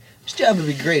This job would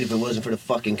be great if it wasn't for the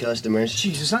fucking customers.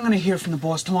 Jesus, I'm gonna hear from the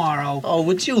boss tomorrow. Oh,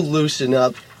 would you loosen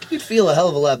up? You'd feel a hell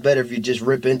of a lot better if you just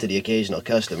rip into the occasional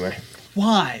customer.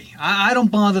 Why? I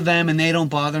don't bother them and they don't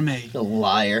bother me. A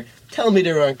liar. Tell me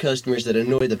there aren't customers that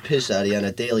annoy the piss out of you on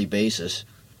a daily basis.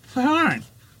 There aren't.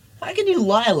 How can you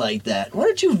lie like that? Why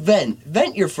don't you vent?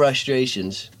 Vent your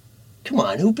frustrations. Come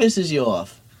on, who pisses you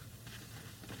off?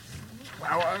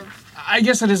 Well, I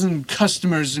guess it isn't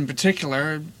customers in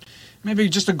particular. Maybe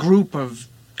just a group of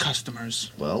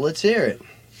customers. Well, let's hear it.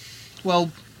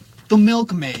 Well, the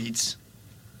milkmaids.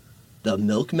 The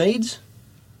milkmaids?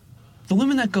 The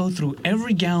women that go through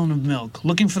every gallon of milk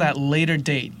looking for that later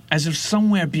date, as if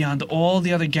somewhere beyond all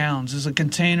the other gallons is a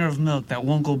container of milk that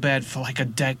won't go bad for like a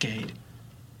decade.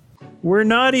 We're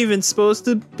not even supposed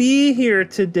to be here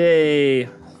today.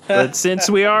 But since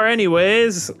we are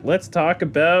anyways, let's talk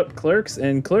about Clerks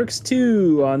and Clerks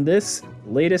II on this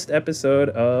latest episode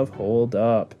of Hold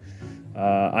Up.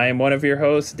 I am one of your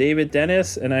hosts, David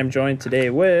Dennis, and I'm joined today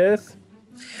with...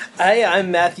 Hi,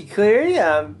 I'm Matthew Cleary.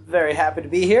 I'm very happy to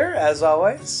be here, as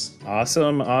always.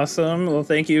 Awesome. Well,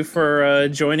 thank you for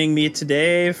joining me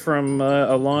today from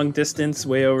a long distance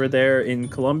way over there in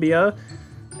Colombia,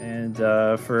 and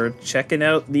for checking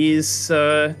out these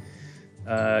Kevin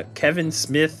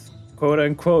Smith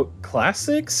quote-unquote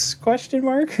classics, question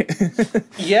mark?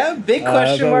 Yeah, big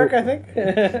question mark, I think.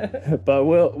 But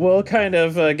we'll kind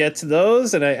of get to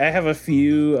those, and I have a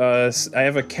few, I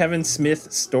have a Kevin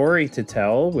Smith story to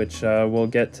tell, which we'll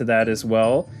get to that as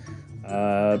well.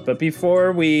 But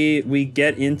before we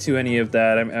get into any of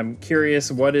that, I'm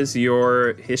curious, what is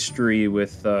your history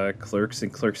with Clerks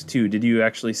and Clerks II? Did you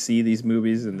actually see these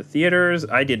movies in the theaters?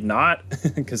 I did not,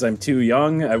 because I'm too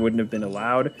young. I wouldn't have been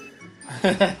allowed.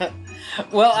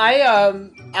 Well,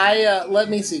 I let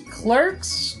me see.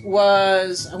 Clerks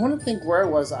was, I want to think where it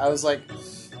was. I was like,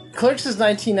 Clerks is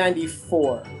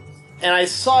 1994, and I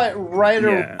saw it right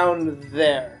around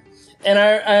there. And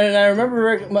I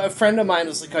remember a friend of mine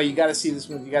was like, "Oh, you got to see this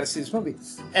movie. You got to see this movie."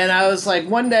 And I was like,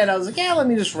 one day, and I was like, "Yeah, let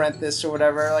me just rent this or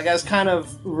whatever." Like, I was kind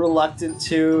of reluctant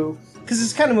to, because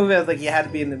it's the kind of movie I was like, you had to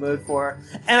be in the mood for.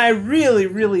 And I really,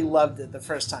 really loved it the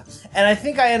first time. And I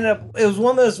think I ended up, it was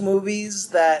one of those movies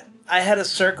that I had a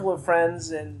circle of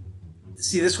friends, and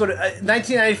see, this would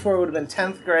 1994 would have been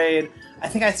 10th grade. I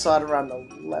think I saw it around the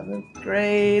 11th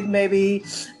grade, maybe,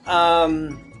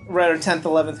 right, or 10th,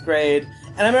 11th grade.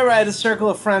 And I remember I had a circle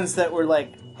of friends that were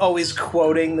like always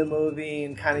quoting the movie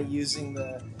and kind of using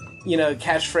the,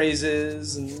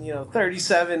 catchphrases and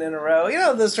 37 in a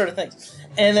row, those sort of things.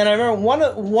 And then I remember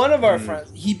one of our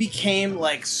friends, he became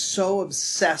like so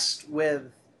obsessed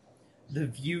with the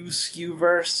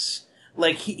Askewniverse.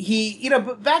 Like he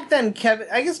but back then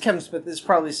I guess Kevin Smith is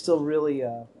probably still really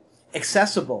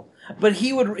accessible. But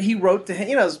he wrote to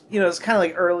him, it's kind of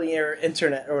like earlier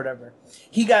internet or whatever.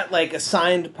 He got like a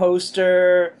signed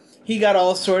poster. He got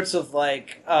all sorts of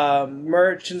like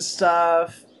merch and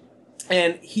stuff.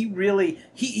 And he really,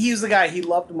 he was the guy. He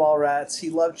loved Mallrats. He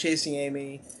loved Chasing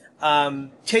Amy.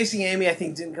 Chasing Amy, I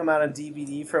think, didn't come out on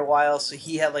DVD for a while, so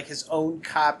he had like his own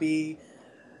copy.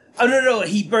 Oh no,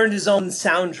 he burned his own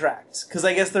soundtracks because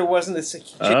I guess there wasn't a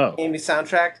Chasing Amy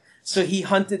soundtrack. So he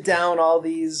hunted down all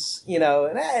these,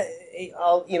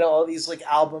 all these like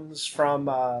albums from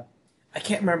I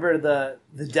can't remember the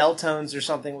Deltones or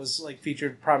something was like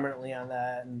featured prominently on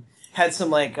that, and had some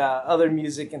like other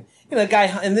music, and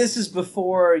and this is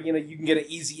before you can get an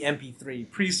easy MP3,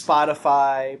 pre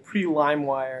Spotify, pre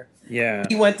LimeWire. Yeah,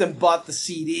 he went and bought the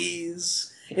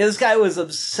CDs. This guy was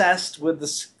obsessed with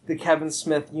the Kevin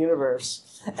Smith universe.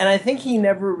 And I think he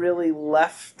never really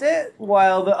left it,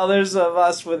 while the others of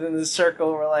us within the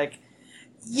circle were like,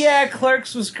 yeah,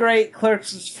 Clerks was great,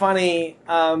 Clerks was funny,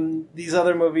 these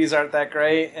other movies aren't that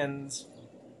great, and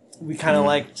we kind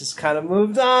of just kind of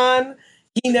moved on.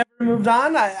 He never moved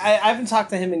on. I haven't talked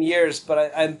to him in years,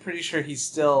 but I'm pretty sure he's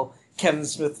still Kevin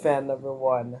Smith fan number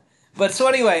one. But so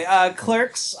anyway,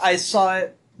 Clerks, I saw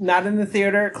it not in the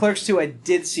theater. Clerks 2 I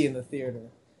did see in the theater.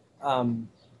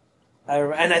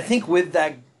 And I think with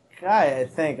that guy, I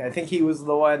think he was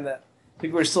the one that, I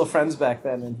think we were still friends back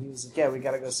then, and he was like, yeah, we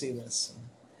gotta go see this.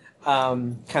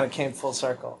 Kind of came full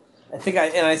circle.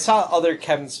 I saw other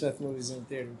Kevin Smith movies in the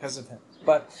theater because of him.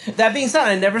 But that being said,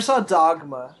 I never saw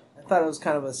Dogma. I thought it was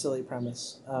kind of a silly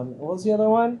premise. What was the other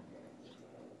one?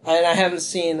 And I haven't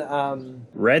seen...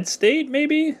 Red State,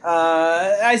 maybe?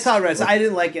 I saw Red State. I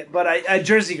didn't like it, but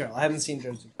Jersey Girl. I haven't seen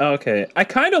Jersey Girl. Okay. I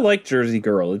kind of like Jersey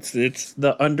Girl. It's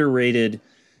the underrated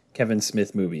Kevin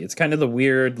Smith movie. It's kind of the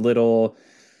weird little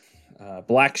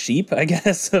black sheep, I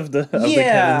guess, of the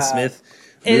Kevin Smith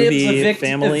movie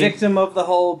family. A victim of the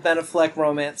whole Ben Affleck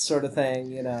romance sort of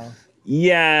thing, you know.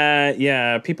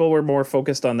 Yeah. People were more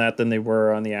focused on that than they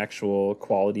were on the actual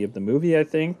quality of the movie, I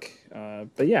think.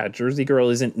 But yeah, Jersey Girl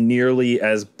isn't nearly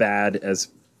as bad as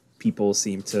people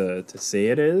seem to say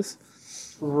it is.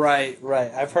 Right.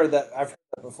 I've heard that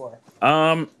before.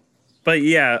 But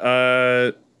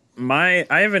yeah,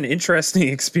 I have an interesting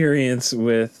experience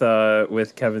with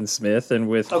Kevin Smith and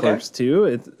with Clerks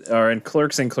 2, and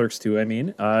Clerks and Clerks 2. I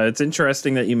mean, it's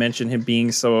interesting that you mentioned him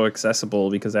being so accessible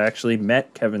because I actually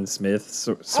met Kevin Smith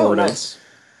sort of. Nice.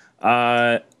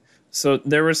 So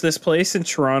there was this place in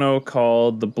Toronto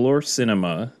called the Bloor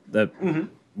Cinema that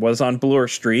was on Bloor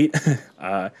Street.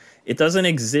 It doesn't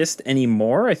exist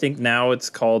anymore. I think now it's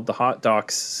called the Hot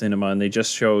Docs Cinema, and they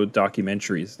just show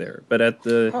documentaries there. But at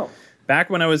the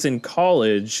back when I was in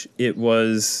college, it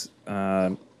was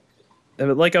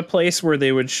like a place where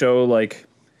they would show like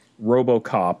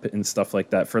RoboCop and stuff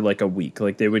like that for like a week.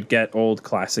 Like they would get old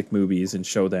classic movies and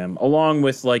show them along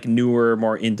with like newer,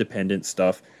 more independent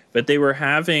stuff. But they were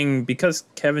having, because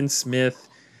Kevin Smith,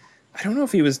 I don't know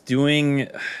if he was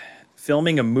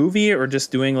filming a movie or just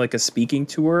doing like a speaking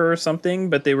tour or something,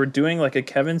 but they were doing like a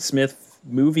Kevin Smith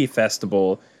movie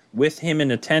festival with him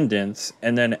in attendance.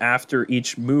 And then after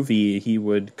each movie, he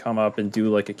would come up and do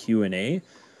like a Q&A.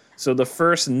 So the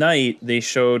first night they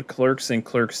showed Clerks and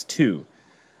Clerks II.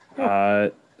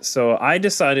 So I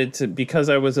decided to, because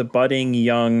I was a budding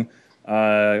young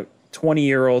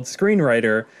 20-year-old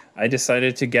screenwriter, I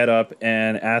decided to get up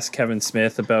and ask Kevin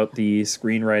Smith about the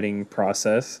screenwriting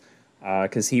process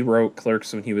because he wrote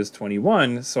Clerks when he was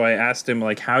 21. So I asked him,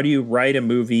 like, how do you write a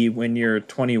movie when you're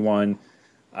 21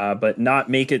 but not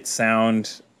make it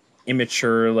sound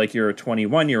immature like you're a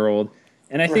 21-year-old?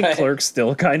 And I think Clerks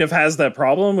still kind of has that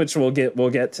problem, which we'll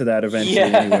get to that eventually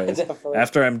anyways, definitely.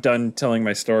 After I'm done telling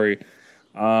my story.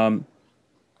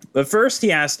 But first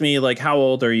he asked me, like, how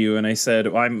old are you? And I said,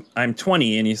 well, I'm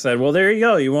 20. And he said, well, there you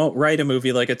go. You won't write a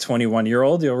movie like a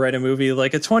 21-year-old. You'll write a movie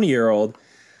like a 20-year-old.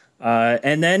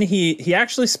 And then he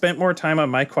actually spent more time on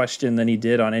my question than he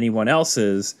did on anyone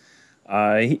else's.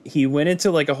 He went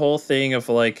into like a whole thing of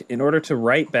like, in order to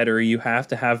write better, you have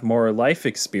to have more life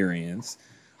experience,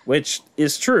 which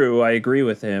is true. I agree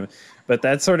with him. But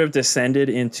that sort of descended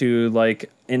into like,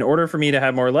 in order for me to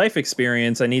have more life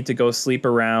experience, I need to go sleep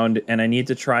around and I need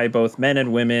to try both men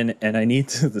and women and I need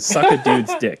to suck a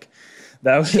dude's dick.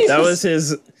 That was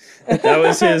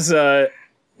his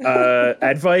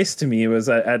advice to me was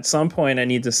at some point I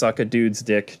need to suck a dude's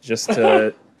dick just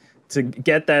to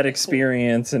get that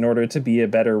experience in order to be a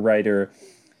better writer.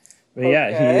 But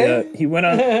yeah, he went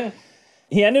on.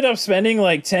 He ended up spending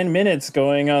like 10 minutes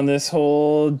going on this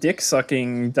whole dick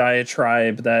sucking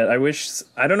diatribe that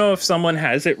I don't know if someone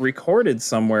has it recorded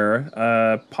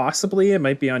somewhere. Possibly it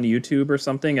might be on YouTube or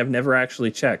something. I've never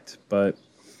actually checked, but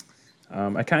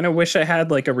I kind of wish I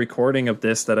had like a recording of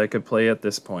this that I could play at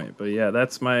this point. But yeah,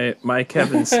 that's my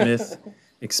Kevin Smith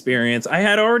experience. I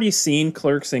had already seen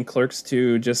Clerks and Clerks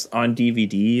II just on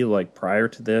DVD like prior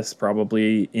to this,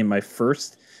 probably in my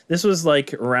first. This was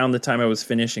like around the time I was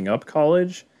finishing up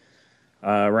college,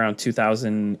 around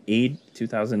 2008,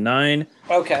 2009.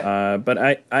 Okay. But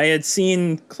I had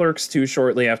seen Clerks 2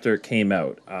 shortly after it came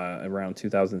out, around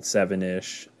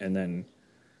 2007-ish. And then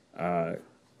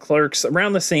Clerks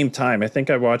around the same time. I think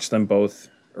I watched them both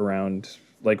around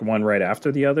like one right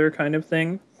after the other kind of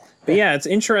thing. But yeah, it's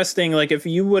interesting. Like if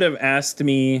you would have asked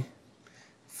me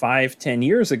 5-10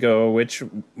 years ago which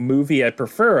movie I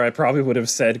prefer, I probably would have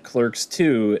said Clerks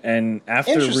 2. And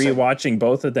after rewatching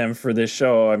both of them for this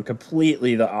show, I'm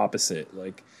completely the opposite.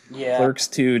 Like Clerks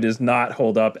 2 does not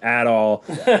hold up at all.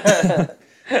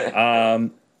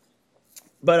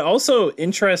 But also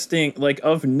interesting, like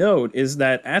of note, is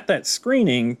that at that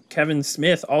screening, Kevin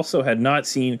Smith also had not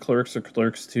seen Clerks or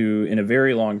Clerks 2 in a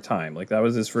very long time. Like that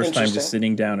was his first time just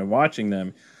sitting down and watching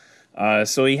them.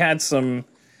 So he had some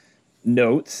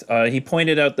notes. He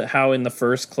pointed out that how in the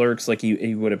first Clerks, like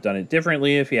he would have done it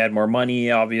differently if he had more money.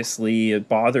 Obviously, it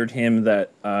bothered him that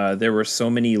there were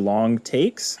so many long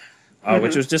takes,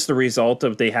 which was just the result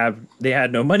of they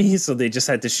had no money, so they just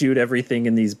had to shoot everything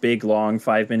in these big long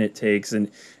 5-minute takes.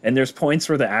 And there's points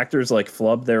where the actors like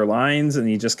flubbed their lines, and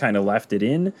he just kind of left it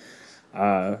in.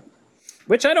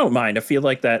 Which I don't mind. I feel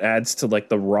like that adds to like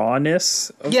the rawness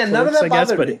of Clerks, none of that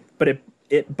bothered me.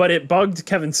 But it bugged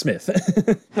Kevin Smith.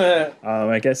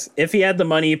 I guess if he had the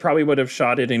money, he probably would have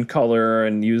shot it in color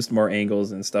and used more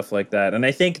angles and stuff like that. And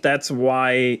I think that's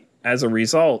why, as a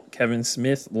result, Kevin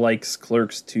Smith likes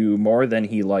Clerks 2 more than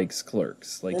he likes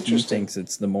Clerks. Like he thinks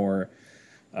it's the more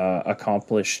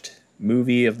accomplished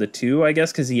movie of the two, I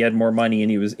guess, because he had more money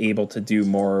and he was able to do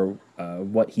more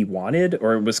what he wanted,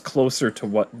 or it was closer to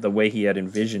what the way he had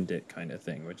envisioned it, kind of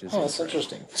thing, which is that's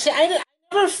interesting. See, I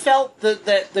never felt that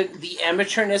the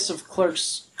amateurness of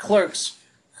Clerks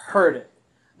hurt it.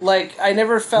 Like, I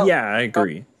never felt... Yeah, I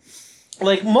agree.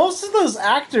 Like, most of those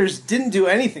actors didn't do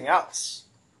anything else.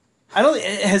 I don't...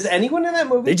 Has anyone in that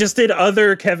movie... They just did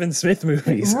other Kevin Smith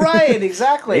movies. Right,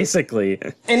 exactly. Basically.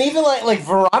 And even, like,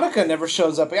 Veronica never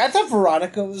shows up. I thought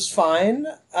Veronica was fine.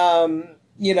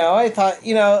 You know, I thought,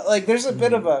 you know, like, there's a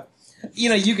bit of a... You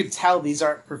know, you could tell these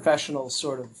aren't professional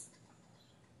sort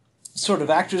of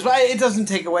actors, but it doesn't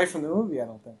take away from the movie, I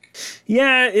don't think.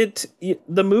 Yeah,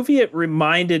 the movie it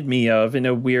reminded me of in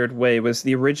a weird way was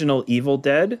the original Evil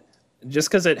Dead, just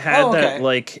because it had that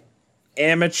like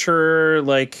amateur,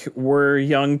 like we're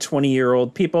young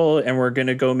 20-year-old people and we're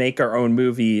gonna go make our own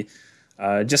movie,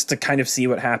 just to kind of see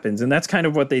what happens. And that's kind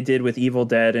of what they did with Evil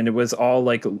Dead, and it was all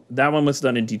like that one was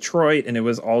done in Detroit, and it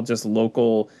was all just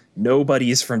local.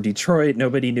 Nobody's from Detroit.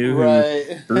 Nobody knew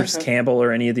who Bruce Campbell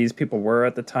or any of these people were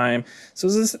at the time. So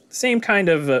it was the same kind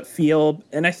of feel.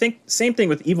 And I think same thing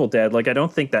with Evil Dead. Like, I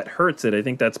don't think that hurts it. I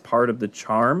think that's part of the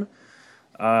charm.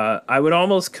 I would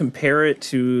almost compare it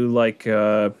to like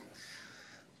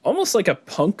almost like a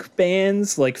punk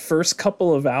band's like first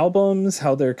couple of albums,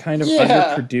 how they're kind of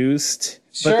underproduced.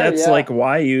 But that's like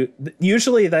why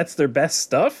usually that's their best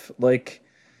stuff. Like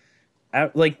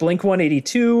Blink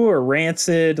 182 or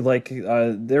Rancid, like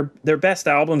their best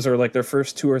albums are like their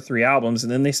first 2 or 3 albums,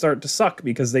 and then they start to suck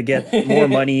because they get more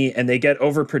money and they get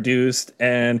overproduced,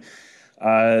 and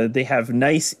they have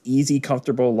nice, easy,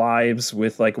 comfortable lives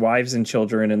with like wives and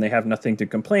children, and they have nothing to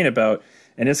complain about.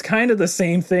 And it's kind of the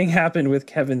same thing happened with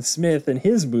Kevin Smith and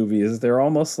his movies. They're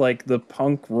almost like the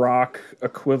punk rock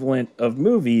equivalent of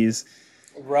movies,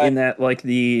 in that like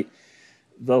the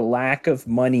lack of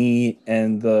money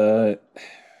and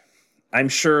I'm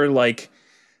sure like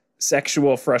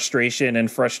sexual frustration and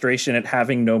frustration at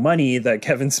having no money that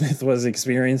Kevin Smith was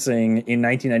experiencing in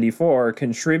 1994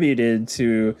 contributed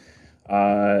to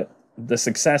the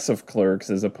success of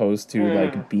Clerks, as opposed to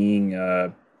like being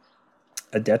a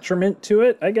detriment to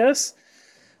it, I guess.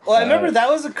 Well, I remember that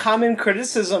was a common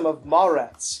criticism of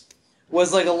Mallrats.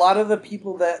 Was like a lot of the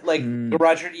people that like the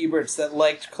Roger Eberts that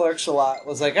liked Clerks a lot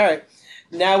was like, all right,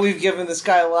 now we've given this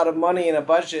guy a lot of money and a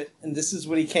budget, and this is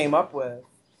what he came up with.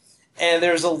 And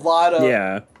there's a lot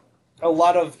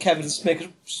of Kevin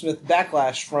Smith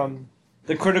backlash from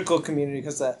the critical community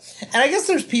because of that. And I guess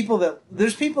there's people that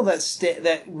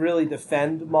that really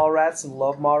defend Mallrats and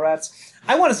love Mallrats.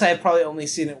 I want to say I've probably only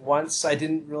seen it once. I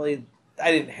didn't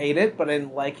hate it, but I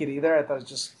didn't like it either. I thought it was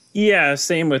just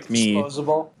same with me.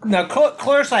 Disposable. Now,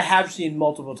 Clerks I have seen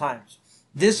multiple times.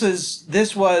 This was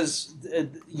Wednesday,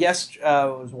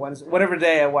 whatever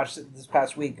day I watched it this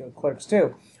past week. Clerks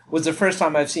 2 was the first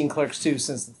time I've seen Clerks 2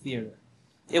 since the theater.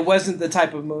 It wasn't the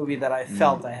type of movie that I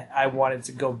felt I wanted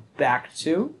to go back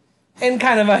to, and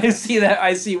kind of I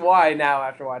see why now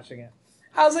after watching it.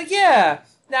 I was like, yeah,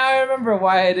 now I remember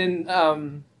why I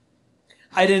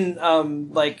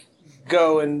didn't like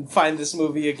go and find this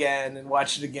movie again and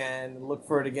watch it again and look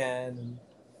for it again and.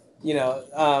 You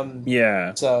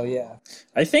know, So, yeah.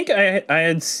 I think I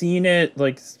had seen it,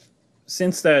 like,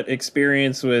 since that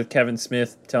experience with Kevin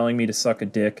Smith telling me to suck a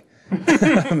dick.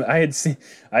 I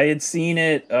had seen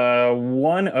it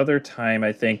one other time,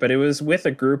 I think, but it was with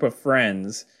a group of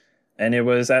friends, and it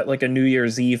was at, like, a New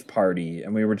Year's Eve party,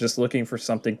 and we were just looking for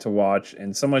something to watch,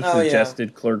 and someone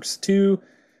suggested Clerks 2.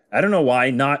 I don't know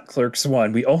why not Clerks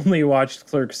 1. We only watched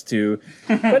Clerks 2,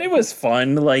 but it was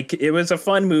fun. Like, it was a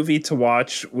fun movie to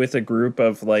watch with a group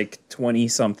of like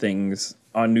 20-somethings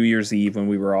on New Year's Eve when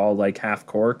we were all like half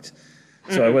corked.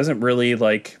 So I wasn't really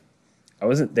like, I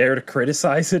wasn't there to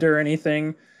criticize it or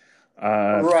anything.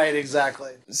 Right,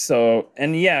 exactly. So,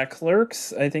 and yeah,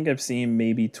 Clerks, I think I've seen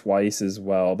maybe twice as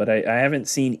well, but I haven't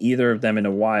seen either of them in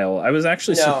a while. I was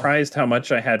actually surprised how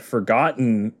much I had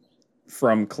forgotten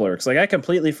from Clerks. Like, I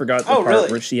completely forgot the part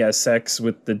where she has sex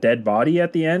with the dead body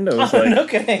at the end. I was like, no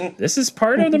kidding. This is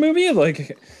part of the movie?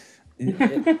 Like,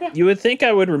 you would think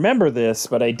I would remember this,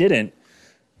 but I didn't.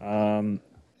 And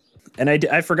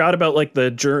I forgot about, like,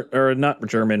 the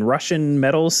Russian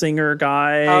metal singer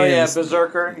guy. Oh, yeah,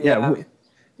 Berserker.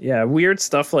 Yeah, weird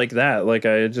stuff like that. Like,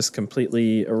 I just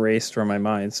completely erased from my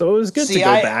mind. So it was good to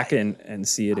go back and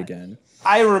see it again.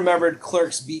 I remembered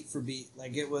Clerks beat for beat.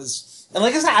 Like, it was... And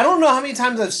like I said, I don't know how many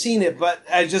times I've seen it, but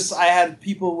I had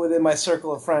people within my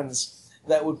circle of friends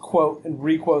that would quote and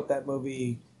requote that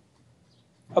movie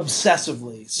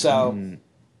obsessively. So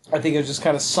I think it just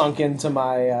kind of sunk into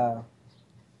my,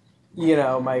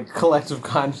 my collective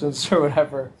conscience or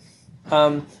whatever.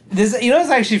 This, it's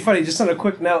actually funny. Just on a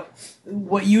quick note,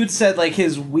 what you had said, like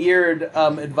his weird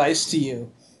advice to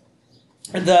you.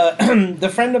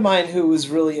 The friend of mine who was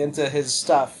really into his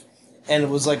stuff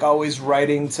and was like always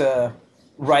writing to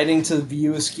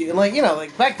View Askew, and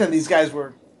like back then these guys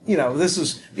were, this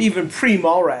was even pre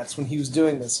Mallrats when he was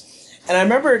doing this. And I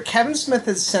remember Kevin Smith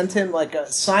had sent him like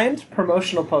a signed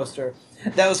promotional poster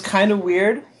that was kind of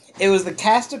weird. It was the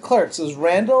cast of Clerks. It was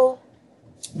Randall,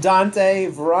 Dante,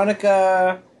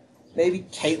 Veronica, maybe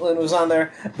Caitlin was on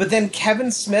there. But then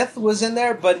Kevin Smith was in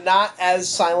there, but not as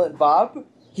Silent Bob.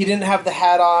 He didn't have the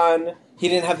hat on. He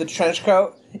didn't have the trench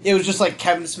coat. It was just like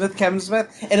Kevin Smith.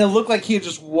 And it looked like he had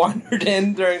just wandered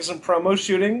in during some promo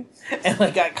shooting and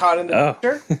like got caught in the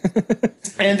picture.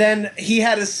 And then he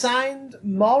had a signed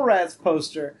Mallrats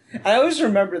poster. And I always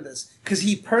remember this because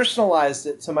he personalized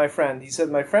it to my friend. He said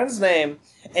my friend's name,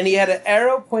 and he had an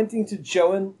arrow pointing to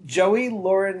Joey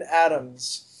Lauren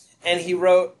Adams. And he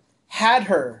wrote, "Had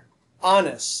her,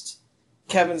 honest,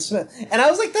 Kevin Smith." And I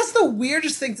was like, that's the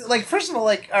weirdest thing. Like, first of all,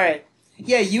 like, all right,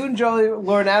 yeah, you and Joey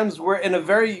Lauren Adams were in a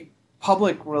very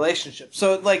public relationship.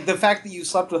 So, like, the fact that you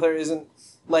slept with her isn't,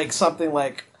 like, something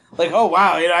like, oh,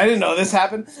 wow, I didn't know this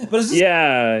happened. But it's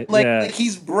just, like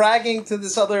he's bragging to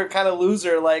this other kind of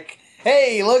loser, like,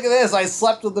 hey, look at this, I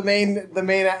slept with the main,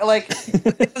 like,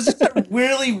 it was just a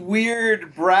really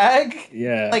weird brag.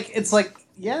 Yeah. Like, it's like,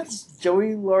 yes,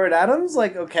 Joey Lauren Adams,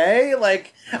 like, okay,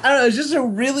 like, I don't know, it's just a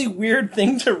really weird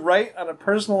thing to write on a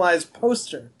personalized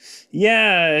poster.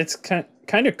 Yeah, it's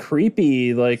kind of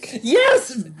creepy, like...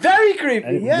 Yes, very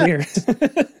creepy, yeah. Weird.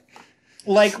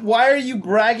 Like, why are you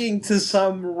bragging to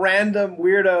some random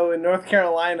weirdo in North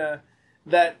Carolina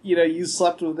that, you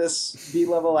slept with this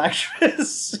B-level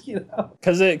actress,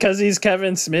 Because he's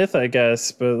Kevin Smith, I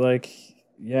guess, but, like,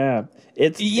 yeah...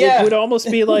 It would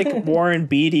almost be like Warren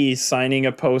Beatty signing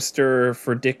a poster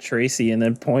for Dick Tracy and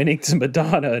then pointing to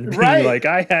Madonna and being like,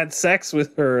 I had sex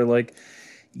with her. Like,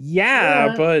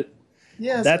 but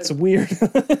that's weird.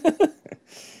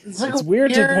 It's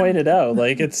weird to point it out.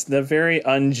 Like, it's the very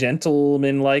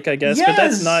ungentleman-like, I guess. Yes! But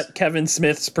that's not Kevin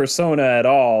Smith's persona at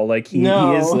all. Like, he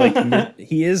is like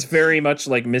he is very much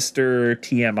like Mr.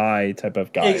 TMI type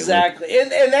of guy. Exactly,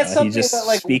 like, and that's something he just that,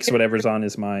 like, speaks whatever's on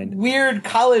his mind. Weird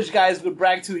college guys would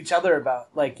brag to each other about,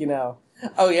 like, oh,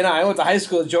 I went to high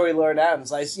school with Joey Lauren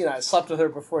Adams. I slept with her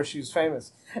before she was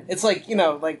famous. It's like,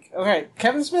 like, okay,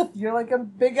 Kevin Smith, you're like a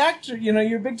big actor. You're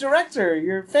a big director.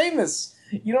 You're famous.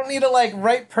 You don't need to, like,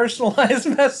 write personalized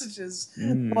messages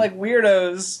like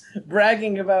weirdos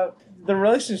bragging about the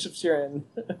relationships you're in.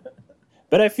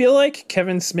 But I feel like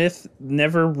Kevin Smith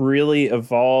never really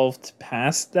evolved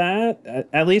past that.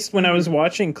 At least when I was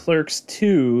watching Clerks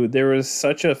II, there was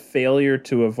such a failure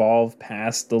to evolve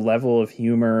past the level of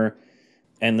humor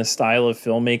and the style of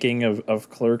filmmaking of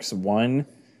Clerks I.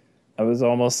 I was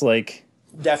almost like...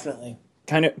 Definitely.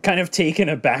 Kind of taken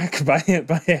aback by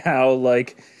how,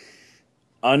 like...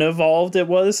 unevolved it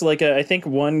was. Like, I think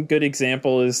one good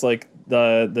example is like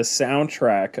the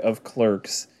soundtrack of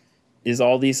Clerks is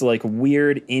all these like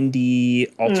weird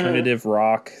indie alternative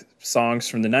rock songs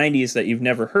from the 90s that you've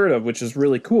never heard of, which is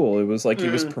really cool. It was like he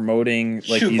was promoting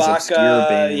like Chewbacca, these obscure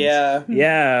bands.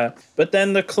 Yeah. But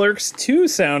then the Clerks 2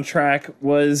 soundtrack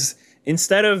was,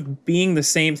 instead of being the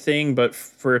same thing but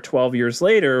for 12 years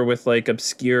later with like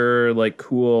obscure, like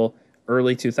cool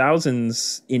early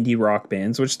 2000s indie rock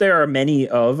bands, which there are many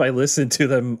of. I listen to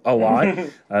them a lot.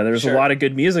 There's a lot of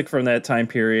good music from that time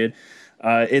period.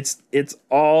 It's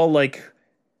all like,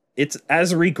 it's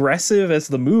as regressive as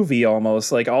the movie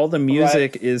almost. Like all the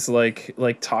music is like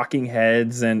Talking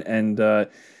Heads and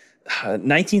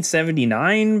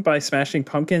 1979 by Smashing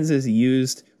Pumpkins is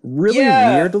used really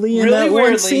weirdly in that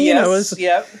one scene. Yes.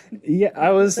 I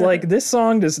was like, this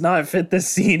song does not fit this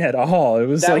scene at all. It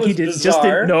was like he just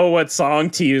didn't know what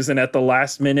song to use, and at the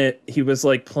last minute he was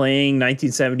like playing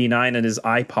 1979 on his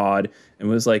iPod and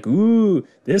was like, ooh,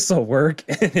 this'll work,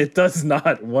 and it does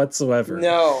not whatsoever.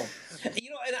 No.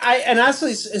 And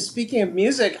actually, speaking of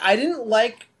music, I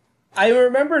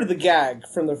remember the gag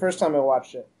from the first time I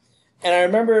watched it, and I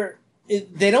remember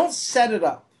they don't set it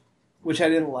up, which I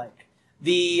didn't like.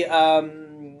 The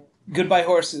Goodbye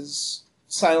Horses,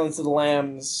 Silence of the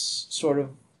Lambs sort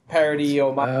of parody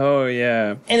homage. Oh,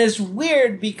 yeah. And it's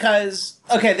weird because,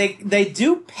 okay, they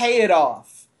do pay it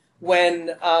off when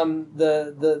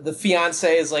the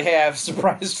fiancé is like, hey, I have a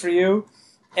surprise for you,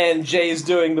 and Jay's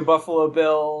doing the Buffalo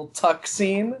Bill tuck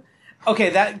scene. Okay,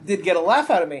 that did get a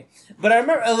laugh out of me. But I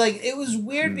remember, like, it was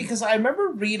weird because I remember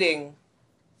reading...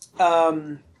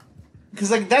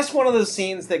 because, like, that's one of those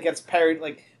scenes that gets parodied,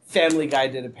 like, Family Guy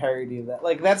did a parody of that.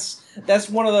 Like that's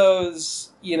one of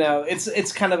those,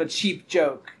 it's kind of a cheap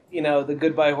joke, the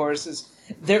Goodbye Horses.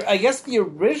 There, I guess the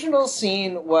original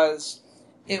scene was,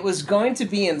 it was going to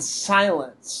be in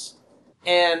silence,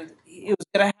 and it was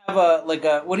going to have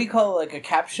a what do you call it, like a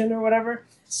caption or whatever,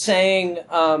 saying,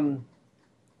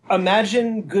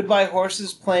 imagine Goodbye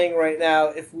Horses playing right now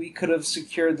if we could have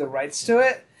secured the rights to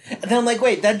it. And then I'm like,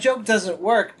 wait, that joke doesn't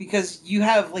work because you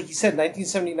have, like you said,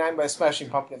 1979 by Smashing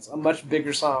Pumpkins, a much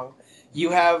bigger song.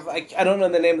 You have, I don't know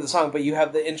the name of the song, but you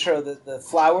have the intro, the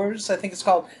Flowers, I think it's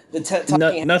called.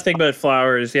 Nothing But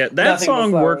Flowers, yeah. That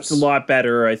song worked a lot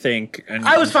better, I think.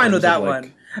 I was fine with that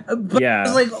one. But yeah.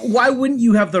 I was like, why wouldn't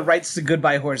you have the rights to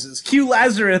Goodbye Horses? Q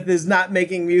Lazarus is not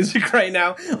making music right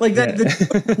now. Like that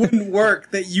wouldn't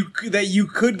work. That you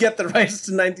could get the rights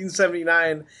to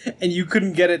 1979 and you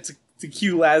couldn't get it to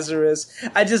Q Lazarus.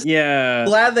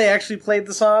 Glad they actually played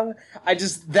the song.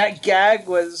 That gag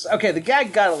was okay. The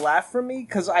gag got a laugh from me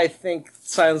because I think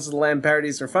Silence of the Lamb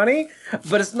parodies are funny,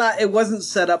 but it wasn't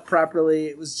set up properly.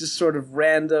 It was just sort of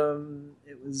random.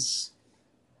 It was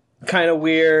kind of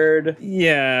weird.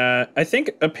 Yeah, I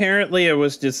think apparently it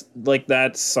was just like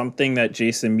that's something that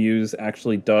Jason Mewes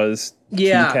actually does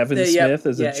to Kevin Smith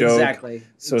as a joke. Exactly.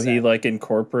 So he like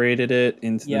incorporated it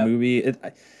into the movie.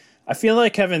 I feel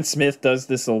like Kevin Smith does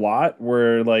this a lot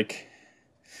where like,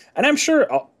 and I'm sure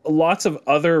lots of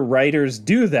other writers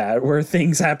do that where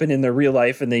things happen in their real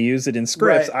life and they use it in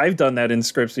scripts. Right. I've done that in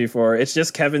scripts before. It's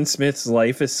just Kevin Smith's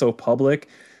life is so public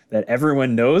that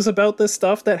everyone knows about the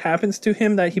stuff that happens to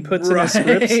him that he puts in his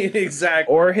scripts.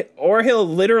 Exactly. Or he'll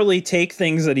literally take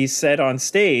things that he said on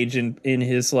stage in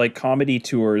his like comedy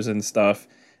tours and stuff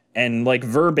and like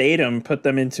verbatim put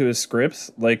them into his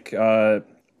scripts. Like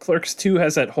Clerks 2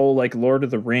 has that whole like Lord of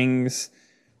the Rings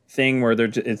thing where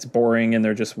it's boring and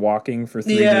they're just walking for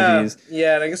 3 movies.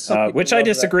 Yeah, and I guess which I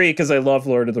disagree because I love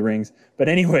Lord of the Rings. But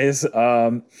anyways,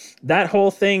 that whole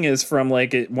thing is from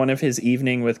like one of his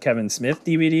Evening with Kevin Smith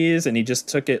DVDs, and he just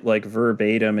took it like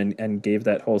verbatim and gave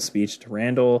that whole speech to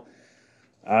Randall,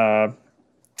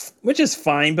 which is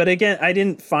fine. But again, I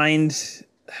didn't find,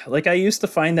 like I used to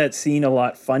find that scene a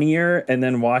lot funnier, and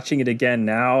then watching it again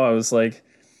now, I was like,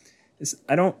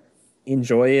 I don't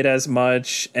enjoy it as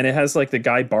much, and it has like the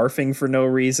guy barfing for no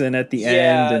reason at the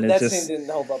end, and that scene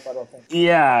didn't hold up, I don't think.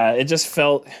 Yeah, it just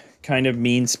felt kind of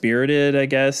mean-spirited, I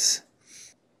guess.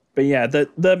 But yeah,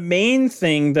 the main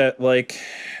thing that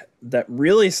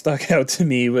really stuck out to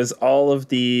me was all of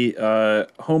the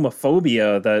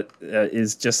homophobia that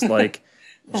is just like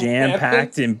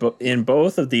jam-packed in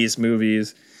both of these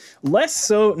movies. Less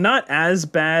so, not as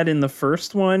bad in the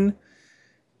first one.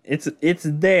 It's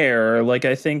there. Like,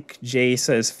 I think Jay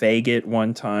says faggot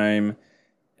one time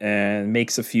and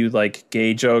makes a few like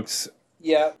gay jokes.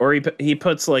 Yeah. Or he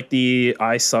puts like the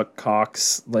I suck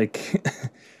cocks like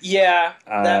yeah,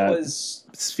 that was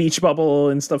speech bubble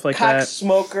and stuff like cock that.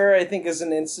 Smoker, I think, is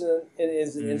an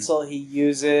insult he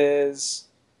uses.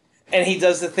 And he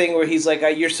does the thing where he's like,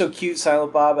 "You're so cute,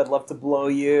 Silent Bob, I'd love to blow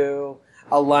you.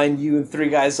 I'll line you and 3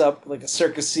 guys up like a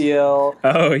circus seal."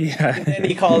 Oh yeah. And then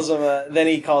he calls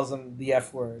him the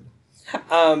F word.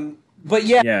 But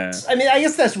yeah, I mean, I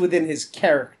guess that's within his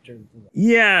character.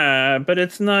 Yeah, but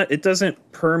it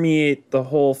doesn't permeate the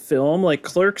whole film. Like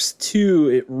Clerks 2,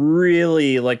 it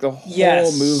really, like the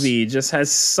whole movie just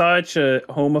has such a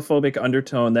homophobic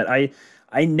undertone that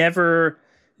I never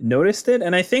noticed it.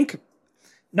 And I think,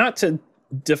 not to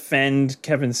defend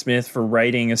Kevin Smith for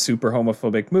writing a super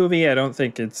homophobic movie, I don't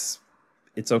think it's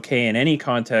okay in any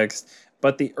context.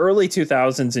 But the early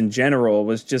 2000s in general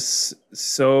was just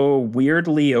so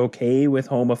weirdly okay with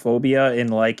homophobia in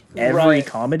like every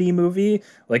comedy movie.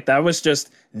 Like that was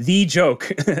just the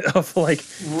joke of like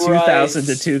 2000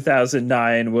 to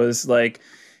 2009 was like,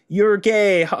 "You're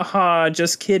gay, haha,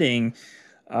 just kidding."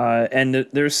 And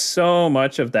there's so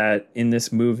much of that in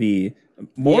this movie,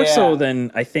 more so than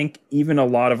I think even a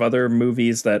lot of other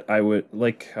movies that I would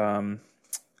like.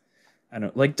 I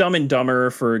don't know, like Dumb and Dumber,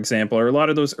 for example, or a lot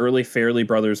of those early Farrelly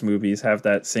Brothers movies have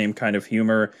that same kind of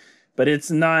humor, but it's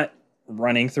not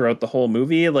running throughout the whole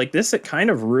movie. Like this, it kind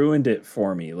of ruined it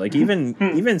for me. Like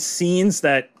even scenes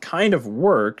that kind of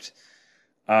worked,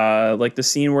 like the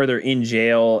scene where they're in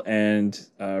jail and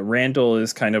Randall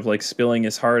is kind of like spilling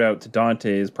his heart out to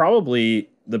Dante is probably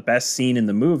the best scene in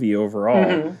the movie overall.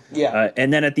 Mm-hmm. Yeah.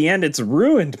 And then at the end, it's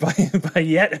ruined by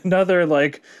yet another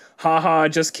like, haha,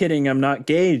 just kidding, I'm not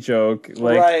gay joke.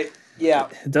 Like, right. Yeah.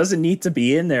 It doesn't need to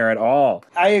be in there at all.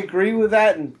 I agree with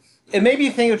that. And it made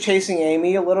me think of Chasing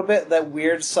Amy a little bit, that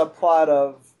weird subplot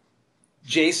of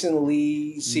Jason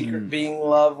Lee secret being in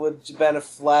love with Ben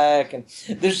Affleck, and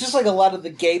there's just like a lot of the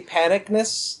gay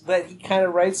panicness that he kind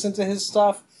of writes into his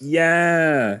stuff.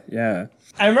 Yeah.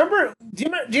 I remember. Do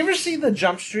you ever see the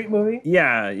Jump Street movie?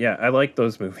 Yeah. I like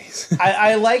those movies.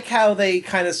 I like how they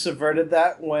kind of subverted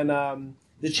that when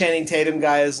the Channing Tatum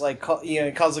guy is like,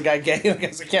 calls the guy gay. And the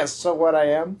guy's like, yes, so what I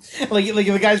am. Like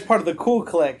the guy's part of the cool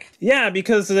clique. Yeah,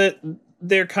 because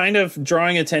they're kind of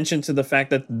drawing attention to the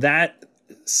fact that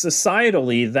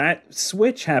societally, that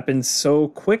switch happened so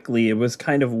quickly. It was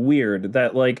kind of weird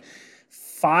that like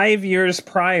 5 years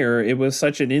prior, it was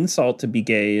such an insult to be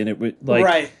gay, and it would like.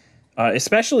 Right.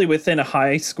 Especially within a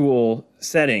high school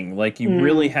setting, like you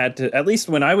really had to. At least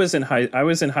when I was in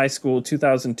high school,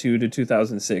 2002 to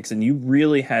 2006, and you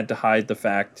really had to hide the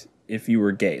fact if you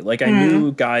were gay. Like I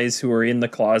knew guys who were in the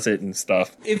closet and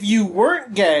stuff. If you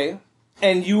weren't gay,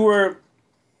 and you were,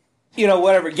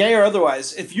 whatever, gay or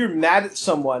otherwise, if you're mad at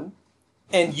someone,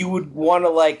 and you would want to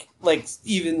like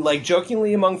even like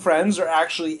jokingly among friends or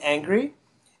actually angry,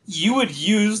 you would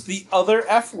use the other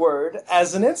F word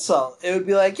as an insult. It would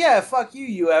be like, yeah, fuck you,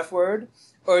 you F word,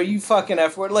 or you fucking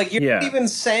F word. Like, you're not even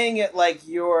saying it like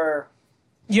you're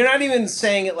not even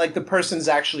saying it like the person's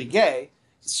actually gay.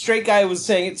 Straight guy was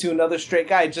saying it to another straight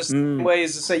guy, just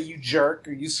ways to say you jerk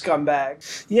or you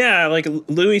scumbag. Yeah, like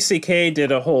Louis C.K.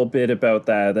 did a whole bit about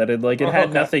that it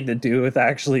had nothing to do with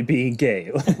actually being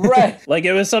gay. Right. Like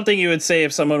it was something you would say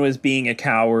if someone was being a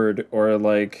coward, or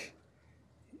like,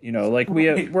 like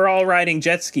we're all riding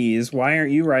jet skis. Why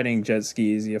aren't you riding jet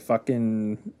skis? You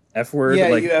fucking F word. Yeah,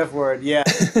 like, you F word. Yeah.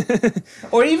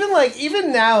 Or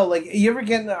even now, like you ever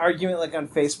get in an argument like on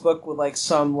Facebook with like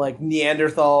some like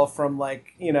Neanderthal from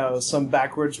like some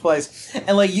backwards place,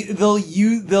 and like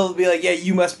they'll be like, yeah,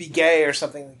 you must be gay or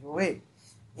something. Like, wait,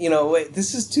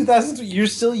 this is 2003. You're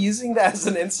still using that as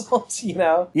an insult,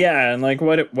 Yeah, and like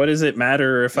what does it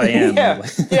matter if I am? Yeah,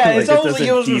 like, it's almost like it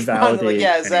you'll respond like,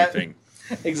 yeah, is anything.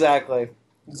 Exactly.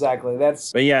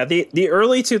 But yeah, the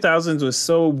early 2000s was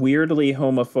so weirdly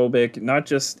homophobic, not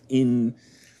just in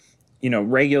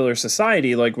regular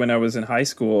society, like when I was in high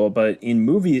school, but in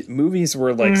movies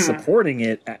were like supporting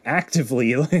it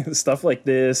actively. Stuff like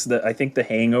this. I think The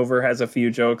Hangover has a few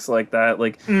jokes like that.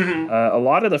 Like a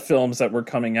lot of the films that were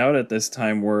coming out at this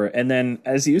time were, and then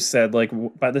as you said, like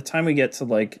by the time we get to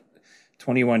like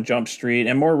 21 Jump Street,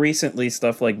 and more recently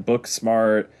stuff like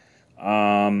Booksmart,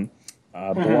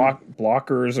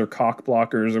 blockers or cock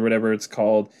blockers or whatever it's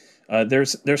called.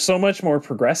 There's so much more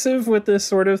progressive with this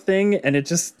sort of thing, and it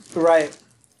just right.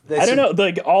 I don't know,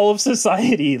 like all of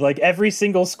society, like every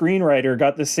single screenwriter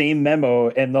got the same memo,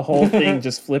 and the whole thing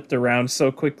just flipped around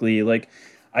so quickly. Like,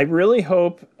 I really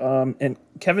hope, and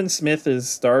Kevin Smith is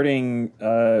starting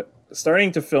to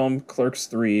film Clerks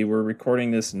 3. We're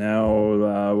recording this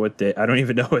now. What day? I don't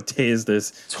even know what day is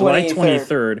this. July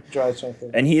 23rd. July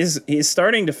 23rd. And he's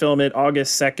starting to film it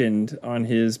August 2nd on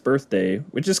his birthday,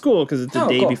 which is cool because it's the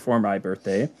day before my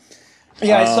birthday.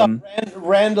 Yeah, I saw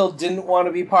Randall didn't want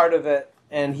to be part of it,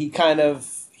 and he kind of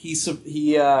killed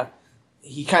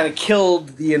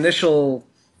the initial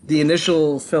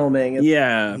filming.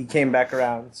 And he came back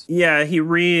around. Yeah,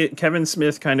 Kevin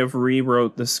Smith kind of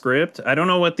rewrote the script. I don't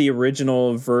know what the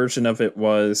original version of it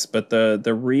was, but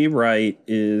the rewrite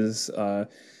is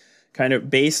kind of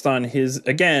based on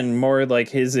more like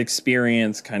his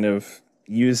experience kind of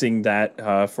using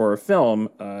that for a film.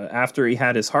 After he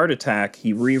had his heart attack,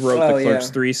 he rewrote the Clerks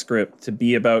 3 script to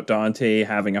be about Dante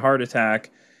having a heart attack.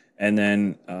 And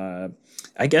then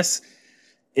I guess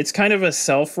it's kind of a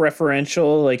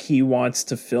self-referential, like he wants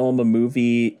to film a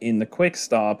movie in the quick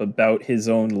stop about his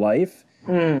own life.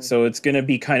 So it's going to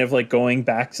be kind of like going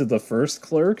back to the first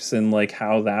Clerks and like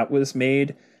how that was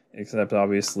made, except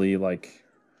obviously like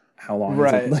how long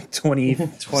is it? Like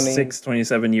 26,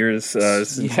 27 years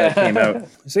since that came out.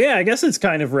 So yeah, I guess it's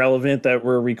kind of relevant that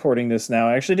we're recording this now.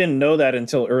 I actually didn't know that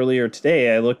until earlier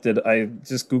today. I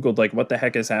just Googled like what the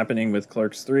heck is happening with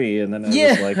Clerks 3, and then I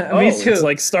was like, oh, it's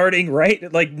like starting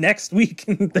right like next week.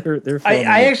 they're filming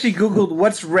I actually Googled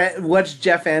what's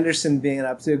Jeff Anderson being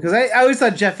up to, because I always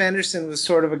thought Jeff Anderson was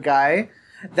sort of a guy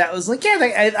that was like,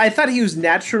 I thought he was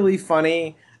naturally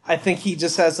funny. I think he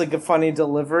just has like a funny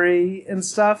delivery and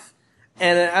stuff.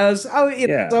 And it's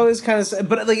always kind of,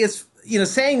 but like it's,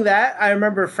 saying that, I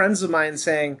remember friends of mine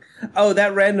saying, oh,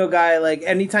 that Randall guy, like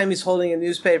anytime he's holding a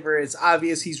newspaper, it's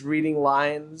obvious he's reading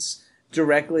lines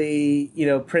directly,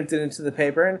 printed into the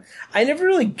paper. And I never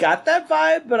really got that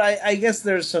vibe, but I guess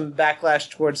there's some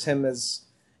backlash towards him as,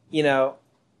 I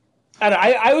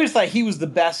always thought he was the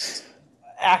best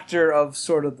actor of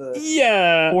sort of the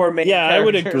Yeah, four main I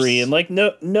would characters. agree. And like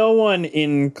no one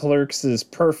in Clerks is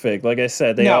perfect. Like I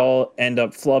said, they all end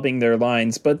up flubbing their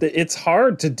lines, but it's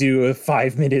hard to do a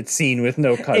 5-minute scene with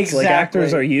no cuts. Exactly. Like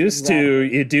actors are used to,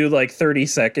 you do like 30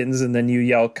 seconds and then you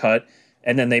yell cut,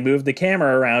 and then they move the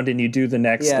camera around and you do the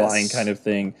next line kind of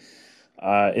thing.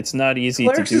 It's not easy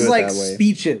Clerks to do is it like that way.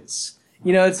 speeches.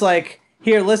 You know, it's like,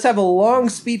 here, let's have a long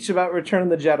speech about Return of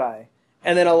the Jedi.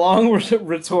 And then a long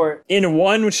retort In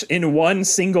one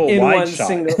single wide shot.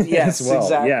 Yes, as well.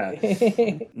 exactly.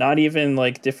 Yeah. Not even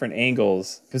like different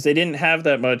angles, because they didn't have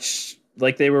that much.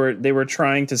 Like they were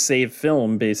trying to save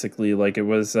film, basically. Like it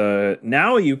was.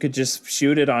 Now you could just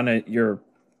shoot it on your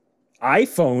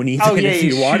iPhone, even if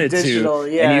you wanted digital,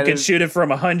 to, yeah, and you can shoot it from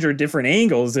 100 different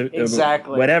angles.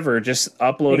 Exactly. Whatever, just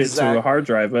upload it to a hard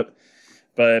drive.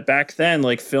 But back then,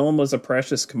 like, film was a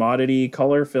precious commodity.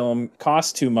 Color film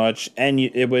cost too much, and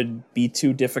it would be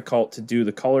too difficult to do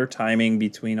the color timing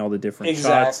between all the different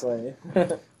shots.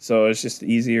 Exactly. So it's just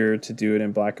easier to do it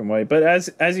in black and white. But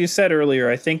as you said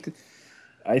earlier, I think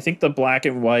the black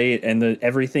and white and the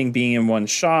everything being in one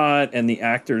shot and the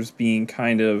actors being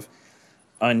kind of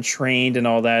untrained and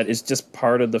all that is just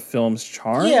part of the film's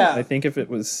charm. Yeah. I think if it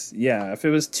was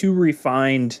too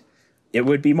refined, it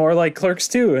would be more like Clerks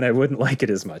 2, and I wouldn't like it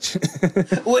as much.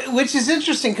 Which is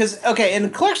interesting, because, okay, in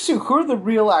Clerks 2, who are the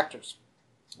real actors?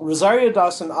 Rosario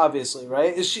Dawson, obviously,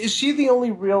 right? Is she the only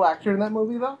real actor in that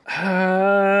movie, though?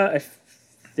 I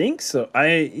think so.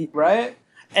 Right?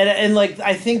 And like,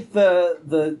 I think the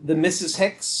Mrs.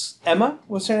 Hicks, Emma,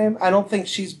 what's her name? I don't think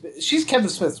she's Kevin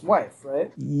Smith's wife,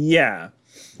 right? Yeah.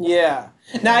 Yeah.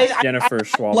 Now, Jennifer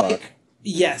Schwalbach.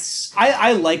 Yes,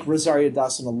 I like Rosario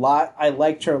Dawson a lot. I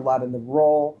liked her a lot in the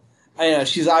role. I know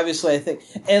she's obviously, I think,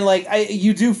 and like I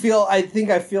feel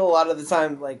a lot of the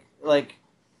time like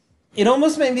it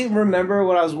almost made me remember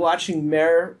when I was watching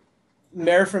Mare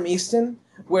from Easton,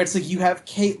 where it's like you have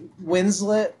Kate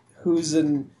Winslet, who's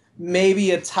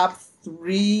maybe a top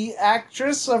 3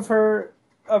 actress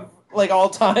of like all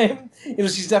time. You know,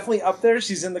 she's definitely up there.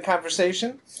 She's in the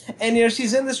conversation. And, you know,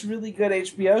 she's in this really good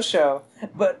HBO show,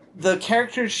 but the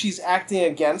characters she's acting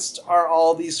against are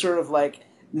all these sort of like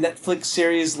Netflix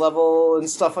series level and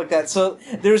stuff like that. So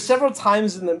there were several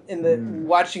times in the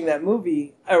watching that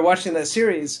movie or watching that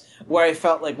series where I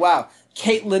felt like, wow,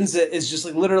 Kate Winslet is just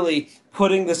like literally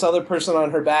putting this other person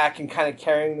on her back and kind of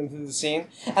carrying them through the scene.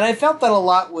 And I felt that a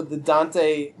lot with the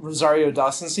Dante Rosario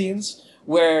Dawson scenes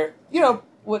where, you know,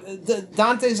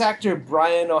 Dante's actor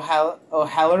Brian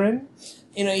O'Halloran,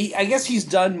 you know, I guess he's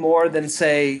done more than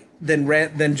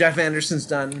Jeff Anderson's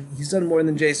done. He's done more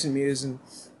than Jason Mewes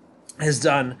has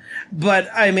done. But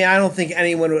I mean, I don't think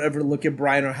anyone would ever look at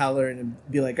Brian O'Halloran and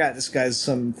be like, "Ah, this guy's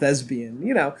some thespian."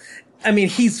 You know, I mean,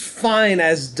 he's fine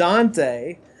as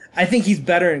Dante. I think he's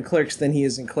better in Clerks than he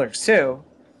is in Clerks 2.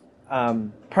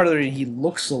 Part of the reason he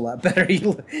looks a lot better.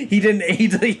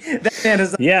 That man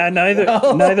is. Yeah,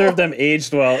 neither of them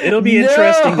aged well. It'll be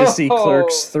interesting to see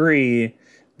Clerks 3.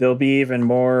 There'll be even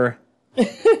more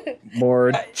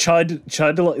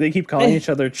chud. They keep calling each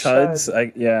other chuds.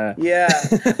 Yeah.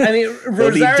 I mean,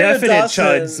 there'll be definite Dawson,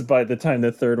 chuds by the time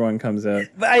the third one comes out.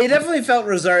 But I definitely felt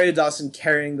Rosario Dawson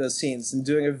carrying those scenes and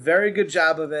doing a very good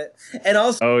job of it. And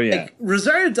also, like,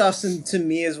 Rosario Dawson to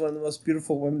me is one of the most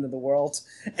beautiful women in the world.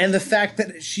 And the fact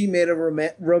that she made a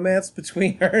romance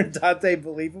between her and Dante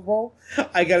believable,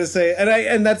 I gotta say,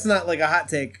 and that's not like a hot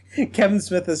take. Kevin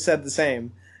Smith has said the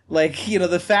same. Like, you know,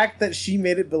 the fact that she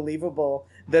made it believable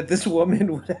that this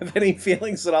woman would have any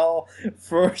feelings at all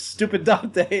for stupid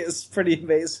Dante is pretty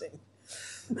amazing.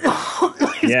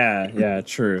 Yeah,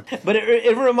 true. But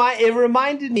it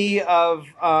reminded me of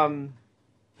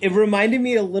it reminded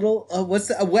me a little of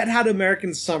a Wet Hot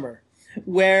American Summer,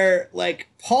 where like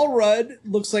Paul Rudd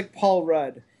looks like Paul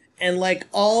Rudd, and like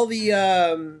all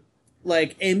the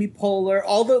like Amy Poehler,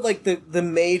 all the like the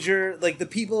major, like the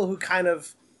people who kind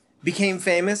of became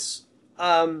famous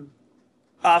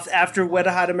after Wet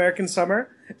Hot American Summer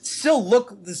still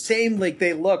look the same like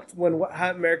they looked when Wet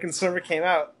Hot American Summer came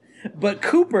out. But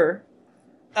Coop,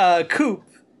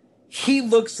 he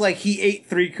looks like he ate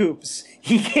 3 Coops.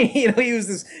 He was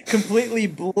this completely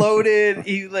bloated.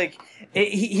 He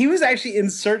was actually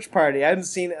in Search Party. I hadn't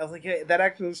seen it. I was like, hey, that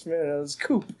actor looks familiar. It was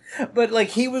Coop. But like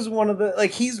he was one of the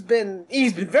he's been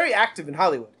very active in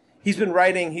Hollywood. He's been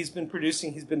writing, he's been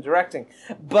producing, he's been directing.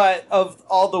 But of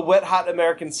all the Wet Hot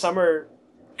American Summer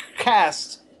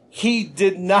cast, he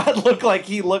did not look like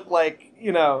he looked like,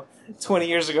 20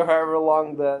 years ago, however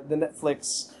long the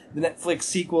Netflix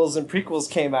sequels and prequels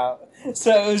came out.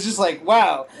 So it was just like,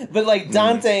 wow. But like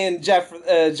Dante and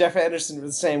Jeff Anderson were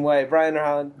the same way. Brian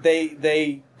Holland,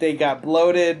 they got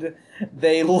bloated.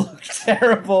 They look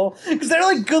terrible because they're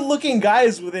like good-looking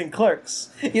guys within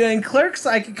Clerks. You know, in Clerks,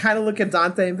 I could kind of look at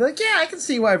Dante and be like, yeah, I can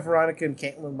see why Veronica and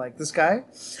Caitlin like this guy.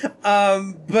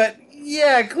 But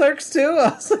yeah, Clerks too.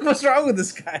 I was like, what's wrong with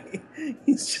this guy?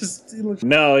 He looks.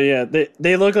 No, yeah,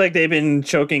 they look like they've been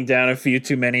choking down a few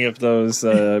too many of those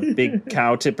big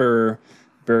cow tipper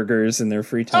burgers in their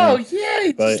free time. Oh yeah,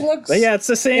 he just looks. But yeah, it's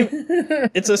the same.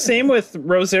 It's the same with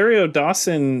Rosario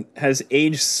Dawson. Has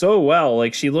aged so well.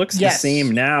 Like she looks the same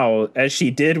now as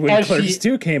she did when Clerks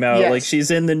 2 came out. Like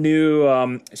she's in the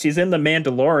new. She's in the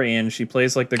Mandalorian. She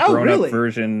plays like the grown-up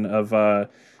version of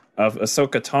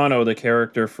Ahsoka Tano, the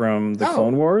character from the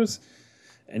Clone Wars,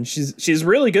 and she's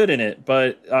really good in it.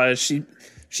 But she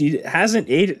hasn't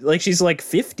aged. Like she's like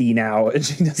 50 now, and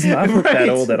she does not look that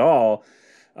old at all.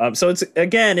 So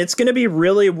it's going to be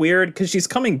really weird because she's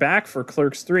coming back for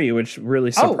Clerks 3, which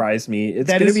really surprised me. It's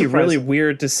going to be really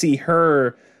weird to see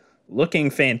her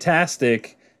looking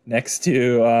fantastic next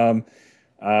to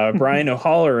Brian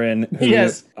O'Halloran. Who,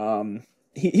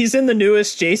 he's in the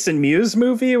newest Jason Mewes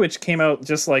movie, which came out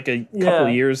just like a couple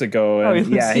years ago. And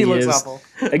he looks awful.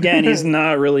 Again, he's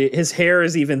not really. His hair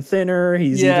is even thinner.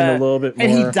 He's even a little bit more.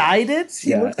 And he dyed it.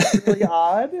 He looks really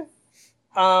odd.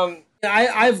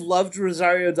 I've loved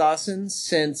Rosario Dawson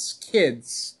since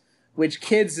Kids, which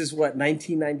Kids is what,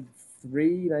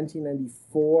 1993,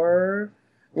 1994?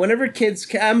 Whenever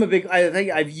Kids,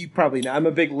 you probably know, I'm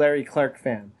a big Larry Clark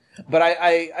fan. But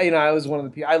I was one of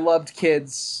the people, I loved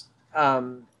Kids,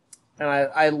 and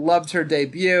I loved her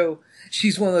debut.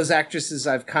 She's one of those actresses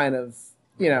I've kind of,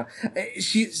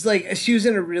 she was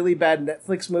in a really bad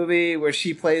Netflix movie where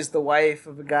she plays the wife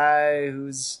of a guy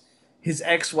his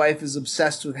ex-wife is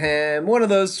obsessed with him. One of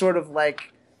those sort of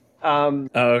like,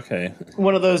 one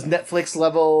of those Netflix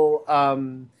level,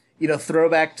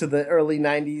 throwback to the early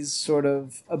 '90s sort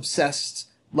of obsessed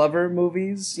lover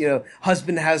movies.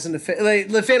 Husband has an affair, like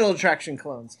the Fatal Attraction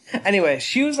clones. Anyway,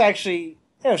 she was actually,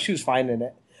 she was fine in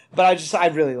it. But I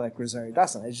really like Rosario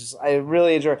Dawson. I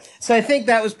really enjoy her. So I think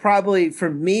that was probably, for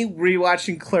me,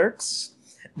 rewatching Clerks,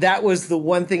 that was the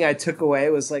one thing I took away,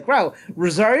 was like, wow,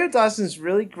 Rosario Dawson's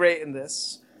really great in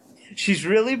this. She's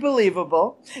really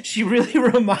believable. She really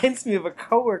reminds me of a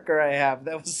coworker I have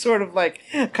that was sort of like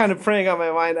kind of preying on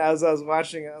my mind as I was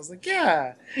watching it. I was like,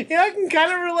 I can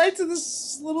kind of relate to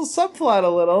this little subplot a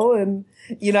little. And,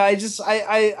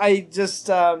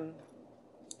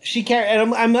 she can't,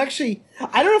 and I'm actually,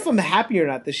 I don't know if I'm happy or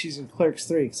not that she's in Clerks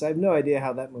 3, because I have no idea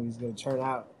how that movie's going to turn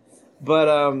out. But,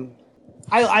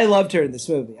 I loved her in this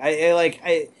movie.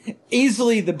 I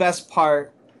easily the best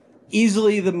part,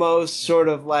 easily the most sort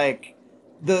of like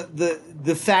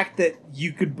the fact that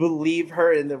you could believe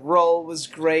her in the role was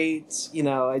great.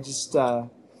 I guess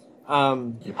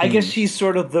she's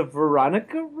sort of the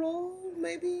Veronica role,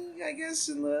 maybe, I guess,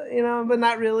 in the, but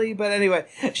not really. But anyway,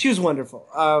 she was wonderful.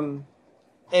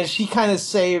 And she kind of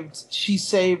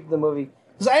saved the movie.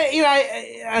 Because I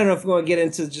don't know if we're going to get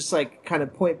into just like kind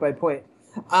of point by point.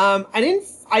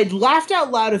 I laughed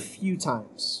out loud a few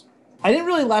times. I didn't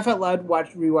really laugh out loud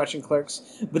rewatching Clerks,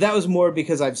 but that was more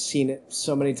because I've seen it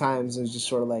so many times. It was just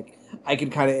sort of like, I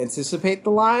could kind of anticipate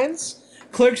the lines.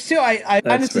 Clerks 2, I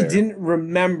honestly didn't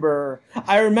remember.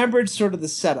 I remembered sort of the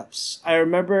setups. I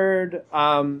remembered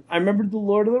the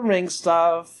Lord of the Rings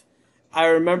stuff. I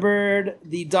remembered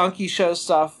the Donkey Show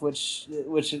stuff, which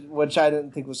I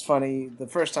didn't think was funny the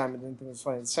first time. I didn't think it was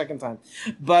funny the second time.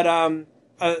 But,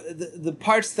 the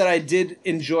parts that I did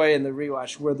enjoy in the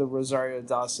rewatch were the Rosario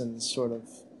Dawson sort of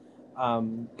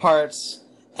parts,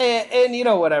 and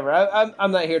whatever.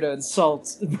 I'm not here to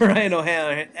insult Brian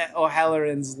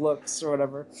O'Halloran's looks or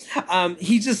whatever.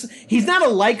 He's not a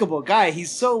likable guy.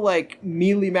 He's so like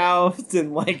mealy mouthed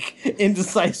and like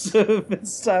indecisive and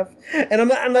stuff. And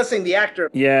I'm not saying the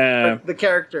actor, the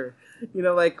character.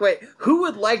 Wait, who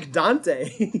would like Dante?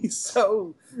 he's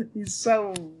so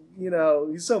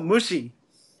mushy.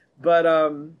 But I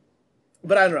don't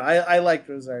know. I liked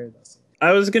Rosario Dawson.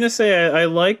 I was gonna say I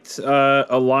liked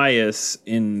Elias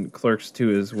in Clerks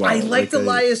 2 as well. I liked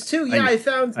Elias too. Yeah,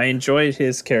 I enjoyed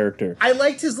his character. I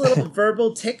liked his little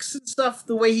verbal tics and stuff.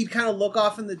 The way he'd kind of look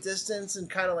off in the distance and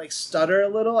kind of like stutter a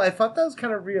little. I thought that was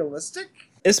kind of realistic.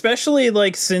 Especially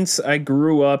like since I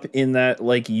grew up in that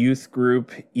like youth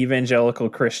group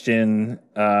evangelical Christian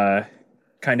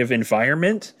kind of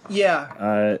environment.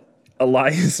 Yeah.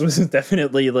 Elias was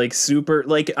definitely like super,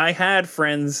 like I had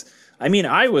friends. I mean,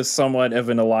 I was somewhat of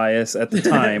an Elias at the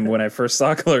time when I first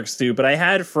saw Clerks 2, but I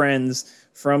had friends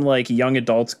from like young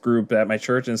adults group at my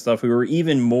church and stuff who were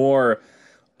even more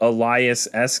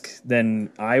Elias-esque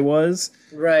than I was.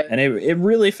 Right. And it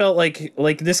really felt like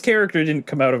this character didn't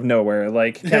come out of nowhere.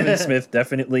 Like Kevin Smith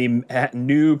definitely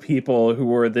knew people who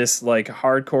were this like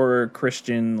hardcore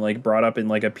Christian, like brought up in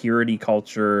like a purity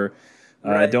culture,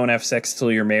 don't have sex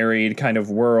till you're married kind of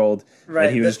world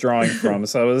that he was drawing from.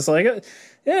 So it was like,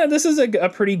 yeah, this is a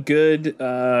pretty good,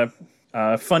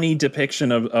 funny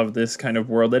depiction of this kind of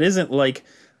world that isn't like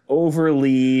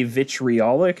overly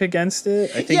vitriolic against it.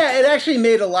 I think. Yeah, it actually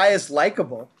made Elias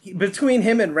likable. Between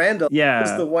him and Randall,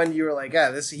 was the one you were like,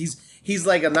 he's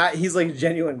like a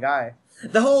genuine guy.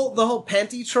 The whole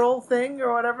panty troll thing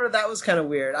or whatever, that was kind of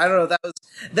weird. I don't know.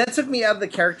 That took me out of the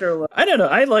character a little. I don't know.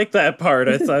 I like that part.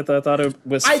 I thought it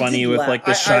was funny with like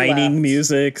the Shining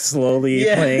music slowly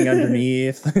playing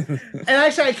underneath. And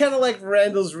actually, I kind of like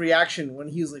Randall's reaction when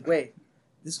he was like, "Wait,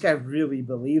 this guy really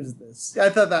believes this." I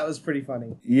thought that was pretty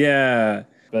funny. Yeah.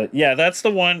 But yeah, that's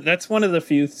one of the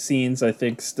few scenes I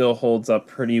think still holds up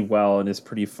pretty well and is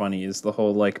pretty funny, is the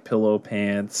whole like pillow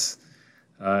pants.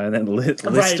 And then Lister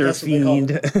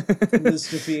Fiend.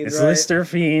 Lister Fiend, It's Lister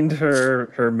Fiend,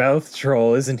 her mouth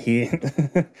troll, isn't he?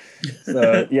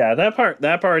 So yeah, that part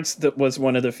was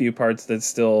one of the few parts that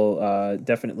still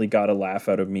definitely got a laugh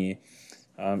out of me.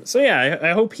 So yeah,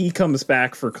 I hope he comes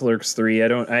back for Clerks 3.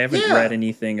 I haven't read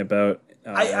anything about.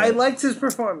 I liked his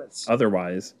performance.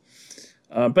 Otherwise,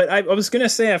 but I was gonna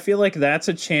say I feel like that's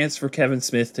a chance for Kevin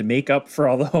Smith to make up for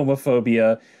all the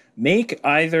homophobia. Make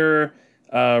either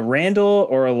Randall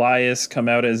or Elias come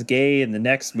out as gay in the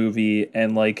next movie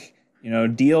and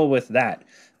deal with that.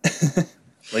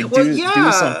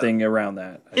 Do something around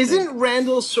that. Isn't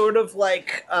Randall sort of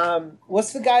like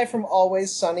what's the guy from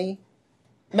Always Sunny?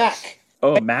 Mac.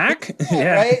 Oh, Mac?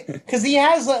 Yeah. Right? Because he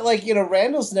has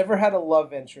Randall's never had a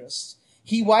love interest.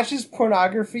 He watches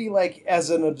pornography as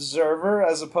an observer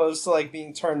as opposed to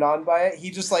being turned on by it.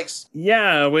 He just likes...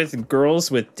 Yeah, with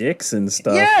girls with dicks and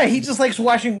stuff. Yeah, he just likes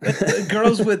watching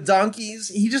girls with donkeys.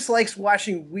 He just likes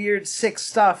watching weird, sick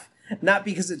stuff. Not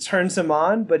because it turns him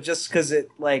on, but just because it,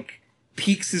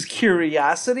 piques his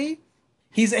curiosity.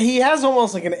 He has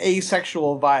almost an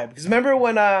asexual vibe. Because remember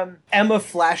when Emma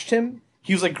flashed him?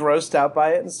 He was, grossed out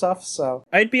by it and stuff, so...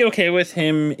 I'd be okay with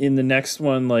him in the next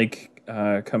one,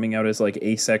 coming out as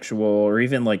asexual or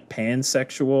even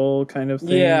pansexual kind of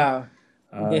thing. Yeah.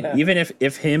 Even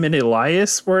if him and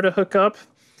Elias were to hook up,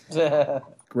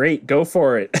 great, go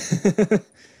for it.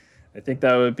 I think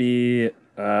that would be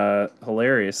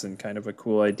hilarious and kind of a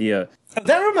cool idea.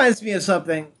 That reminds me of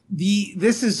something.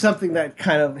 This is something that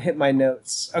kind of hit my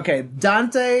notes. Okay,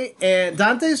 Dante's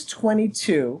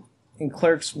 22 in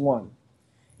Clerks 1.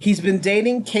 He's been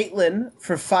dating Caitlin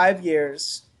for 5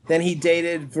 years. Then he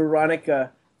dated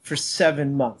Veronica for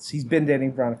 7 months. He's been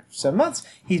dating Veronica for 7 months.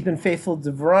 He's been faithful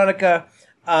to Veronica.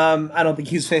 I don't think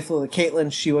he was faithful to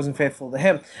Caitlin. She wasn't faithful to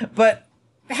him. But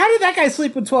how did that guy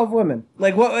sleep with 12 women?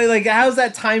 How's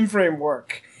that time frame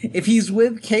work? If he's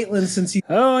with Caitlin since he...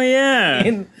 Oh, yeah.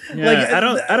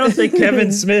 I don't think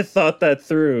Kevin Smith thought that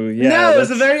through. Yeah, no, it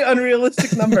was a very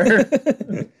unrealistic number.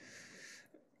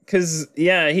 Because,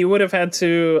 he would have had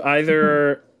to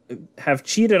either... have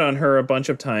cheated on her a bunch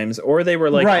of times, or they were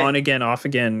on again, off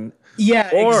again. Yeah,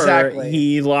 or exactly.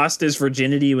 He lost his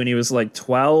virginity when he was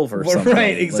 12 or something.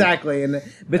 Right, exactly. And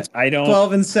I don't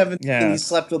 12 and 17, he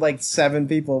slept with 7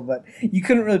 people, but you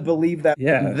couldn't really believe that.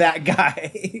 Yeah. That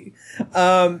guy.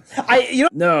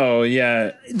 No,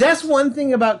 yeah. That's one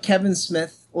thing about Kevin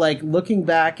Smith. Looking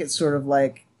back at sort of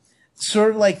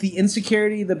the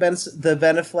insecurity the Ben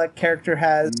Affleck character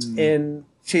has in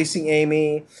Chasing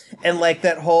Amy, and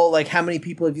that whole how many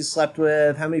people have you slept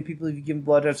with, how many people have you given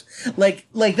blowjobs,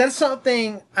 that's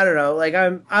something I don't know.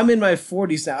 I'm in my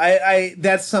 40s now. I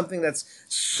that's something that's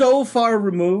so far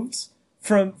removed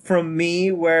from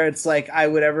me where it's I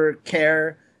would ever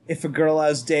care if a girl I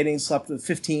was dating slept with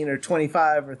 15 or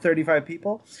 25 or 35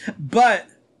 people. But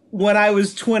when I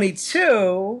was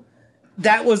 22,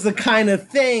 that was the kind of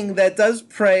thing that does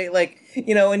prey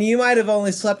and you might have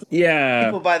only slept with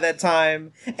people by that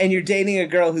time, and you're dating a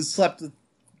girl who's slept with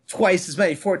twice as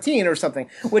many, 14 or something,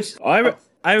 which not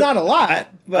a lot.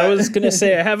 But. I was going to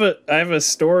say, I have a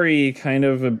story kind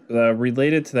of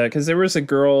related to that, because there was a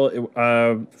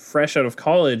girl fresh out of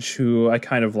college who I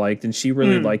kind of liked, and she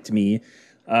really liked me.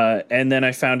 And then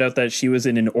I found out that she was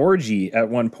in an orgy at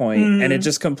one point, and it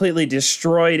just completely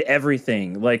destroyed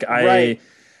everything.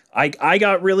 I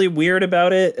got really weird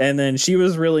about it, and then she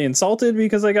was really insulted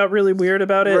because I got really weird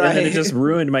about it, and then it just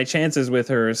ruined my chances with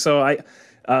her. So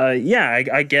Yeah,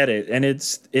 I get it, and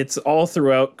it's all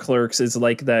throughout Clerks is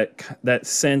like that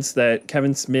sense that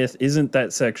Kevin Smith isn't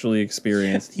that sexually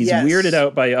experienced. He's Yes. weirded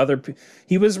out by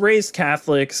he was raised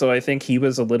Catholic, so I think he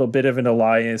was a little bit of an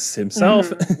Elias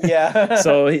himself. Yeah.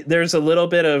 So there's a little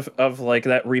bit of like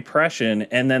that repression,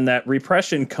 and then that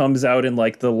repression comes out in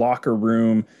like the locker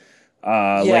room.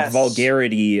 Like Yes.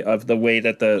 vulgarity of the way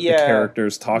that the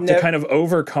characters talk to kind of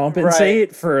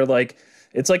overcompensate for like.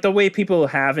 It's like the way people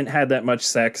haven't had that much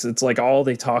sex. It's like all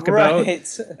they talk about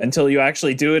until you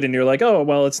actually do it. And you're like, oh,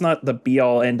 well, it's not the be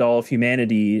all end all of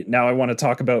humanity. Now I want to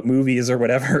talk about movies or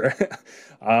whatever.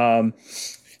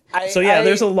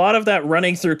 There's a lot of that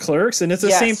running through Clerks. And it's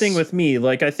the same thing with me.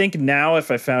 Like, I think now if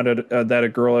I found out that a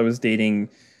girl I was dating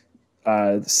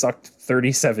sucked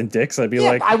 37 dicks, I'd be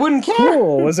like, I wouldn't care.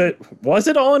 Cool. Was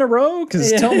it all in a row? Because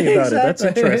tell me about it. That's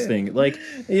interesting. Like,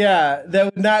 that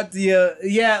would not be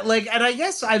and I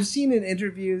guess I've seen in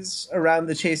interviews around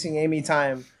the Chasing Amy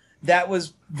time that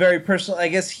was very personal. I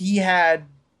guess he had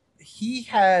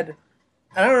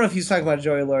I don't know if he was talking about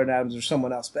Joey Lauren Adams or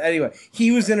someone else, but anyway,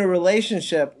 he was in a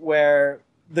relationship where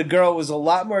the girl was a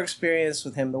lot more experienced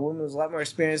with him, the woman was a lot more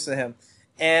experienced than him,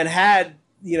 and had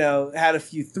a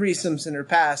few threesomes in her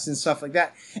past and stuff like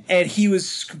that. And he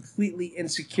was completely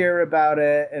insecure about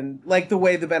it. And like the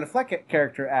way the Ben Affleck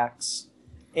character acts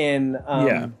in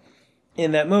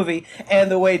that movie,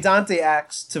 and the way Dante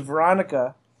acts to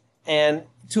Veronica, and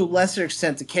to a lesser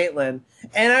extent to Caitlin.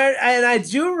 And I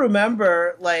do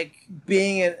remember like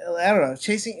being in, I don't know,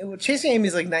 Chasing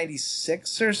Amy's like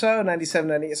 96 or so, 97,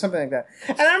 98, something like that.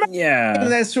 And I remember in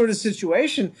that sort of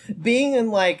situation, being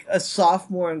in like a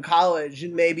sophomore in college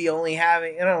and maybe only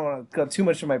having, and I don't want to go too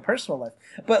much in my personal life,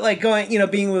 but like going,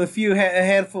 being with a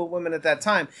handful of women at that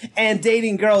time and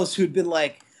dating girls who'd been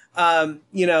like,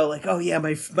 like, oh yeah,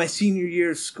 my senior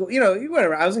year of school,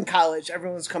 whatever. I was in college.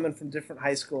 Everyone's coming from different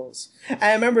high schools.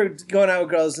 I remember going out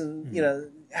with girls and,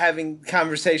 having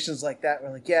conversations like that.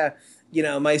 We're like, yeah,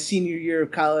 my senior year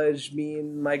of college, me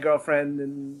and my girlfriend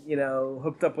and,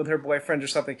 hooked up with her boyfriend or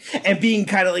something, and being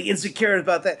kind of like insecure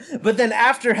about that. But then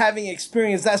after having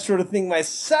experienced that sort of thing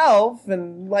myself,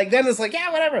 and like, then it's like,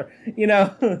 yeah, whatever,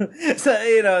 so,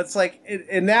 it's like,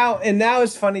 and now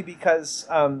it's funny because,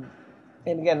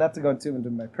 and again, not to go too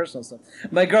into my personal stuff,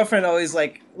 my girlfriend always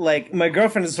like my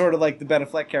girlfriend is sort of like the Ben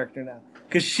Affleck character now,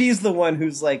 because she's the one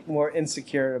who's like more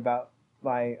insecure about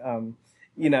my,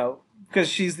 because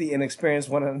she's the inexperienced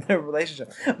one in their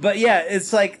relationship. But yeah,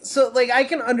 it's like, so like I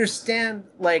can understand,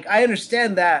 like I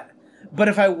understand that, but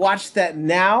if I watch that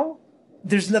now,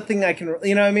 there's nothing I can, what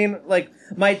I mean? Like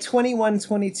my 21,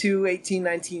 22, 18,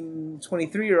 19,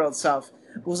 23-year-old self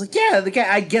was like, yeah, the guy,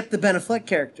 I get the Ben Affleck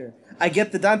character. I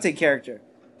get the Dante character.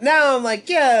 Now I'm like,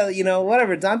 yeah,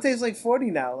 whatever. Dante's like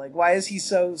 40 now. Like, why is he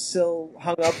so still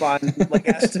hung up on like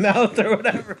ass to mouth or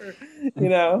whatever?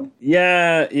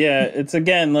 Yeah. It's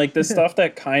again like the stuff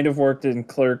that kind of worked in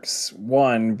Clerks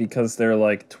 1 because they're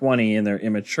like 20 and they're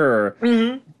immature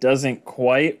doesn't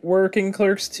quite work in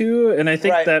Clerks 2. And I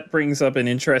think that brings up an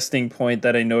interesting point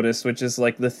that I noticed, which is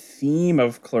like the theme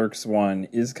of Clerks 1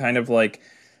 is kind of like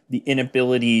the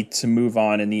inability to move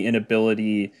on and the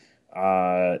inability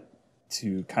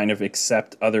to kind of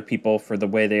accept other people for the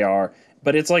way they are.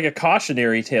 But it's like a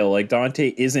cautionary tale. Like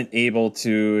Dante isn't able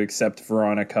to accept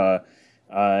Veronica,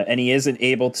 and he isn't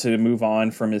able to move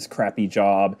on from his crappy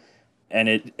job. And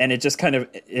it just kind of,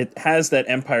 it has that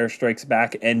Empire Strikes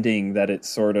Back ending that it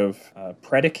sort of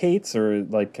predicates or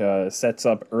like sets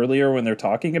up earlier when they're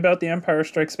talking about the Empire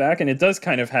Strikes Back. And it does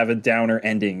kind of have a downer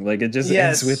ending. Like it just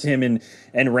ends with him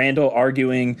and Randall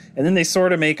arguing, and then they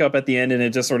sort of make up at the end and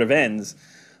it just sort of ends.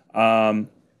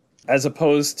 As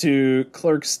opposed to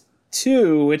Clerks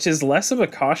 2, which is less of a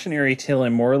cautionary tale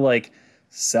and more like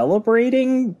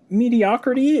celebrating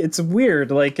mediocrity. It's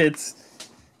weird. Like it's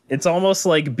almost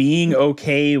like being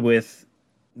okay with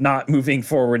not moving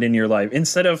forward in your life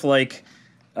instead of like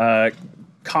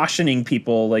cautioning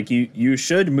people like you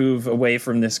should move away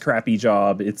from this crappy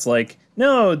job. It's like,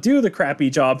 no, do the crappy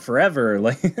job forever.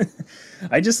 Like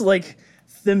I just like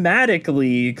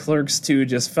thematically Clerks 2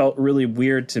 just felt really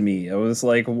weird to me. I was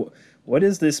like, what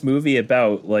is this movie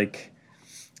about? Like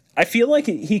I feel like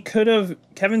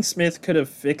Kevin Smith could have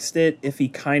fixed it if he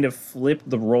kind of flipped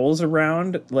the roles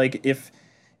around. Like if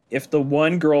the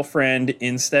one girlfriend,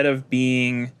 instead of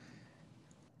being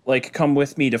like, come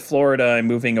with me to Florida, I'm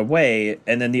moving away,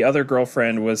 and then the other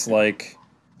girlfriend was like,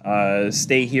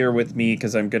 stay here with me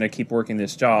because I'm going to keep working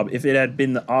this job. If it had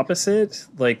been the opposite,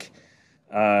 like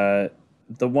the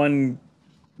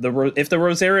if the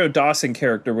Rosario Dawson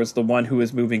character was the one who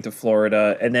was moving to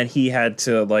Florida, and then he had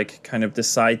to like kind of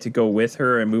decide to go with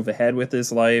her and move ahead with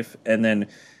his life, and then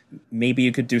maybe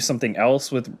you could do something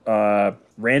else with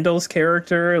Randall's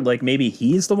character, like maybe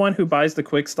he's the one who buys the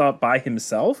quick stop by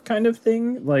himself, kind of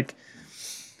thing. Like,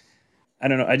 I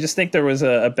don't know. I just think there was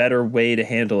a better way to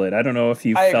handle it. I don't know if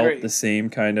you felt the same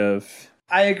kind of.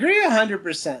 I agree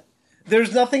 100%.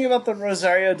 There's nothing about the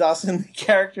Rosario Dawson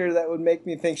character that would make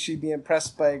me think she'd be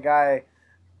impressed by a guy,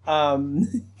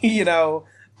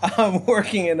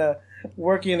 working in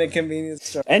a convenience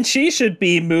store. And she should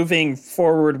be moving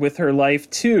forward with her life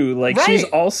too. Like she's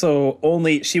also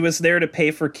she was there to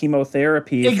pay for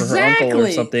chemotherapy for her uncle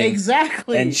or something.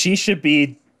 Exactly. And she should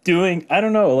be doing, I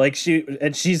don't know, like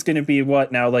she's going to be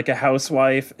what now, like a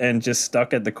housewife and just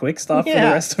stuck at the quick stop for the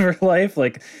rest of her life.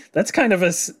 Like that's kind of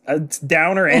a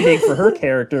downer ending for her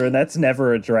character, and that's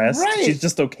never addressed. Right. She's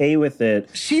just okay with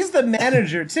it. She's the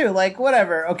manager too. Like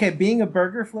whatever. Okay, being a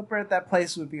burger flipper at that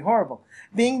place would be horrible.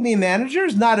 Being the manager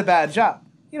is not a bad job.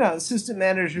 Assistant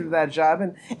manager of that job,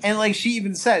 and like she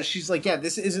even says, she's like, yeah,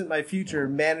 this isn't my future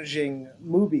managing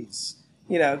movies.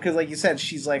 Because like you said,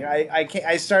 she's like,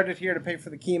 I started here to pay for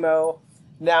the chemo.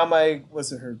 Now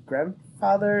her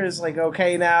grandfather is like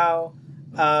okay now.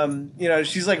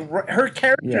 She's like her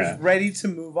character's ready to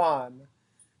move on,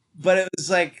 but it was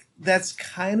like that's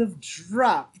kind of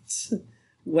dropped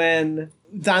when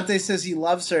Dante says he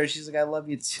loves her. She's like, I love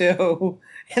you too,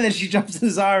 and then she jumps in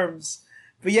his arms.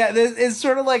 But yeah, it's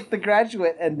sort of like The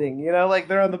Graduate ending. Like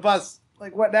they're on the bus.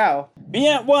 Like, what now?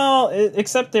 Yeah, well,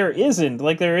 except there isn't.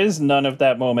 Like, there is none of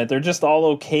that moment. They're just all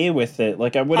okay with it.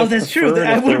 Like, I would have preferred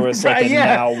if there was, like, a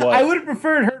now what I would have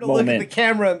preferred her to look at the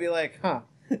camera and be like, huh.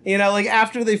 Like,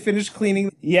 after they finish cleaning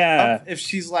up, if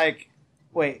she's like,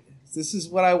 wait, this is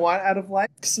what I want out of life?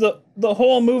 So the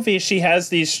whole movie, she has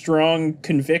these strong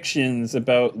convictions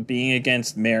about being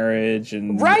against marriage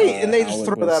and... Right, and they just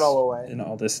throw that all away. And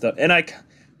all this stuff. And I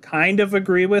kind of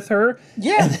agree with her.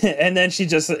 Yeah. And then she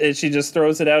just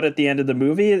throws it out at the end of the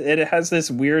movie. It has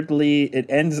this it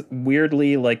ends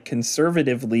weirdly, like,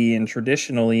 conservatively and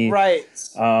traditionally. Right.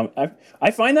 I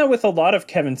find that with a lot of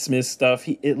Kevin Smith stuff,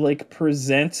 it like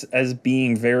presents as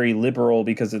being very liberal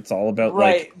because it's all about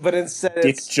like but instead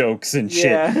dick jokes and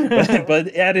shit. But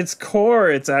at its core,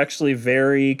 it's actually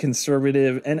very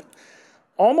conservative and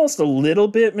almost a little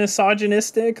bit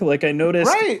misogynistic. Like I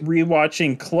noticed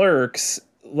rewatching Clerks,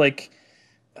 like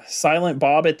Silent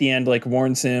Bob at the end like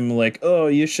warns him like, oh,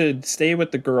 you should stay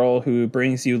with the girl who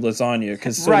brings you lasagna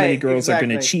because so many girls are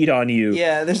going to cheat on you.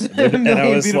 Yeah, there's a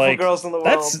million beautiful girls in the world.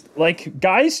 That's like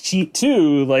guys cheat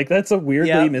too. Like that's a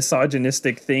weirdly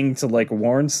misogynistic thing to like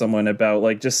warn someone about.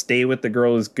 Like just stay with the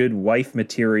girl who's good wife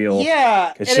material.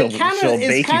 Yeah, because she'll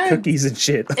bake you cookies and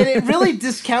shit. And it really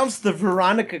discounts the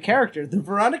Veronica character. The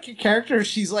Veronica character,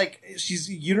 she's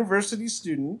a university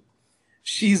student.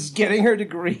 She's getting her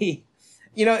degree.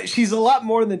 She's a lot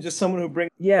more than just someone who brings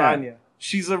lasagna.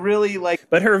 She's a really like...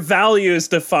 But her value is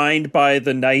defined by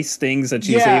the nice things that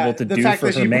she's able to do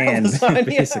for her man,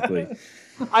 basically.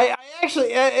 I actually...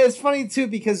 It's funny, too,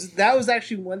 because that was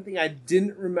actually one thing I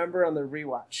didn't remember on the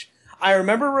rewatch. I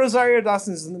remember Rosario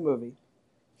Dawson's in the movie,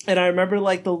 and I remember,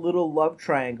 like, the little love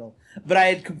triangle. But I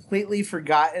had completely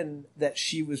forgotten that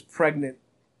she was pregnant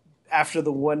after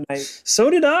the one night. So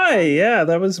did I. Yeah,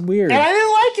 that was weird. And I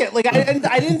didn't like it. Like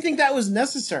I didn't think that was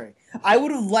necessary. I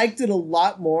would have liked it a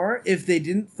lot more if they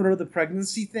didn't throw the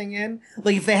pregnancy thing in.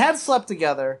 Like if they had slept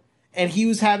together and he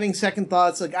was having second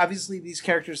thoughts, like obviously these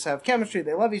characters have chemistry,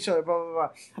 they love each other, blah blah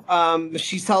blah.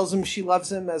 She tells him she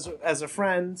loves him as a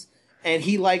friend, and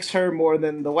he likes her more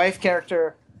than the wife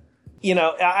character.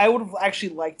 I would have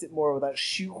actually liked it more without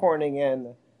shoehorning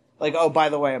in, like, oh, by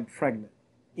the way, I'm pregnant.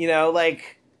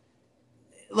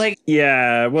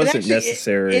 Yeah, it wasn't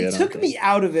necessary. It took me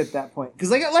out of it at that point because,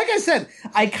 like I said,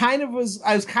 I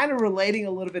was kind of relating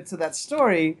a little bit to that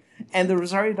story, and the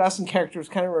Rosario Dawson character was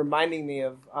kind of reminding me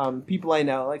of people I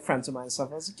know, like friends of mine and stuff.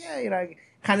 I was like, I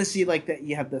kind of see like that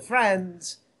you have the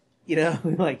friends,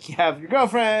 like you have your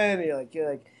girlfriend, and you're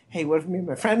like, hey, what if me and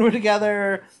my friend were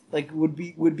together? Like, would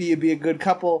be a good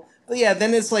couple? But yeah,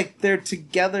 then it's like they're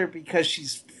together because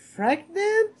she's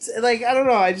pregnant. Like, I don't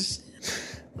know. I just.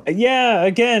 Yeah,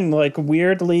 again, like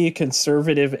weirdly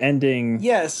conservative ending.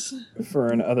 Yes. For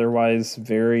an otherwise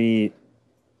very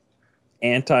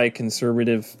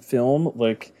anti-conservative film.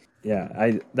 Like,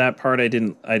 yeah, that part I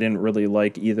didn't really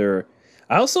like either.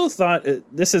 I also thought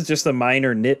this is just a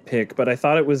minor nitpick, but I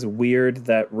thought it was weird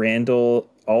that Randall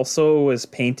also was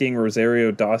painting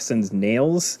Rosario Dawson's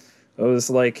nails. I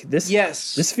was like,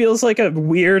 this feels like a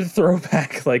weird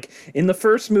throwback. Like in the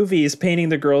first movie, he's painting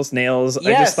the girl's nails. Yes.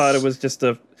 I just thought it was just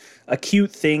a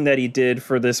cute thing that he did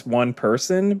for this one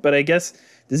person, but I guess,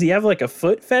 does he have like a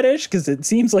foot fetish? Because it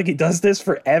seems like he does this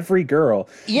for every girl.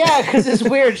 Yeah, because it's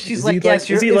weird. She's like, yes,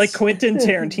 is he like Quentin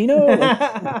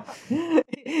Tarantino?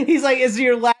 He's like, it's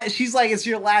your last. She's like, it's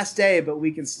your last day, but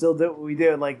we can still do what we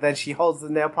do. And like, then she holds the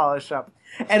nail polish up,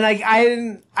 and like,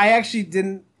 I actually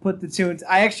didn't put the two.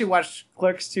 I actually watched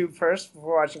Clerks 2 first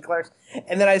before watching Clerks,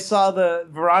 and then I saw the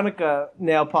Veronica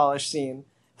nail polish scene,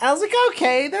 and I was like,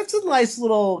 okay, that's a nice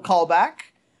little callback.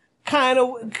 Kind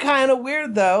of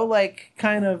weird though, like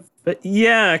kind of. But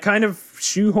yeah, kind of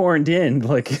shoehorned in,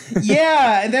 like.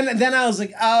 Yeah, and then I was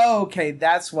like, oh, okay,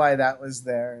 that's why that was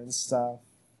there and stuff.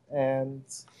 And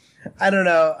I don't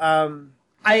know.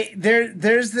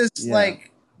 There's this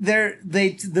like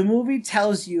the movie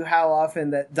tells you how often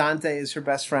that Dante is her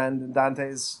best friend and Dante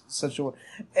is such a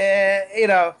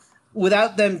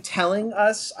without them telling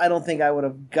us, I don't think I would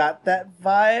have got that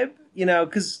vibe,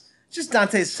 because just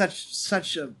Dante is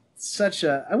such a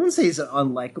I wouldn't say he's an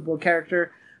unlikable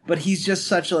character, but he's just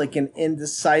such like an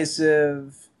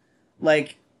indecisive,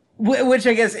 like, which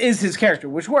I guess is his character,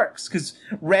 which works because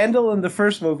Randall in the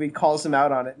first movie calls him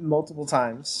out on it multiple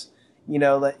times.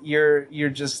 That you're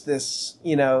just this,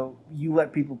 you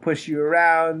let people push you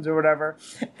around or whatever.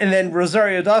 And then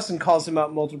Rosario Dawson calls him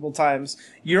out multiple times.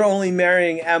 You're only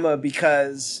marrying Emma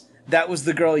because that was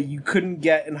the girl you couldn't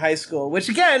get in high school, which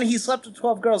again, he slept with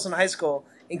 12 girls in high school,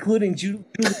 including Julie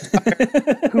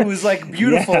Tucker, who was like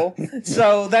beautiful. Yeah.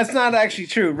 So that's not actually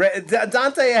true.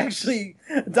 Dante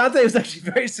was actually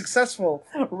very successful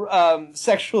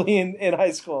sexually in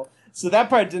high school. So that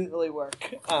part didn't really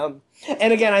work.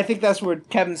 And again, I think that's where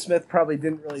Kevin Smith probably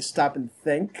didn't really stop and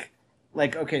think.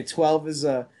 Like, okay, 12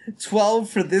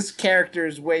 for this character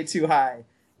is way too high.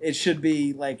 It should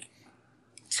be like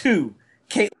 2.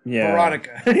 Kate,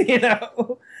 Veronica,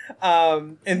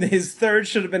 and his third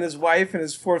should have been his wife, and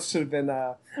his fourth should have been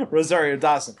Rosario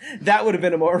Dawson. That would have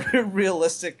been a more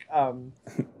realistic. But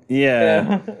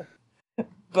yeah,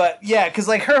 because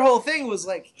like her whole thing was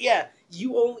like,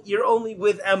 you're only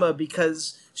with Emma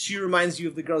because she reminds you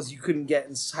of the girls you couldn't get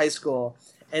in high school,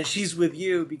 and she's with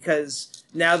you because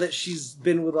now that she's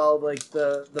been with all like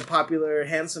the popular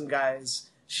handsome guys,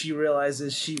 she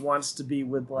realizes she wants to be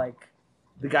with like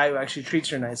the guy who actually treats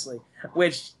her nicely,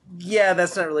 which,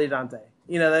 that's not really Dante.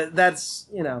 That's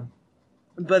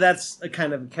but that's a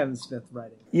kind of Kevin Smith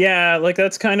writing. Yeah, like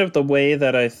that's kind of the way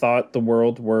that I thought the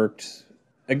world worked,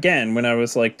 again, when I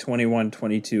was like 21,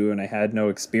 22, and I had no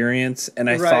experience, and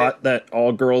I thought that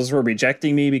all girls were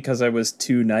rejecting me because I was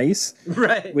too nice.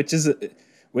 Right. Which is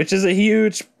a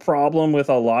huge problem with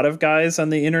a lot of guys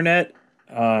on the internet.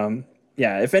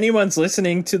 If anyone's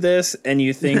listening to this and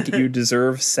you think you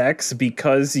deserve sex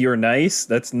because you're nice,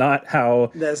 that's not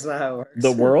how it works.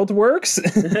 The world works.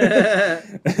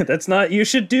 That's not, you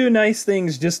should do nice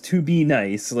things just to be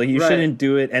nice. Like, you shouldn't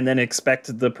do it and then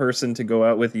expect the person to go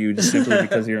out with you just simply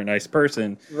because you're a nice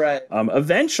person. Right.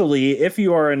 Eventually, if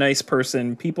you are a nice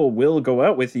person, people will go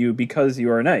out with you because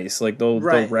you are nice. Like, they'll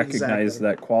recognize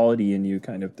that quality in you,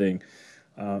 kind of thing.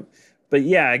 But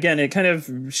yeah, again, it kind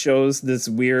of shows this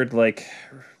weird, like,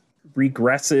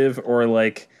 regressive or,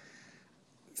 like,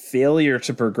 failure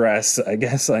to progress, I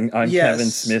guess, on Kevin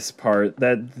Smith's part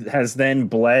that has then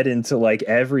bled into, like,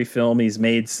 every film he's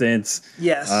made since.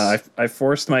 Yes. I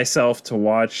forced myself to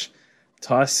watch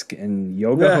Tusk and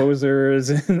Yoga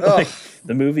Hosers and like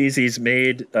the movies he's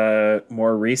made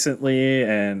more recently,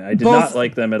 and I did not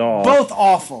like them at all. Both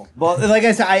awful. Well, like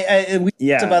I said, we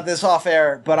talked about this off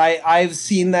air, but I've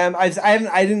seen them. I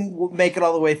didn't make it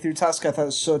all the way through Tusk. I thought it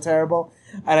was so terrible,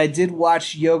 and I did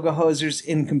watch Yoga Hosers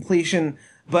in completion,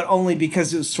 but only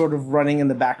because it was sort of running in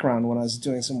the background when I was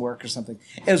doing some work or something.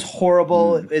 It was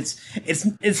horrible.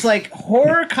 It's like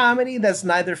horror comedy that's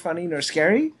neither funny nor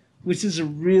scary, which is a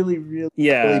really, really,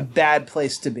 really bad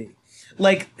place to be.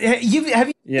 Like, have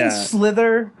you seen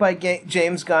Slither by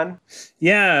James Gunn?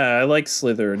 Yeah, I like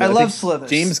Slither. I love Slither.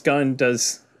 James Gunn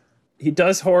does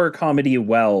horror comedy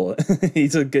well.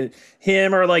 He's a good,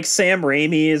 him or like Sam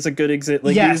Raimi is a good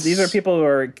example. Like, these are people who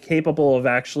are capable of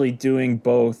actually doing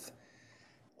both.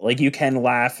 Like, you can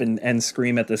laugh and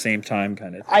scream at the same time,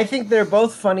 kind of. I think they're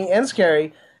both funny and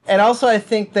scary, and also I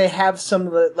think they have some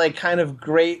of the like kind of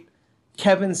great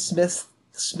Kevin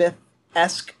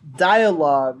Smith-esque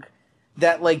dialogue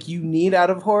that like you need out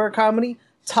of horror comedy.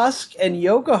 Tusk and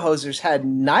Yoga Hosers had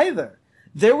neither.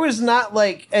 There was not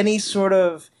like any sort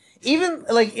of, even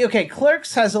like, okay,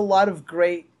 Clerks has a lot of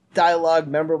great dialogue,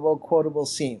 memorable, quotable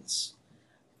scenes.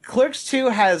 Clerks 2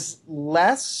 has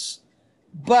less,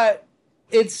 but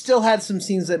it still had some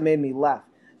scenes that made me laugh.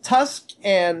 Tusk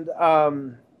and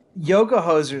Yoga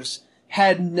Hosers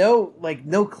had no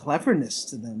cleverness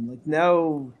to them, like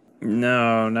no.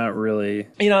 No, not really.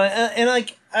 And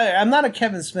like I'm not a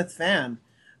Kevin Smith fan,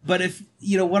 but if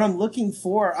what I'm looking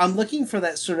for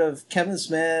that sort of Kevin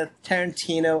Smith,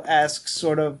 Tarantino-esque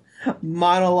sort of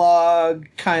monologue,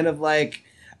 kind of like,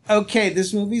 okay,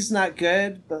 this movie's not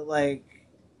good, but like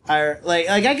I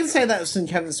can say that with some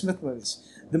Kevin Smith movies.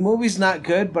 The movie's not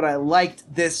good, but I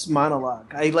liked this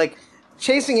monologue. I like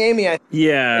Chasing Amy.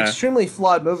 Extremely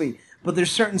flawed movie, but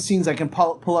there's certain scenes I can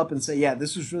pull up and say, yeah,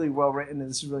 this was really well written and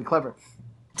this is really clever.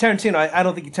 Tarantino, I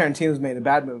don't think Tarantino's made a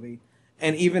bad movie,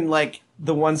 and even like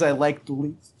the ones I like the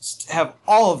least have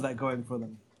all of that going for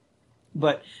them.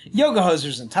 But Yoga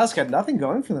Hosers and Tusk had nothing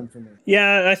going for them for me.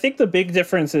 Yeah, I think the big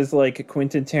difference is like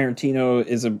Quentin Tarantino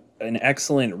is an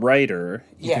excellent writer.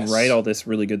 He can write all this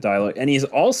really good dialogue, and he's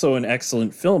also an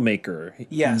excellent filmmaker.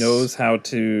 Yes. He knows how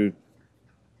to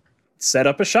set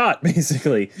up a shot,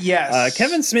 basically. Yes.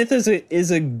 Kevin Smith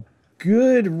is a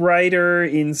good writer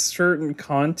in certain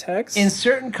contexts. I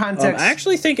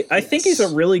think he's a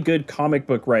really good comic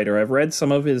book writer. I've read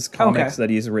some of his comics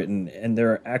that he's written, and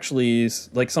they're actually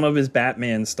like some of his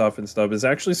Batman stuff is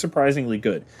actually surprisingly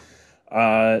good.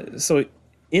 So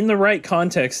in the right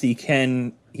context, he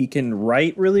can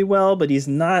write really well, but he's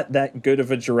not that good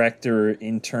of a director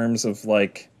in terms of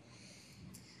like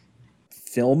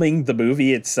filming the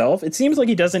movie itself. It seems like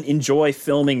he doesn't enjoy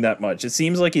filming that much. It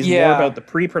seems like he's more about the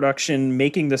pre-production,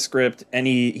 making the script, and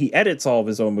he edits all of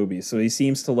his own movies. So he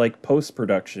seems to like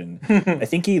post-production. I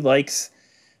think he likes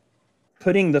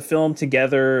putting the film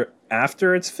together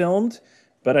after it's filmed,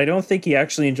 but I don't think he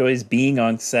actually enjoys being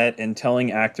on set and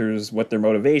telling actors what their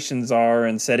motivations are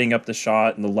and setting up the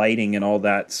shot and the lighting and all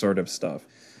that sort of stuff.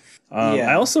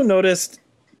 I also noticed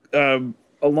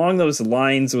along those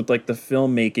lines with like the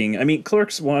filmmaking, I mean,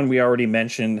 Clerks 1 we already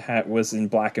mentioned was in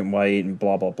black and white and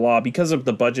blah blah blah because of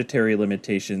the budgetary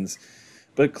limitations,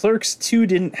 but Clerks 2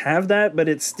 didn't have that, but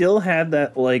it still had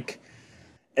that like,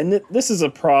 and this is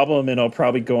a problem, and I'll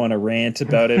probably go on a rant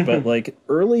about it, but like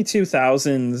early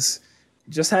 2000s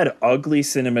just had ugly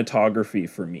cinematography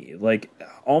for me. Like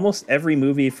almost every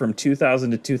movie from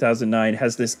 2000 to 2009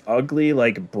 has this ugly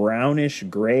like brownish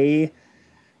gray,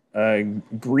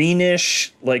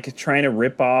 greenish, like trying to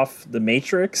rip off the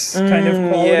Matrix kind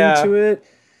of quality to it.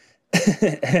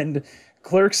 And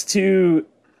Clerks 2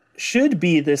 should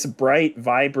be this bright,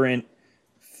 vibrant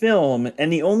film,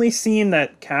 and the only scene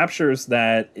that captures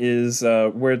that is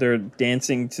where they're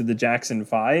dancing to the Jackson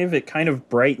 5. It kind of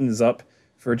brightens up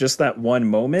for just that one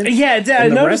moment. Yeah, I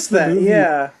noticed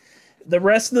that. The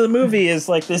rest of the movie is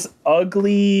like this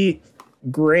ugly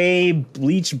gray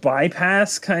bleach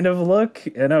bypass kind of look,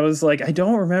 and I was like, I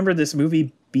don't remember this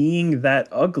movie being that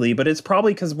ugly, but it's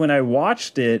probably because when I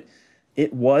watched it,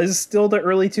 it was still the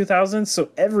early 2000s, so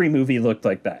every movie looked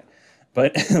like that.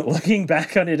 But looking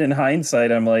back on it in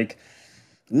hindsight, I'm like,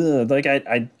 ugh, like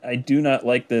I do not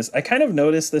like this. I kind of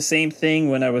noticed the same thing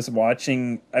when I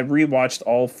rewatched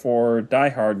all 4 Die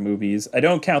Hard movies. I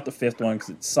don't count the 5th one because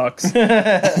it sucks.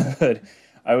 But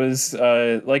I was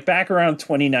like back around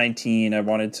 2019, I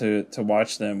wanted to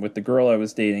watch them with the girl I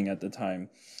was dating at the time.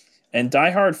 And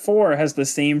Die Hard 4 has the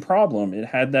same problem.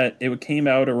 It came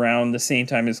out around the same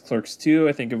time as Clerks 2.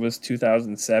 I think it was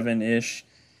 2007-ish.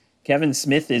 Kevin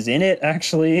Smith is in it,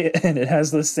 actually, and it has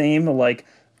the same like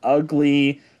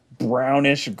ugly,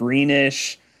 brownish,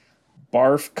 greenish,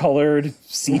 barf-colored,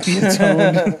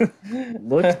 sepia-toned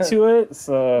look to it.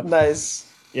 So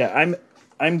nice. Yeah,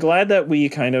 I'm glad that we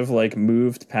kind of like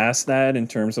moved past that in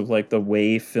terms of like the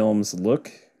way films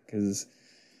look, because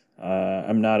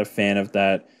I'm not a fan of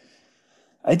that.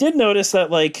 I did notice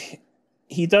that like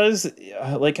he does,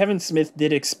 like Kevin Smith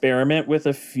did experiment with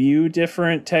a few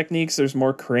different techniques. There's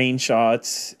more crane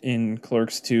shots in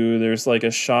Clerks 2. There's like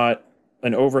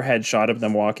an overhead shot of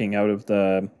them walking out of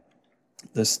the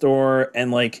store.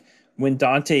 And like when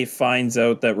Dante finds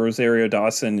out that Rosario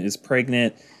Dawson is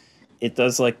pregnant, it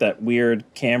does like that weird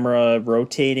camera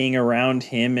rotating around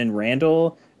him and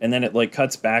Randall. And then it like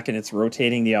cuts back and it's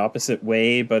rotating the opposite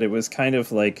way. But it was kind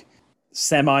of like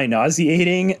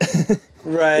semi-nauseating.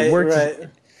 Right.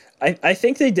 I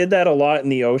think they did that a lot in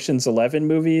the Ocean's 11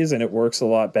 movies, and it works a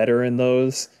lot better in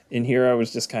those. In here, I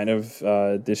was just kind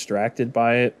of distracted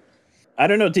by it. I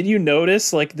don't know. Did you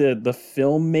notice like the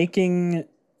filmmaking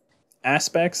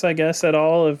aspects, I guess, at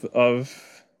all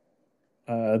of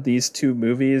these two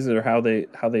movies, or how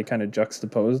they kind of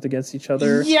juxtaposed against each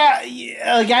other? Yeah.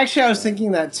 Like actually, I was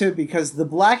thinking that too, because the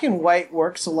black and white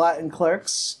works a lot in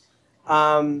Clerks.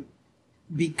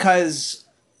 Because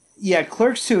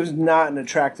Clerks 2 is not an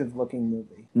attractive looking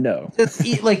movie. No.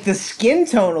 Like the skin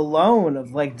tone alone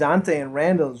of like Dante and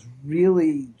Randall is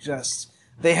really just,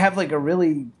 they have like a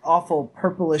really awful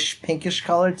purplish pinkish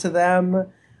color to them.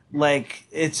 Like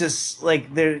it's just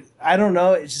like they're, I don't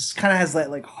know, it just kind of has that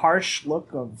like harsh look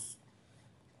of,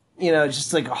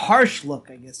 just like a harsh look,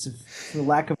 I guess, for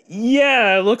lack of.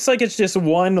 Yeah, it looks like it's just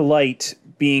one light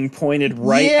being pointed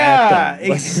right at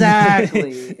them.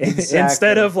 Exactly.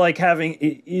 Instead of like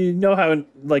having, how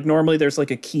like normally there's like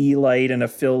a key light and a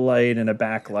fill light and a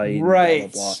backlight. Right.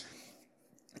 And blah, blah, blah.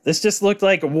 This just looked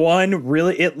like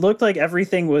it looked like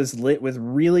everything was lit with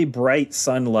really bright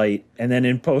sunlight. And then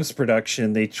in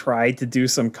post-production, they tried to do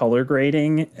some color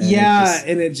grading.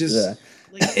 And it just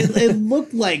like, it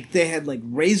looked like they had like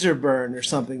razor burn or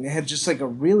something. They had just like a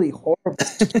really horrible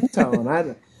skin tone. I don't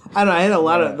know. I had a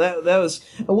lot of that. That was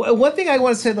one thing I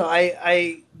want to say though.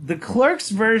 The Clerks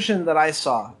version that I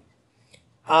saw,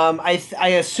 I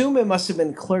assume it must have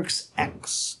been Clerks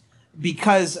X,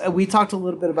 because we talked a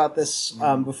little bit about this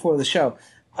before the show.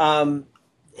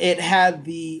 It had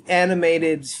the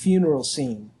animated funeral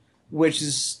scene, which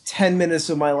is 10 minutes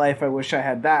of my life I wish I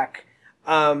had back.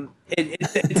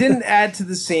 It didn't add to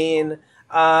the scene.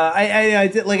 I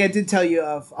did tell you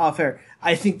off air.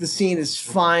 I think the scene is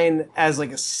fine as like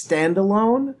a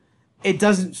standalone. It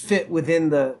doesn't fit within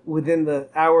the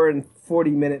hour and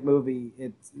 40-minute movie.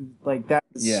 It's like that.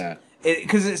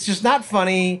 Because it's just not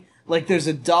funny. Like there's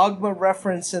a Dogma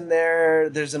reference in there.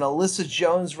 There's an Alyssa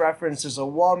Jones reference. There's a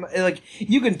wall. Like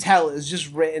you can tell it's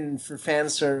just written for fan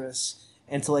service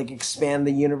and to like expand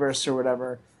the universe or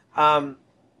whatever.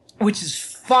 Which is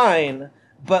fine,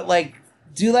 but like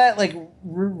do that, like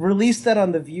release that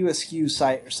on the View Askew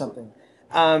site or something.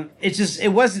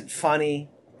 It wasn't funny.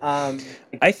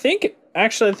 I think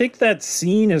that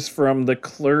scene is from the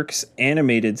Clerks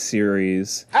animated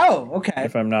series. Oh, okay.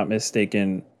 If I'm not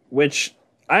mistaken, which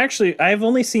I've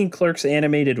only seen Clerks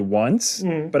animated once,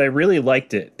 but I really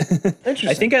liked it. Interesting.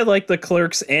 I think I like the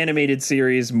Clerks animated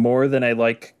series more than I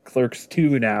like Clerks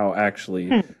 2 now,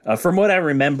 actually, from what I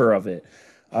remember of it.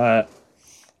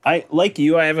 I like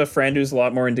you. I have a friend who's a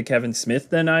lot more into Kevin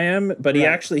Smith than I am, but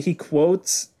he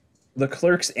quotes the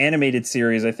Clerks animated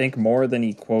series, I think, more than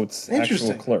he quotes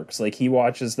actual Clerks. Like he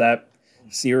watches that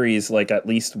series like at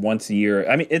least once a year.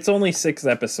 I mean, it's only 6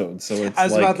 episodes, so it's. I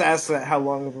was about to ask that. How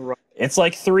long of a run? It's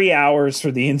like 3 hours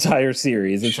for the entire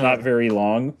series. It's not very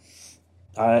long,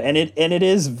 and it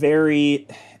is very.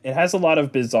 It has a lot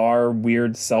of bizarre,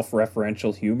 weird,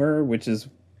 self-referential humor, which is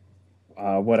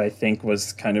what I think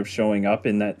was kind of showing up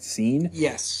in that scene.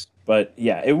 Yes. But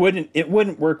yeah, it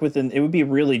wouldn't work within. It would be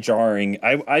really jarring.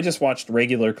 I just watched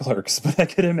regular Clerks, but I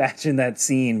could imagine that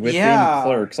scene within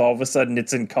Clerks. All of a sudden,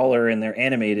 it's in color and they're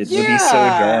animated. It would be so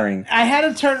jarring. I had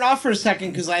to turn it off for a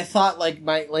second because I thought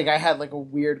I had like a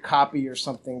weird copy or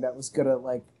something that was gonna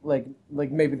like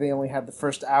maybe they only had the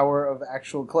first hour of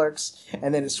actual Clerks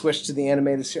and then it switched to the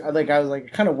animated series. Like I was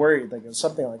like kind of worried like it was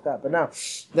something like that. But no,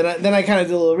 then I kind of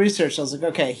did a little research. I was like,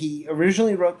 okay, he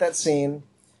originally wrote that scene.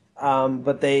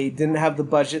 But they didn't have the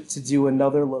budget to do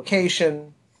another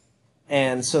location,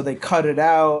 and so they cut it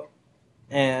out.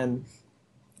 And,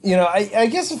 I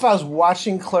guess if I was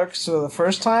watching Clerks for the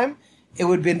first time, it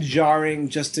would have been jarring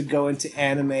just to go into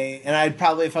anime. And I'd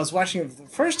probably, if I was watching it for the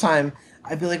first time,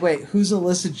 I'd be like, wait, who's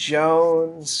Alyssa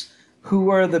Jones?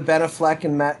 Who are the Ben Affleck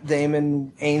and Matt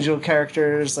Damon angel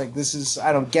characters? Like,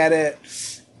 I don't get it.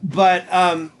 But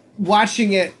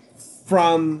watching it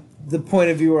from the point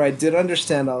of view where I did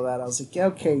understand all that, I was like,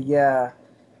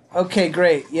 okay,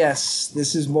 great, yes,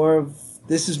 this is more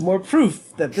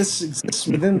proof that this exists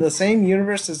within the same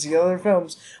universe as the other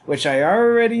films, which I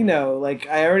already know. Like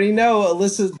I already know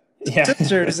Alyssa's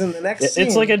sisters in the next scene.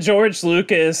 It's like a George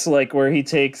Lucas, like where he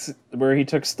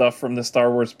took stuff from the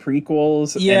Star Wars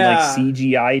prequels and like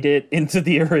CGI'd it into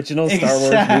the original Star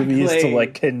Wars movies to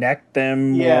like connect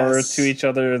them more to each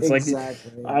other. It's like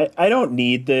I don't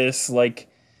need this. Like.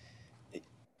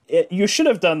 You should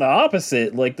have done the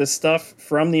opposite. Like the stuff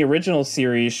from the original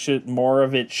series more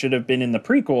of it should have been in the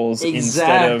prequels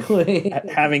instead of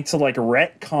having to like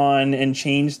retcon and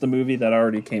change the movie that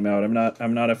already came out.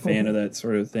 I'm not a fan of that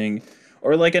sort of thing.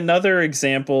 Or like another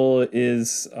example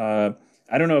is I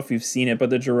don't know if you've seen it, but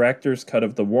the director's cut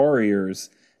of The Warriors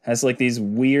has like these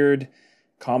weird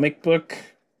comic book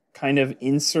kind of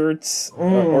inserts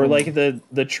or like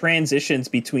the transitions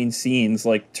between scenes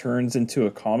like turns into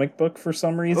a comic book for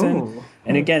some reason.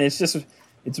 And again,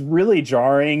 it's really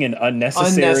jarring and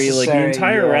unnecessary. Like the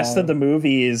entire rest of the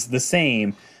movie is the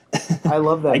same. I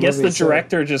love that. I guess the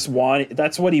director just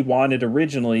that's what he wanted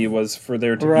originally, was for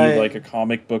there to be like a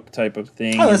comic book type of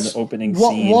thing in the opening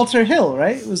scene. Walter Hill,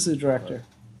 right? Was the director.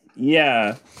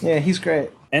 Yeah, he's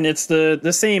great. And it's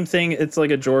the same thing. It's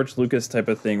like a George Lucas type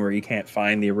of thing where you can't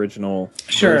find the original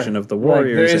version of the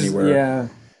Warriors anywhere. Yeah.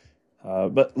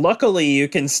 But luckily, you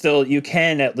can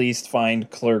at least find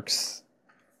Clerks'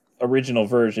 original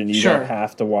version. You don't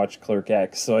have to watch Clerk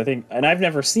X. So I think, and I've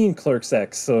never seen Clerks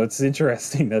X, so it's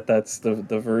interesting that that's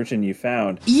the version you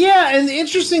found. Yeah, and the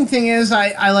interesting thing is,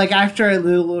 I like after I do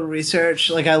a little research,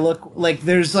 like I look like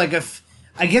there's like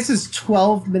I guess it's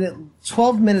 12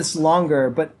 minutes longer,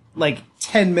 but like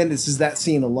 10 minutes is that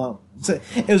scene alone.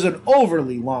 It was an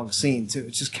overly long scene too.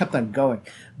 It just kept on going.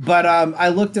 But I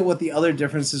looked at what the other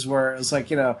differences were. It was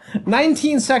like,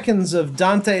 19 seconds of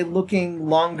Dante looking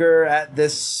longer at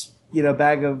this,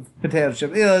 bag of potato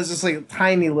chips. It's just like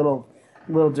tiny little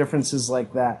differences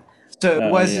like that. So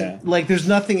it wasn't like there's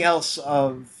nothing else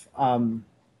of, and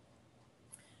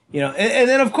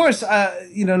then of course,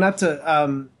 not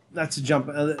to jump.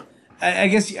 I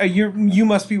guess you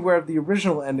must be aware of the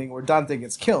original ending where Dante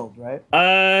gets killed, right?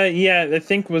 Yeah, I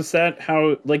think was that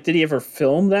how, like, did he ever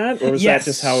film that, or was that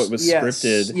just how it was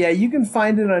scripted? Yeah, you can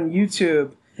find it on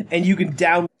YouTube, and you can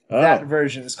download that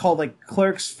version. It's called like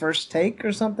Clerks First Take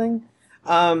or something.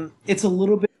 It's a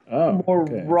little bit more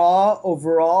raw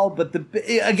overall, but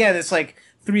again, it's like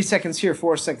 3 seconds here,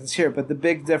 4 seconds here. But the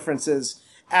big difference is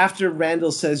after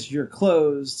Randall says you're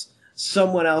closed,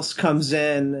 someone else comes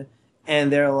in.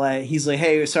 And he's like,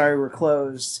 hey, sorry, we're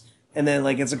closed. And then,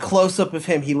 like, it's a close-up of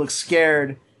him. He looks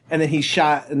scared. And then he's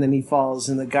shot, and then he falls.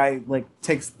 And the guy, like,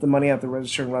 takes the money out the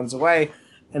register and runs away.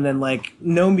 And then, like,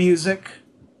 no music.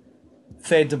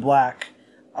 Fade to black.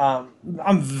 I'm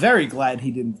very glad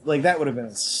he didn't. Like, that would have been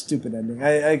a stupid ending.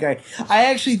 I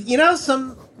actually,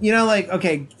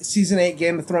 okay, Season 8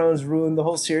 Game of Thrones ruined the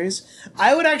whole series.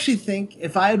 I would actually think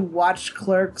if I had watched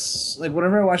Clerks, like,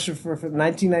 whenever I watched it for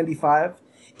 1995...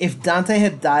 if Dante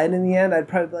had died in the end, I'd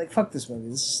probably be like, fuck this movie,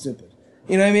 this is stupid.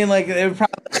 You know what I mean? Like, it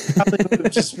probably would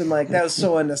have just been like, that was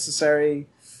so unnecessary.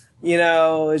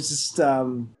 It's just,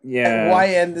 why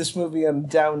end this movie on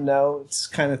down notes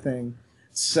kind of thing.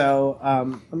 So,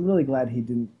 I'm really glad he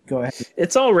didn't go ahead.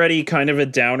 It's already kind of a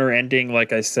downer ending,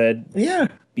 like I said. Yeah.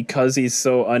 Because he's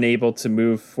so unable to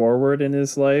move forward in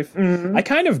his life. Mm-hmm. I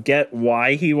kind of get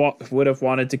why he would have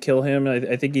wanted to kill him.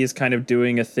 I think he's kind of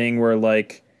doing a thing where,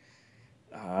 like,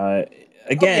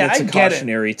 it's a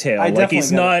cautionary tale. Like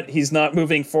he's not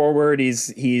moving forward.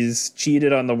 He's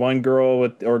cheated on the one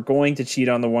girl or going to cheat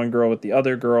on the one girl with the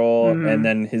other girl, and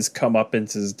then his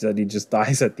comeuppance is that he just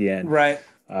dies at the end. Right.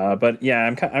 But yeah,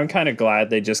 I'm kind of glad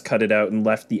they just cut it out and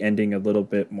left the ending a little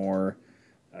bit more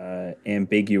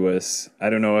ambiguous. I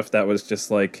don't know if that was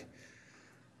just like,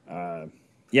 I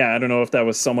don't know if that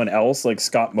was someone else like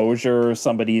Scott Mosier or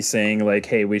somebody saying like,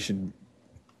 hey, we should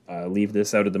leave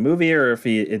this out of the movie, or if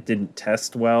it didn't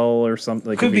test well or something.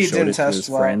 Like if he showed it to his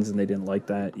friends and they didn't like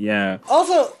that. Yeah.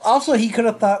 Also, he could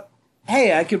have thought,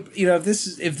 hey, I could, if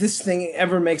this thing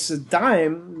ever makes a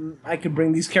dime, I could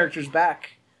bring these characters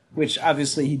back, which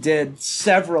obviously he did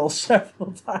several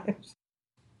times.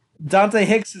 Dante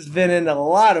Hicks has been in a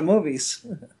lot of movies.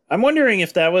 I'm wondering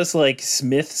if that was like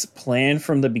Smith's plan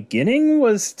from the beginning,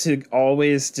 was to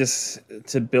always just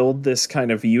to build this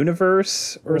kind of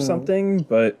universe or something.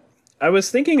 But I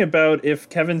was thinking about if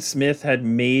Kevin Smith had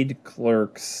made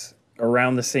Clerks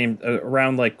around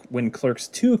like when Clerks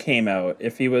 2 came out,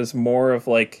 if he was more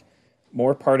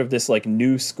part of this like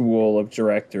new school of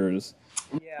directors.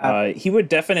 Yeah. He would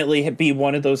definitely be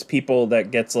one of those people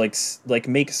that gets like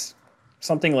makes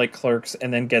something like Clerks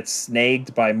and then gets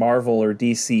snagged by Marvel or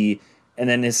DC, and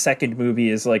then his second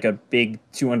movie is like a big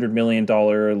 $200 million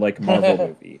like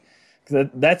Marvel movie.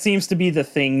 That seems to be the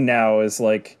thing now, is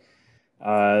like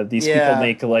these people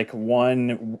make like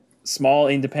one small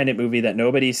independent movie that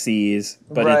nobody sees,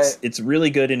 but it's really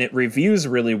good and it reviews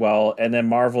really well, and then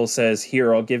Marvel says,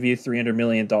 here, I'll give you $300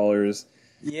 million.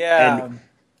 Yeah. And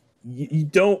you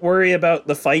don't worry about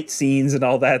the fight scenes and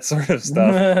all that sort of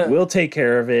stuff. We'll take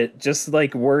care of it. Just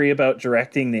like worry about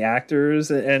directing the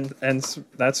actors and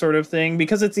that sort of thing,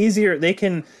 because it's easier. They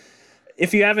can,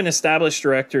 if you have an established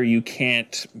director, you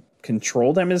can't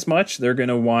control them as much. They're going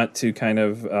to want to kind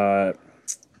of,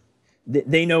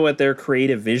 they know what their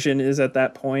creative vision is at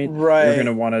that point. Right. They're going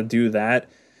to want to do that.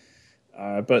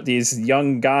 But these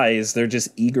young guys, they're just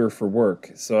eager for work.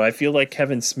 So I feel like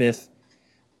Kevin Smith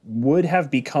would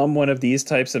have become one of these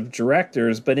types of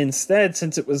directors, but instead,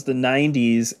 since it was the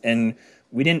 90s and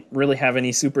we didn't really have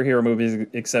any superhero movies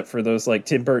except for those like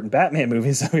Tim Burton Batman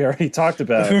movies that we already talked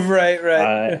about.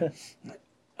 Right.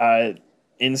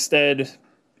 Instead,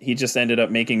 he just ended up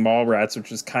making Mallrats,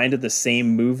 which was kind of the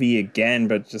same movie again,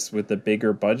 but just with a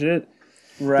bigger budget.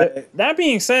 Right. That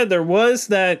being said, there was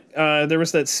that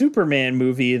Superman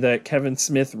movie that Kevin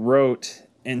Smith wrote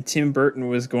and Tim Burton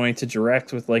was going to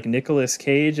direct with like Nicolas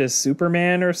Cage as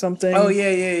Superman or something. Oh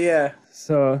yeah.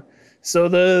 So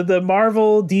the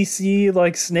Marvel DC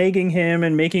like snagging him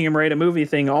and making him write a movie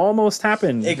thing almost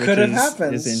happened. It could have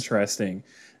happened. Is interesting.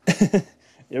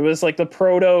 It was like the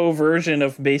proto version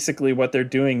of basically what they're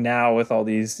doing now with all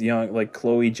these young, like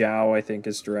Chloe Zhao, I think,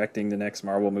 is directing the next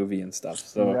Marvel movie and stuff.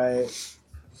 So right.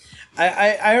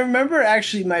 I remember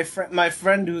actually my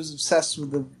friend who was obsessed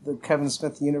with the Kevin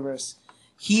Smith universe.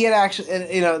 He had actually,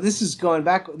 and this is going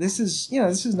back. This is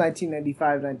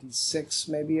 1995, 96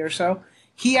 maybe or so.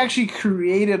 He actually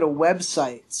created a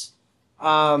website,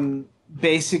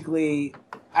 basically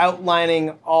outlining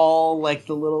all like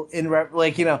the little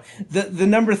the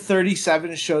number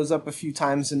 37 shows up a few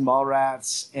times in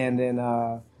Mallrats and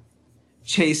in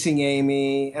Chasing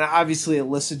Amy, and obviously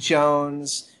Alyssa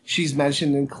Jones. She's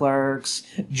mentioned in Clerks.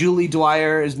 Julie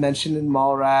Dwyer is mentioned in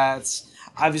Mallrats.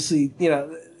 Obviously,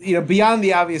 beyond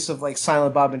the obvious of like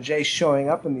Silent Bob and Jay showing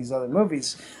up in these other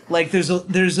movies, like there's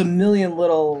a million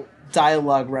little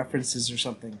dialogue references or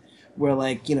something where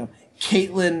like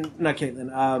Caitlin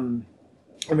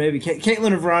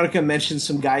or Veronica mentions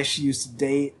some guy she used to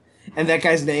date, and that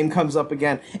guy's name comes up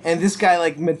again, and this guy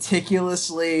like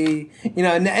meticulously,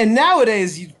 and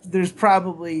nowadays there's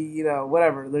probably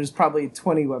there's probably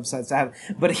 20 websites that have,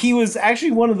 but he was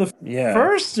actually one of the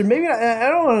first, or maybe not, I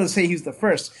don't want to say he was the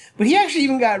first, but he actually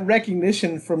even got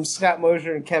recognition from Scott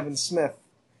Mosier and Kevin Smith,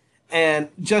 and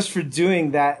just for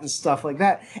doing that and stuff like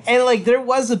that. And like there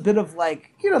was a bit of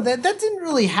like, that didn't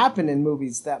really happen in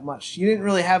movies that much. You didn't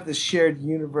really have this shared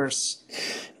universe.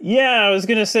 Yeah, I was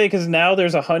going to say, because now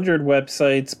there's 100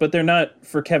 websites, but they're not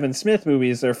for Kevin Smith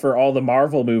movies. They're for all the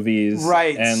Marvel movies.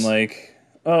 Right. And like,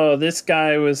 oh, this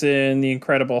guy was in The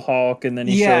Incredible Hulk, and then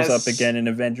he shows up again in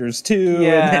Avengers 2, and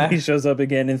then he shows up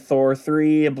again in Thor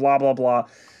 3, and blah, blah, blah.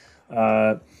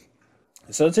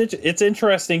 So it's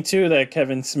interesting, too, that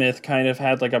Kevin Smith kind of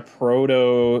had like a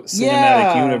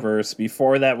proto-cinematic universe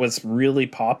before that was really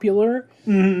popular.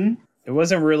 Mm-hmm. It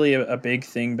wasn't really a big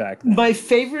thing back then. My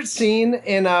favorite scene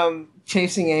in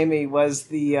Chasing Amy was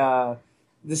the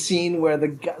scene where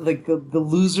the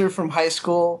loser from high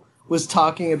school was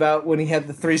talking about when he had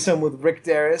the threesome with Rick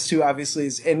Darris, who obviously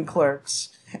is in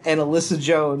Clerks, and Alyssa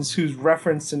Jones, who's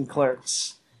referenced in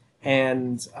Clerks.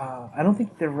 And I don't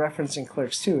think they're referencing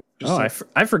Clerks too. Oh,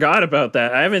 I forgot about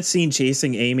that. I haven't seen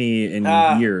Chasing Amy in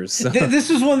years. So. This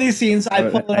was one of these scenes I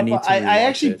pull it up. I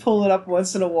actually pull it up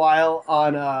once in a while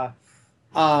on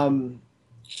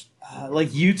like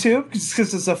YouTube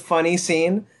because it's a funny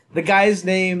scene. The guy's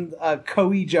named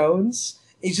Coey Jones.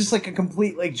 He's just like a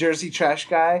complete like Jersey trash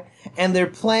guy, and they're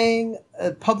playing a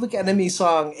Public Enemy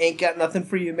song "Ain't Got Nothing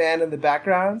for You, Man" in the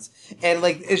background, and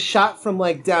like it's shot from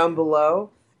like down below.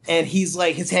 And he's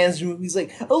like, his hands are moving. He's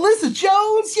like, Alyssa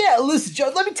Jones? Yeah, Alyssa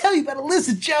Jones. Let me tell you about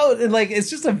Alyssa Jones. And like, it's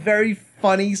just a very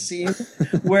funny scene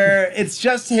where it's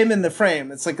just him in the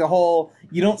frame. It's like a whole,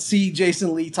 you don't see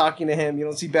Jason Lee talking to him. You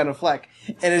don't see Ben Affleck.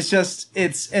 And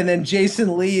and then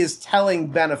Jason Lee is telling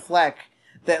Ben Affleck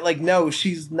that like, no,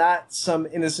 she's not some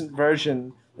innocent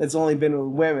virgin that's only been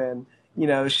with women.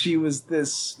 She was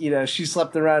this, she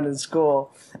slept around in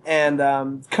school, and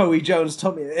Coey Jones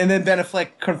told me, and then Ben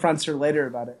Affleck confronts her later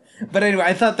about it. But anyway,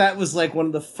 I thought that was like one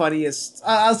of the funniest,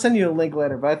 I'll send you a link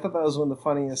later, but I thought that was one of the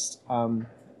funniest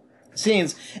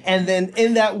scenes. And then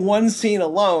in that one scene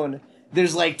alone,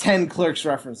 there's like 10 Clerks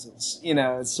references.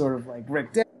 It's sort of like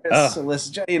Rick Darris,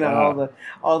 Alyssa Jones,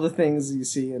 all the things you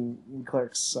see in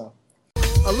Clerks, so.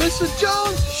 Alyssa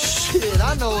Jones? Shit,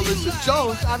 I know Alyssa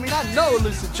Jones. I know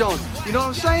Alyssa Jones. You know what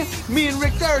I'm saying? Me and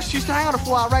Rick Darris used to hang out for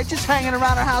a while, right? Just hanging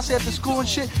around her house after school and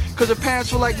shit, because her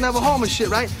parents were like never home and shit,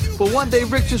 right? But one day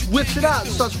Rick just whips it out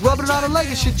and starts rubbing it on her leg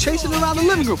and shit, chasing it around the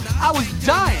living room. I was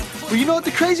dying. But you know what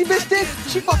the crazy bitch did?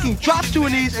 She fucking drops to her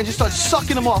knees and just starts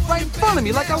sucking them off right in front of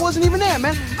me like I wasn't even there,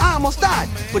 man. I almost died.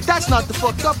 But that's not the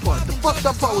fucked up part. The fucked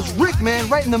up part was Rick, man,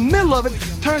 right in the middle of it,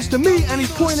 turns to me and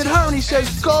he's pointing at her and he says,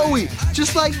 "Go-y."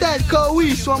 Just like that, go-y.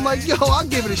 So I'm like, yo, I'll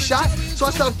give it a shot. So I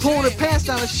start pulling her pants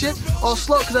down and shit, all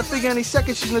slow, because I figure any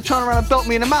second she's gonna turn around and belt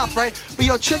me in the mouth, right? But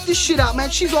yo, check this shit out, man.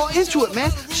 She's all into it,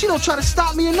 man. She don't try to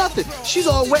stop me or nothing. She's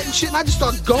all wet and shit, and I just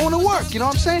start going to work, you know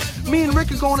what I'm saying? Me and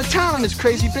Rick are going to town on this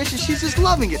crazy bitch, and she's just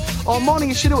loving it. All morning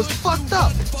and shit, it was fucked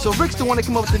up. So Rick's the one that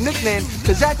came up with the nickname,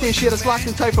 because that day she had us locked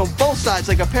in tight from both sides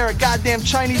like a pair of goddamn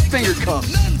Chinese finger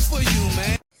cuffs.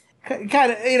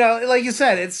 Kind of, like you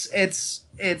said, it's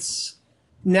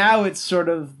now it's sort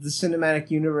of the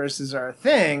cinematic universes are a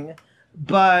thing,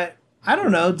 but I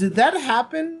don't know, did that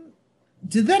happen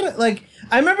Did that like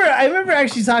I remember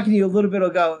actually talking to you a little bit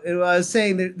ago. I was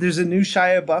saying that there's a new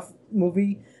Shia LaBeouf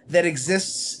movie that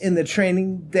exists in the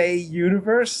Training Day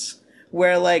universe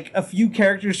where like a few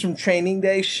characters from Training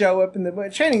Day show up in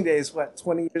the Training Day is what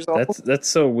 20 years old. That's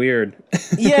so weird.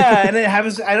 Yeah, and it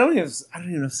happens. I don't even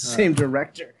know if it's the same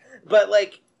director, but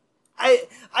like I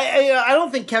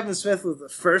don't think Kevin Smith was the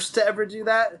first to ever do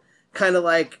that. Kind of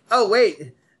like, oh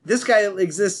wait, this guy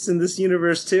exists in this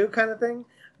universe too, kind of thing.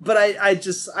 But I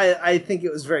think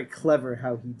it was very clever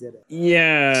how he did it.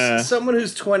 Yeah. Someone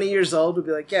who's 20 years old would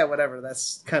be like, yeah, whatever.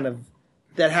 That's kind of,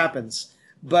 that happens.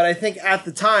 But I think at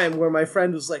the time where my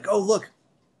friend was like, oh, look,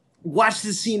 watch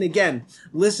this scene again.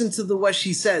 Listen to what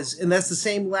she says. And that's the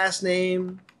same last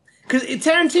name. Because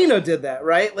Tarantino did that,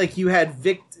 right? Like you had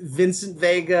Vincent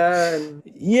Vega. And...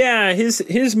 Yeah,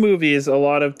 his movies, a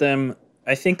lot of them...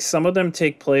 I think some of them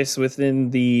take place within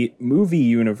the movie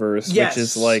universe, yes. which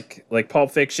is like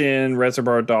Pulp Fiction,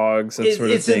 Reservoir Dogs, that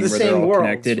sort of thing, where they're all worlds,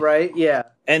 connected, right? Yeah.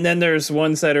 And then there's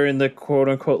ones that are in the quote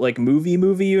unquote like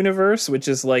movie universe, which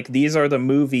is like these are the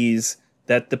movies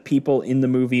that the people in the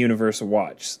movie universe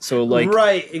watch. So like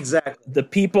right, exactly. The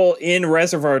people in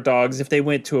Reservoir Dogs, if they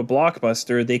went to a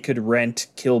Blockbuster, they could rent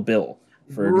Kill Bill,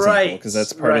 for example, because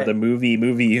that's part of the movie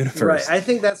universe. Right. I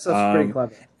think that's pretty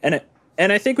clever.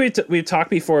 And I think we've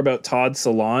talked before about Todd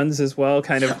Solondz as well,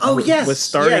 kind of was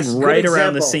starting right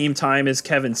around the same time as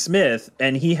Kevin Smith,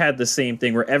 and he had the same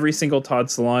thing where every single Todd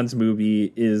Solondz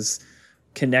movie is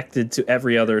connected to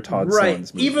every other Todd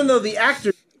Solondz movie. Even though the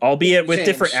actors... Albeit with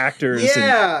different actors.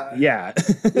 Yeah. Yeah.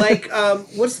 Like,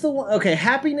 what's the one... Okay,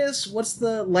 Happiness, what's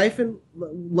the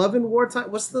Love in Wartime?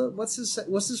 What's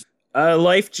his...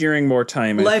 Life During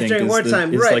Wartime, I think. During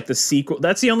Wartime, is right. like the sequel.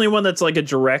 That's the only one that's like a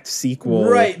direct sequel.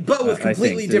 Right, but with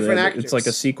completely different actors. It's like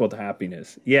a sequel to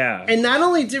Happiness. Yeah. And not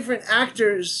only different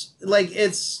actors, like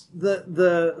it's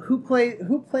the who played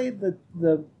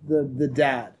the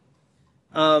dad.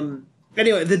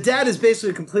 Anyway, the dad is basically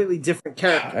a completely different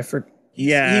character.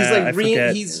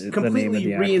 He's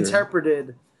completely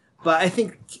reinterpreted. But I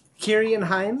think Kieran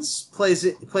Hines plays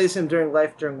him during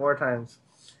Life During Wartimes.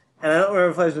 And I don't remember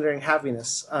if I was during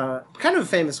Happiness. Kind of a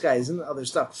famous guy. He's in other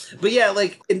stuff. But yeah,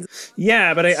 like...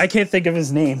 but I can't think of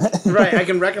his name. Right, I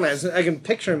can recognize it. I can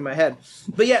picture him in my head.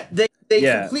 But yeah, they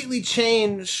completely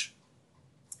change...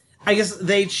 I guess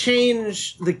they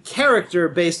change the character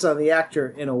based on the actor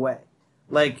in a way.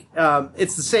 Like,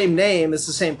 it's the same name, it's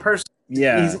the same person.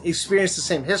 Yeah. He's experienced the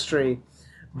same history,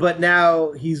 but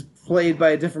now he's played by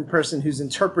a different person who's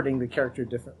interpreting the character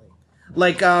differently.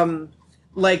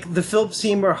 Like the Philip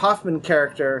Seymour Hoffman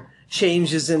character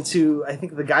changes into, I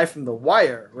think, the guy from The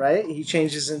Wire, right? He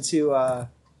changes into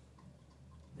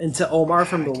Omar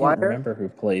from The Wire. I can't remember who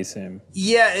plays him.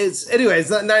 Yeah, it's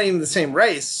not even the same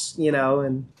race, you know.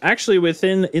 And actually,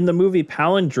 in the movie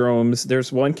Palindromes,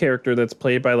 there's one character that's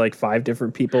played by like 5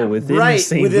 different people within the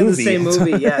same movie. The same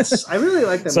movie. Yes, I really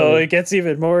like that. So movie. It gets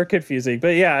even more confusing.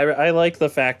 But yeah, I like the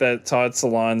fact that Todd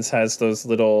Solondz has those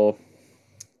little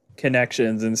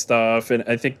connections and stuff, and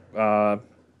I think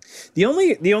the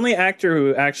only actor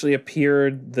who actually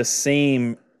appeared the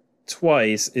same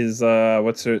twice is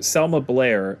Selma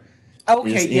Blair.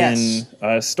 Okay, is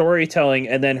in Storytelling,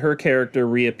 and then her character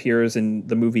reappears in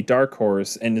the movie Dark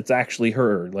Horse, and it's actually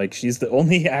her. Like she's the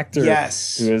only actor who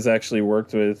has actually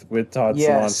worked with Todd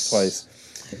Solondz twice.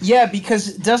 Yeah,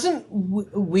 because doesn't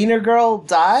Wiener Girl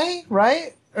die,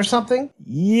 right? Or something?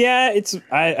 Yeah,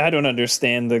 I don't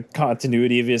understand the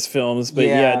continuity of his films, but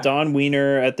yeah, Dawn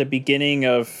Wiener at the beginning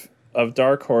of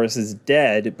Dark Horse is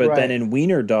dead, but then in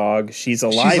Wiener Dog, she's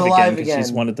alive again because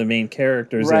she's one of the main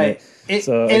characters in it. It's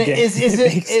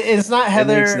not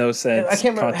Heather. It makes no sense. I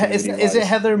can't remember. Is it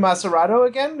Heather Maserato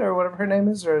again, or whatever her name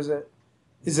is, or is it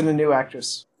a new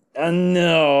actress?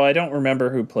 No, I don't remember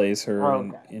who plays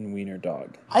her in Wiener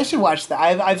Dog. I should watch that.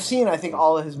 I've seen, I think,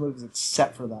 all of his movies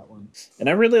except for that one. And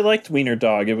I really liked Wiener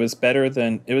Dog. It was better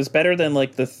than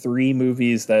like the 3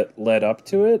 movies that led up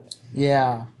to it.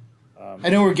 Yeah. I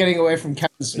know we're getting away from Kevin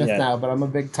Smith now, but I'm a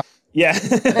big time. Yeah.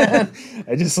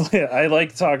 I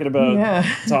like talking about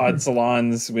Todd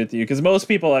Solondz with you because most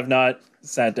people have not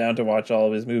sat down to watch all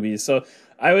of his movies. So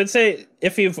I would say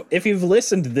if you've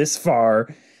listened this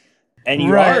far and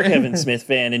you are a Kevin Smith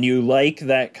fan and you like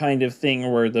that kind of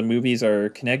thing where the movies are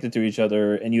connected to each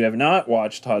other and you have not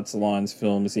watched Todd Solondz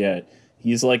films yet,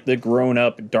 he's like the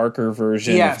grown-up, darker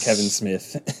version of Kevin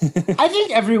Smith. I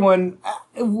think everyone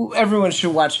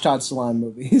should watch Todd Solondz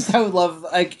movies. I would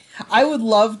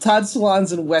love Todd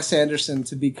Solondz and Wes Anderson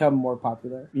to become more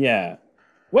popular. Yeah.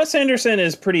 Wes Anderson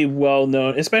is pretty well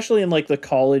known, especially in like the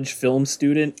college film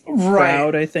student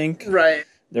crowd, I think. Right.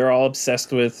 they're all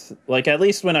obsessed with, like, at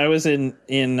least when I was in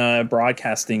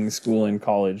broadcasting school in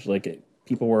college, like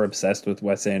people were obsessed with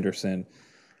Wes Anderson.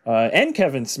 And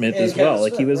Kevin Smith as well.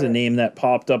 Like, he was a name that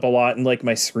popped up a lot in, like,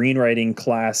 my screenwriting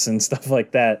class and stuff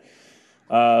like that.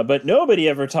 But nobody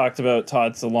ever talked about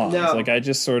Todd Solondz. No. Like, I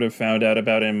just sort of found out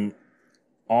about him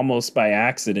almost by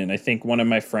accident. I think one of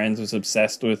my friends was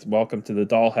obsessed with Welcome to the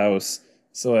Dollhouse,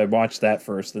 so I watched that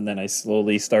first, and then I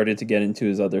slowly started to get into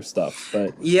his other stuff.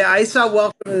 But yeah, I saw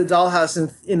Welcome to the Dollhouse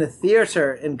in a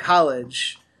theater in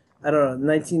college. I don't know,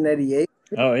 1998.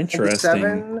 Oh, interesting.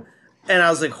 97. And I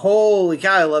was like, holy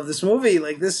cow, I love this movie.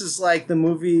 Like, this is like the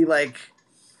movie, like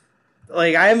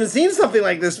I haven't seen something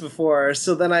like this before.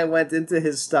 So then I went into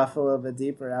his stuff a little bit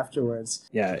deeper afterwards.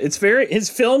 Yeah, his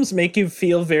films make you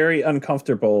feel very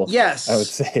uncomfortable. Yes. I would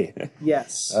say.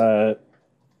 Yes.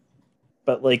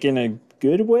 But like in a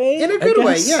good way? In a good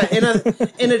way, yeah.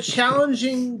 In a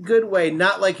challenging good way,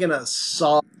 not like in a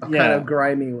soft kind of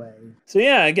grimy way. So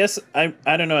yeah, I guess I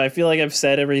don't know. I feel like I've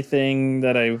said everything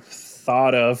that I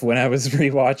thought of when I was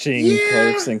rewatching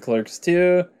Clerks and Clerks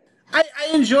II.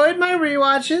 I enjoyed my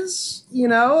rewatches, you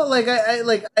know,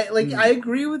 I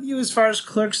agree with you as far as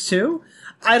Clerks II.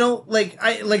 I don't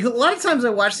a lot of times I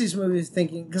watch these movies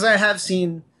thinking, because I have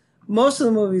seen most of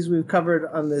the movies we've covered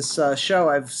on this show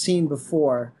I've seen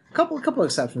before, a couple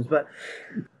exceptions, but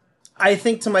I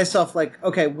think to myself, like,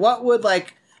 okay,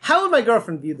 how would my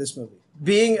girlfriend view this movie?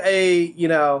 Being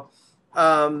a,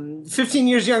 15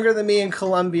 years younger than me and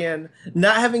Colombian,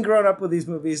 not having grown up with these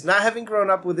movies, not having grown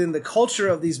up within the culture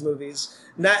of these movies,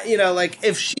 not,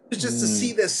 if she was just to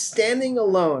see this standing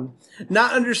alone,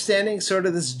 not understanding sort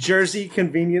of this Jersey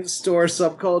convenience store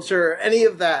subculture or any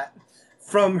of that,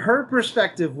 from her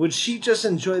perspective, would she just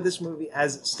enjoy this movie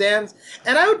as it stands?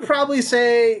 And I would probably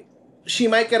say she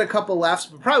might get a couple laughs,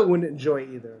 but probably wouldn't enjoy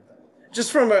either of them.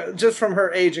 Just from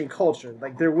her age and culture,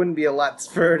 like, there wouldn't be a lot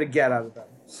for her to get out of them.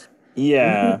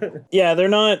 Yeah. Yeah, they're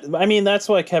not... I mean, that's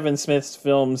why Kevin Smith's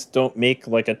films don't make,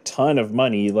 like, a ton of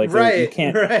money. Like, you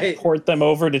can't port them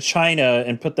over to China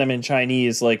and put them in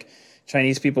Chinese. Like,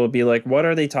 Chinese people would be like, what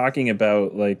are they talking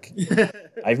about? Like,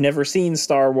 I've never seen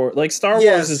Star Wars. Like, Star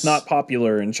Wars is not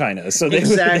popular in China. So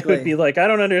they would be like, I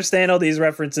don't understand all these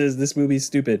references. This movie's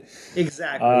stupid.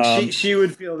 Exactly. She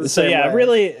would feel the same way. So, yeah,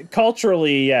 really,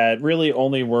 culturally, it really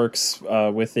only works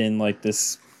within, like,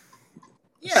 this...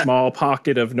 small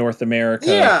pocket of North America.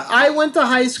 Yeah, I went to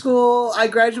high school. I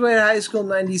graduated high school in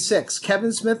 96.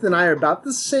 Kevin Smith and I are about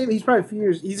the same. He's probably a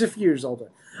few years older.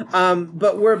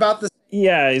 But we're about the same.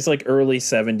 Yeah, he's like early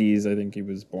 70s. I think he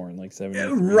was born like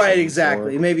 70s. Right,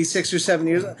 exactly. Maybe 6 or 7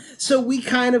 years. So we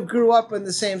kind of grew up in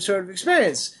the same sort of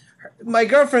experience. My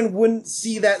girlfriend wouldn't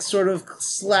see that sort of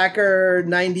slacker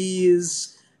 90s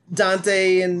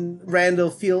Dante and Randall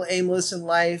feel aimless in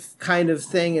life kind of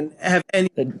thing and have any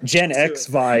the Gen X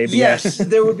vibe. Yes,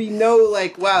 there would be no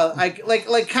wow,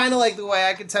 like kind of like the way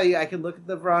I could tell you, I could look at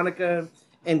the Veronica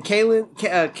and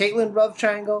Caitlin love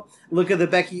triangle, look at the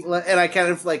Becky, and I kind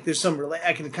of like there's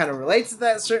I can kind of relate to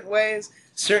that in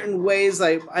certain ways.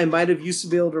 I might have used to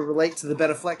be able to relate to the Ben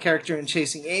Affleck character in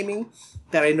Chasing Amy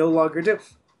that I no longer do.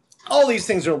 All these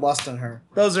things are lost on her.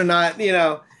 Those are not,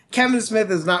 Kevin Smith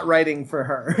is not writing for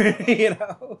her,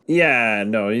 Yeah,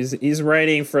 no, he's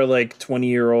writing for like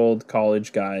 20-year-old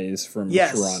college guys from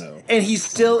Toronto. And he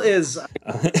still is.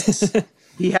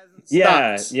 He hasn't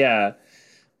stopped. Yeah.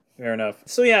 Fair enough.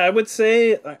 So yeah, I would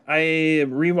say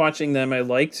rewatching them, I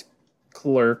liked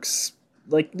Clerks.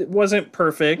 Like, it wasn't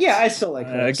perfect. Yeah, I still like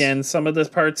Clerks. Again, some of the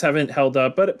parts haven't held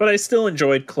up, but I still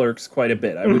enjoyed Clerks quite a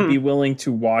bit. I would be willing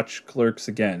to watch Clerks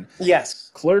again. Yes.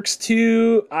 Clerks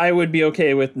 2, I would be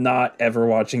okay with not ever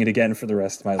watching it again for the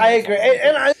rest of my life. I agree.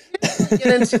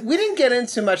 And we didn't get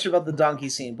into much about the donkey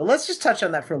scene, but let's just touch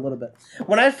on that for a little bit.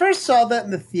 When I first saw that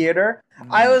in the theater,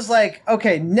 I was like,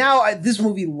 okay, now this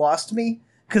movie lost me.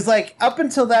 Because, like, up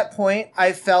until that point,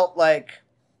 I felt like,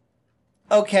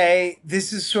 okay,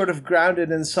 this is sort of grounded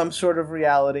in some sort of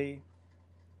reality.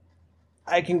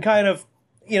 I can kind of,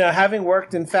 having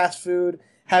worked in fast food,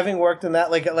 having worked in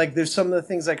that, like there's some of the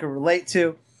things I could relate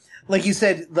to. Like you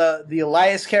said, the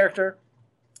Elias character,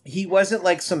 he wasn't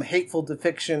like some hateful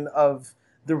depiction of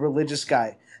the religious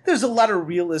guy. There's a lot of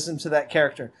realism to that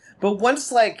character. But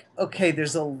once, like, okay,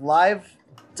 there's a live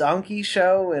donkey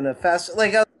show in a fast,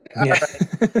 like, all right.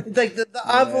 Like the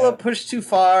envelope pushed too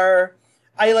far.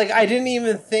 I didn't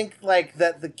even think like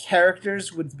that the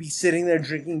characters would be sitting there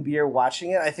drinking beer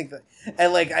watching it. I think that,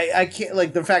 and like I can't,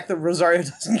 like the fact that Rosario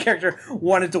Dawson's character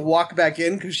wanted to walk back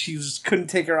in because she just couldn't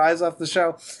take her eyes off the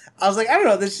show. I was like, I don't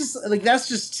know. That's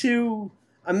just too.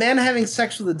 A man having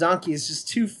sex with a donkey is just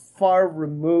too far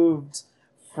removed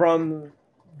from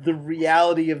the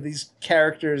reality of these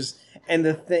characters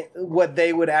and what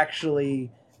they would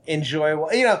actually enjoy.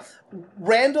 You know,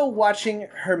 Randall watching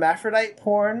hermaphrodite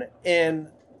porn in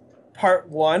part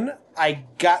 1, I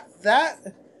got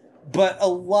that, but a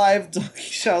live donkey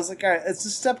show, I was like, all right, it's a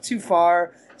step too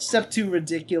far, step too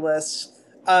ridiculous.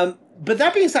 But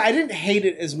that being said, I didn't hate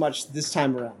it as much this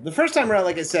time around. The first time around,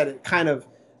 like I said, it kind of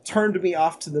turned me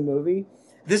off to the movie.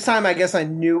 This time, I guess I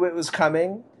knew it was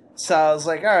coming, so I was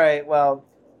like, all right, well,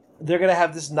 they're going to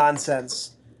have this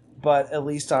nonsense, but at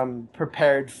least I'm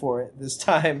prepared for it this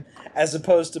time, as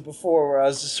opposed to before where I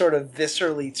was just sort of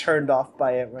viscerally turned off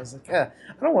by it, where I was like, I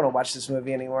don't want to watch this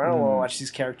movie anymore. I don't want to watch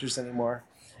these characters anymore.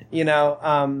 You know,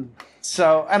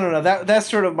 so I don't know. That's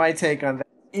sort of my take on that.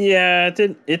 Yeah,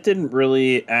 it didn't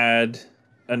really add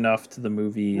enough to the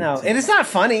movie. No, and it's not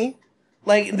funny.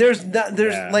 Like there's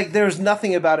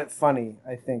nothing about it funny,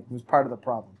 I think, was part of the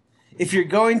problem. If you're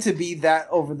going to be that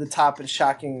over the top and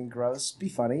shocking and gross, be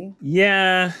funny.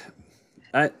 Yeah.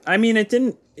 I mean it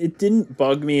didn't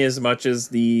bug me as much as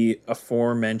the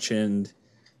aforementioned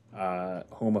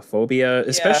homophobia,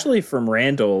 especially from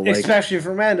Randall. Like, especially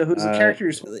from Randall, who's a character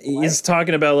you're supposed to like. He's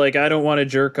talking about, like, I don't want to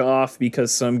jerk off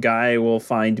because some guy will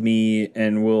find me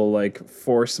and will, like,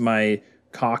 force my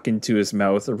cock into his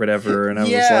mouth or whatever. And I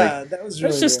was like, that was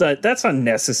really that's just that's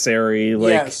unnecessary.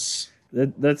 Like, yes.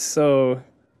 That's so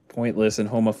pointless and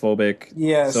homophobic.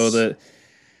 Yes. So the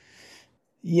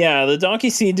donkey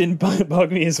scene didn't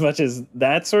bug me as much as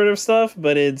that sort of stuff,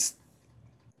 but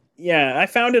I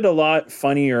found it a lot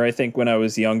funnier, I think, when I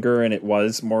was younger, and it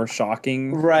was more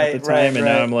shocking at the time. And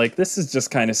now I'm like, this is just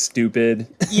kind of stupid.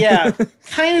 Yeah,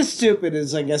 kind of stupid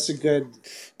is, I guess, a good...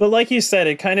 But like you said,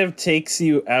 it kind of takes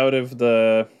you out of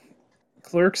the...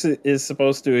 Clerks is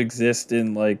supposed to exist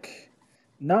in, like,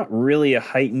 not really a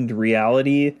heightened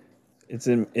reality. It's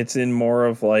in more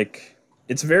of, like...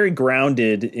 It's very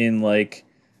grounded in, like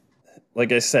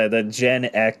I said, that Gen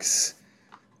X...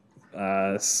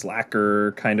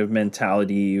 slacker kind of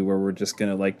mentality where we're just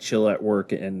gonna like chill at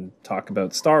work and talk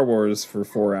about Star Wars for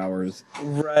 4 hours.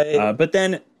 Right. But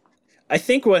then I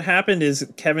think what happened is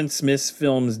Kevin Smith's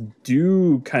films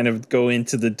do kind of go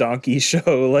into the donkey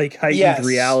show, like heightened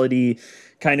reality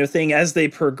kind of thing as they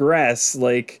progress.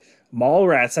 Like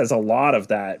Mallrats has a lot of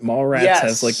that. Mallrats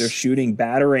has like they're shooting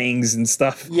batarangs and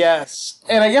stuff. Yes.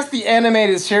 And I guess the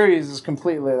animated series is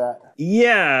completely that.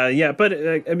 Yeah, but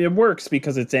I mean, it works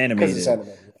because it's animated.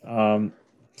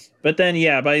 But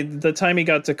then, by the time he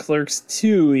got to Clerks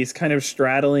 2, he's kind of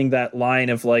straddling that line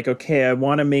of like, okay, I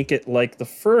want to make it like the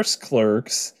first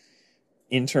Clerks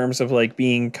in terms of like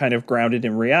being kind of grounded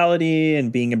in reality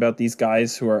and being about these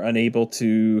guys who are unable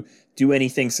to do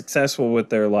anything successful with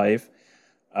their life.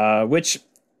 Which,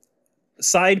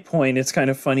 side point, it's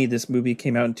kind of funny this movie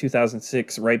came out in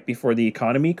 2006 right before the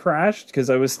economy crashed,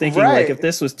 because I was thinking like if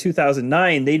this was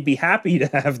 2009 they'd be happy to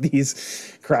have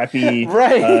these crappy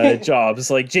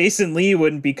jobs. Like Jason Lee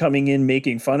wouldn't be coming in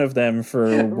making fun of them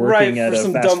for working at a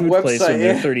fast food place when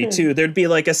they're 32. There'd be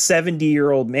like a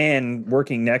 70-year-old man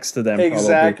working next to them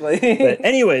exactly. But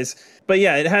anyways, but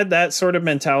yeah, it had that sort of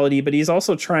mentality, but he's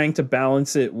also trying to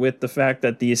balance it with the fact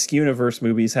that the Askewniverse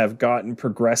movies have gotten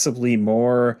progressively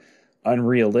more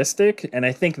unrealistic, and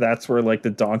I think that's where like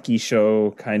the donkey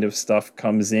show kind of stuff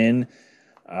comes in,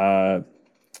 and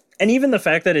even the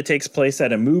fact that it takes place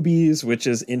at a movies, which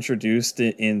is introduced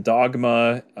in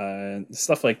Dogma,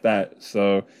 stuff like that.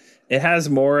 So it has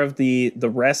more of the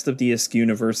rest of the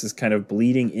Askewniverse is kind of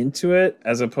bleeding into it,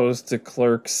 as opposed to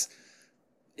Clerks.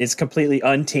 It's completely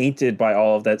untainted by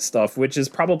all of that stuff, which is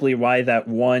probably why that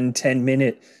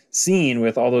 10-minute scene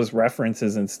with all those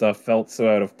references and stuff felt so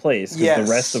out of place, because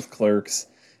the rest of Clerks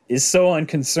is so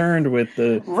unconcerned with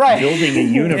the building a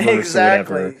universe or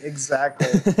whatever.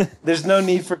 Exactly. There's no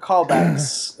need for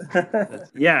callbacks.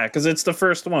 Yeah, because it's the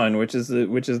first one, which is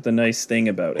the nice thing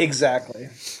about it. Exactly.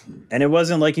 And it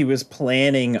wasn't like he was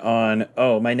planning on,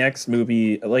 my next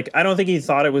movie. Like, I don't think he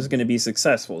thought it was going to be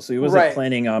successful, so he wasn't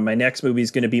planning on my next movie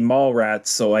is going to be Mallrats,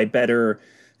 so I better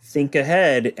think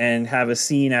ahead and have a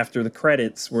scene after the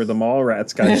credits where the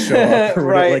Mallrats guys show up,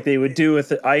 or like they would do with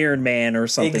the Iron Man or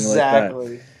something like that.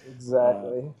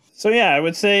 Exactly. So yeah, I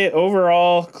would say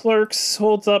overall, Clerks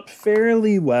holds up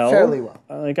fairly well.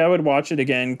 Like I would watch it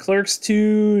again. Clerks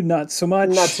 2, not so much.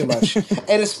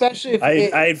 And especially if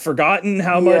I had forgotten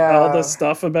how much all the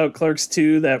stuff about Clerks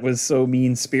 2 that was so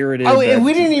mean-spirited. Oh, and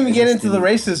we didn't even get into the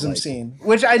racism scene,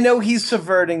 which I know he's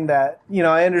subverting that. You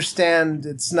know, I understand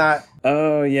it's not.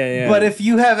 Oh yeah. But if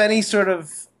you have any sort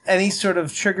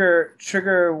of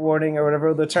trigger warning or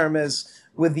whatever the term is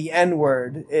with the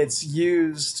N-word, it's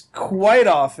used quite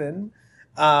often.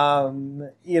 and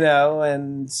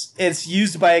it's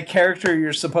used by a character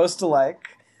you're supposed to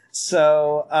like.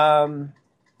 So,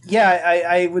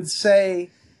 I would say,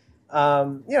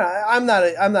 I'm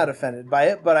not offended by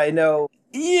it, but I know.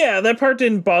 Yeah, that part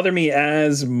didn't bother me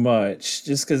as much,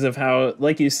 just because of how,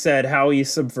 like you said, how he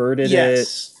subverted it.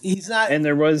 He's not. And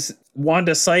there was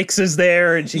Wanda Sykes is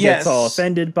there, and she gets all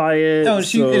offended by it. No,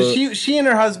 she and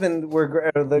her husband were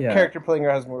character playing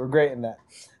her husband were great in that.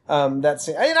 That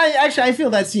scene. I feel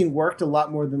that scene worked a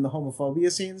lot more than the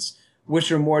homophobia scenes,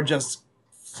 which are more just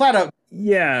flat out.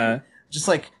 Yeah. Just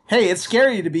like, hey, it's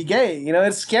scary to be gay.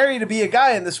 It's scary to be a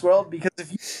guy in this world because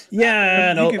if you...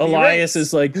 Yeah, and Elias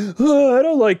is like, oh, I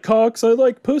don't like cocks, I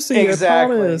like pussy,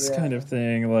 exactly, I promise, kind of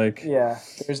thing. Like, yeah,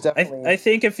 there's definitely... I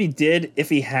think if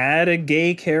he had a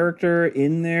gay character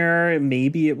in there,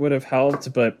 maybe it would have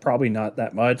helped, but probably not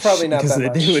that much. Probably not that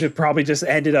much. Because they would have probably just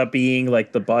ended up being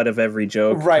like the butt of every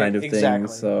joke kind of thing.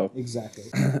 So exactly.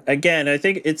 Again, I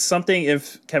think it's something,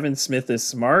 if Kevin Smith is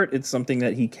smart, it's something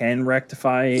that he can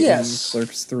rectify in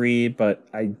Clerks 3, but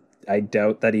I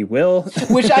doubt that he will.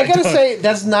 Which I gotta say,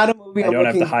 that's not a movie I don't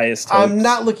have the highest hopes. I'm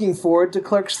not looking forward to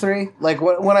Clerks 3. Like,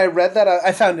 when I read that,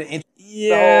 I found it interesting.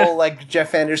 Yeah. The whole, like,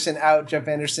 Jeff Anderson out, Jeff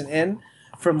Anderson in,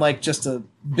 from, like, just a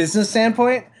business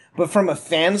standpoint. But from a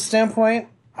fan standpoint,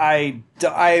 I'm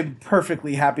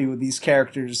perfectly happy with these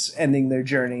characters ending their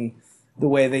journey the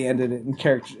way they ended it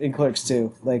in Clerks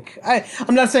 2. Like,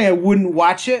 I'm not saying I wouldn't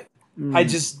watch it. I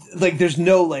just, like, there's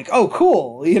no, like, oh,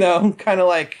 cool, kind of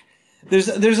like... There's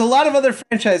a lot of other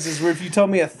franchises where if you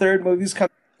told me a third movie's coming,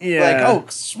 like, oh,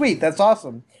 sweet, that's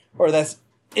awesome, or that's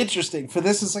interesting. For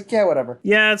this, it's like, yeah, whatever.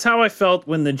 Yeah, it's how I felt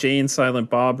when the Jay and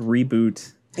Silent Bob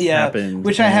reboot happened.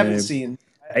 Which I haven't seen.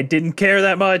 I didn't care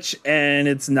that much, and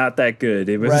it's not that good.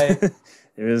 It was, right.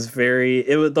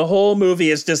 It was the whole movie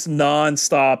is just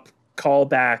nonstop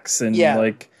callbacks and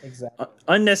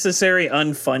unnecessary,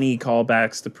 unfunny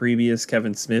callbacks to previous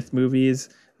Kevin Smith movies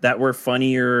that were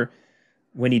funnier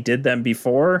when he did them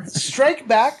before. Strike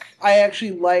Back, I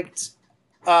actually liked,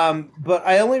 but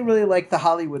I only really liked the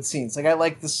Hollywood scenes. Like, I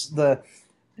liked the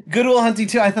Good Will Hunting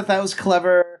too. I thought that was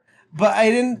clever, but I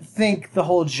didn't think the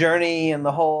whole journey and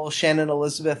the whole Shannon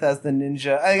Elizabeth as the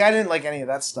ninja. I didn't like any of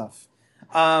that stuff.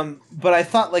 But I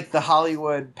thought like the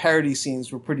Hollywood parody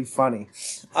scenes were pretty funny.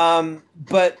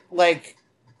 But like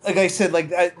I said, like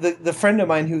the friend of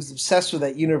mine who's obsessed with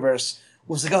that universe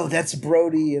was like, oh, that's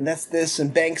Brody and that's this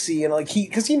and Banksy and like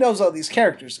because he knows all these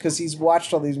characters because he's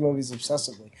watched all these movies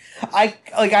obsessively. I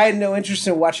had no interest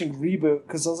in watching Reboot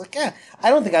because I was like, yeah, I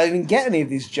don't think I even get any of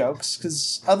these jokes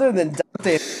because other than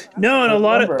Dante. No, and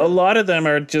a lot of them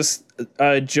are just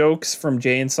jokes from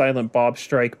Jay and Silent Bob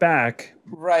Strike Back.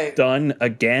 Right. Done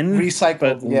again.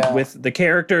 Recycled, but with the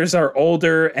characters are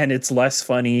older and it's less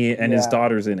funny and his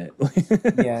daughter's in it.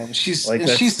 Yeah, and she's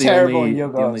terrible in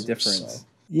Yoga. The only difference. So.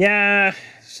 Yeah,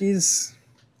 she's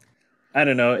I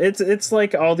don't know. It's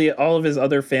like all of his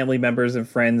other family members and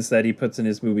friends that he puts in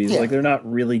his movies. Like they're not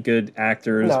really good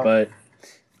actors, but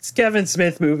it's Kevin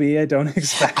Smith movie. I don't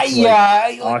expect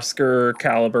Oscar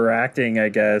caliber acting, I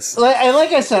guess. Like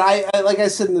I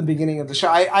said in the beginning of the show,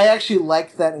 I actually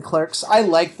liked that in Clerks. I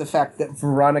like the fact that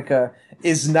Veronica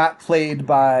is not played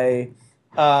by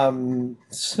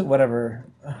whatever.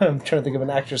 I'm trying to think of an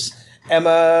actress.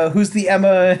 Emma, who's the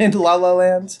Emma in La La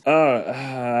Land?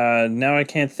 Now I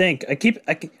can't think. I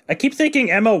keep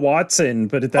thinking Emma Watson,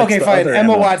 but that's okay. The Fine, other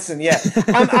Emma Watson. Yeah,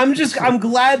 I'm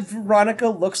glad Veronica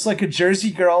looks like a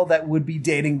Jersey girl that would be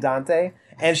dating Dante,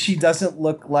 and she doesn't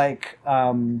look like.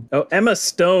 Emma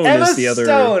Stone is the other.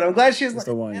 Emma Stone. I'm glad she's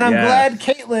the one. And I'm glad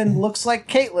Caitlin looks like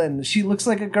Caitlin. She looks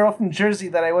like a girl from Jersey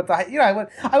that I went to. I went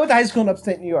to high school in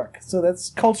upstate New York, so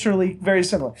that's culturally very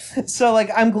similar. So like,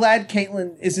 I'm glad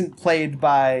Caitlin isn't played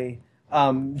by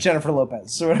Jennifer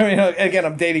Lopez. So again,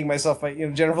 I'm dating myself. By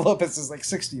Jennifer Lopez is like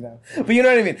 60 now, but you know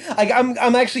what I mean. Like,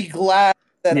 I'm actually glad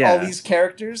that all these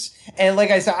characters, and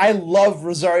like I said, I love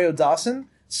Rosario Dawson.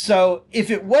 So if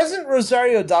it wasn't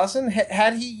Rosario Dawson,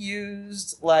 had he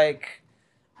used like,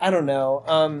 I don't know.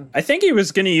 I think he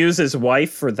was going to use his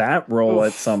wife for that role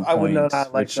at some point. I would not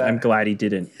like which that. I'm glad he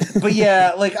didn't. But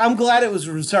yeah, like I'm glad it was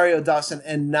Rosario Dawson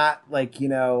and not like who's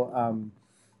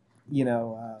the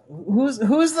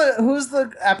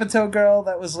Apatow girl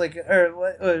that was like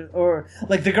or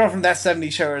like the girl from That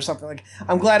 70s Show or something. Like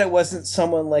I'm glad it wasn't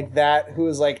someone like that who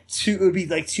was like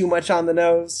too much on the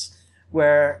nose.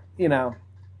 Where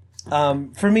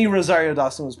for me, Rosario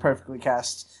Dawson was perfectly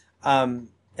cast. And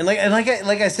like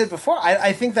I said before,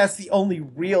 I think that's the only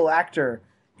real actor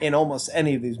in almost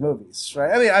any of these movies,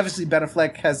 right? I mean, obviously Ben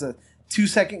Affleck has a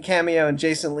 2-second cameo and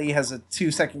Jason Lee has a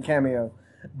 2-second cameo,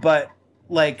 but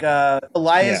Like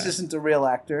Elias Yeah. isn't a real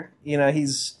actor. You know,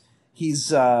 he's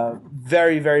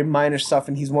very, very minor stuff,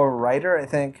 and he's more of a writer, I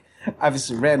think.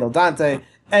 Obviously, Randall, Dante,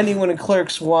 anyone in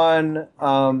Clerks 1.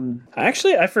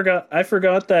 Actually, I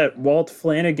forgot that Walt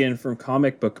Flanagan from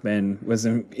Comic Book Men was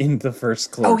in the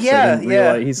first Clerks. Oh, yeah, I didn't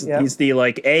realize yeah. He's the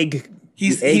like egg.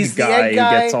 He's the egg the guy egg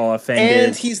guy, who gets all offended.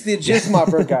 and he's the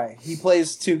Jizmopper guy. He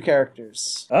plays two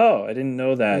characters. Oh, I didn't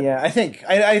know that. Yeah, I think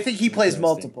he plays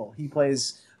multiple. He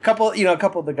plays a couple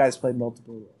of the guys played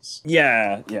multiple roles.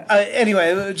 Yeah.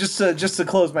 Anyway, just to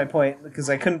close my point, because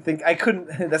I couldn't.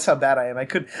 That's how bad I am.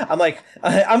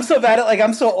 I'm so bad at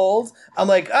I'm so old. I'm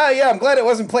like, I'm glad it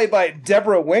wasn't played by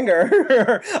Deborah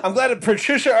Winger. I'm glad that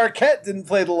Patricia Arquette didn't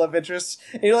play the love interest.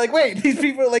 And you're like, wait, these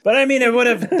people are like. But I mean, it would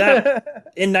have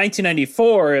in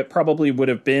 1994. It probably would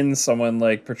have been someone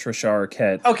like Patricia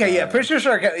Arquette. Okay, Patricia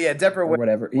Arquette, Deborah Winger,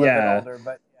 whatever. A little bit older,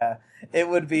 but yeah. It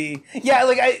would be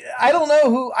I don't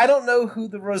know who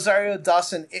the Rosario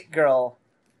Dawson it girl,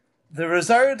 the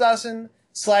Rosario Dawson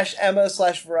 / Emma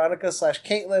 / Veronica /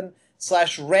 Caitlin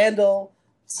 / Randall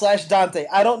 / Dante.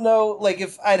 I don't know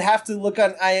if I'd have to look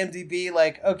on IMDb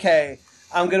okay,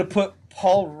 I'm gonna put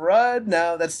Paul Rudd.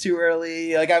 No, that's too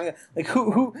early.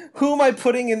 Who am I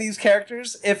putting in these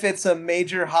characters? If it's a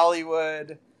major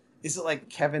Hollywood, is it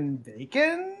Kevin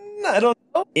Bacon? I don't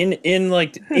know.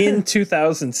 In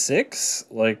 2006,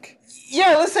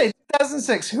 yeah, let's say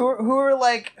 2006. Who's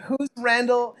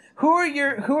Randall? Who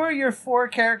are your four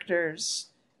characters?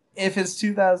 If it's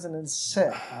 2006,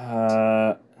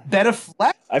 Ben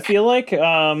Affleck. I feel like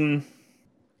I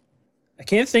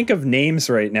can't think of names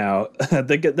right now.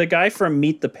 the guy from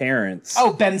Meet the Parents.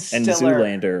 Oh, Ben Stiller. And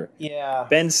Zoolander. Yeah.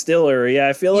 Ben Stiller. Yeah,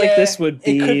 I feel like this would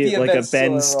be a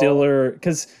Ben Stiller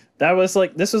because.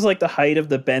 This was the height of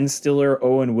the Ben Stiller,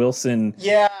 Owen Wilson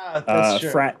that's true.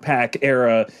 frat pack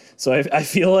era. So I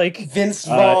feel like Vince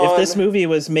Vaughn. if this movie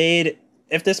was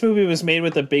made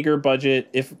with a bigger budget,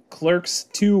 if Clerks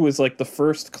 2 was the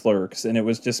first Clerks and it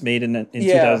was just made in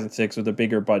 2006 with a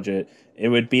bigger budget, it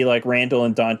would be Randall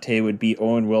and Dante would be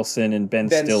Owen Wilson and Ben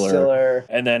Stiller.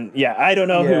 And then I don't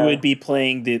know who would be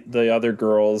playing the other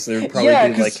girls. There would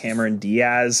probably be Cameron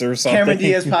Diaz or something. Cameron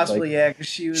Diaz possibly, because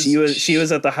she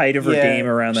was at the height of her game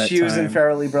around that time. She was in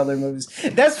Farrelly Brother movies.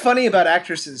 That's funny about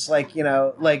actresses,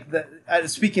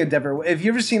 speaking of Deborah, have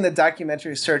you ever seen the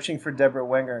documentary Searching for Deborah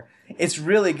Winger? It's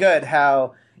really good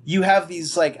how you have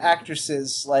these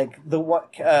actresses the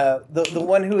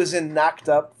one who is in Knocked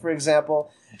Up, for example.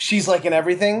 She's in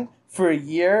everything for a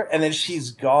year and then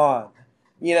she's gone,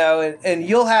 and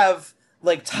you'll have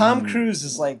Tom Cruise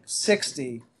is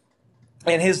 60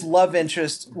 and his love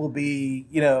interest will be,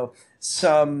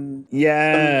 some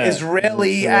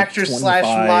Israeli actress /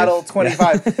 model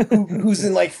 25 who's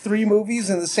in 3 movies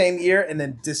in the same year and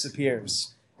then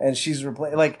disappears. And she's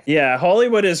replaced.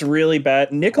 Hollywood is really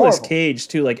bad. Nicolas Cage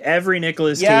too. Every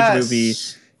Nicolas Cage movie,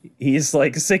 he's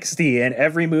 60, and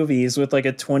every movie he's with a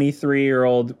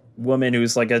 23-year-old woman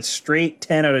who's a straight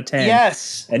 10 out of 10.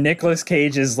 Yes. And Nicolas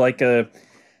Cage is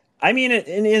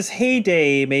in his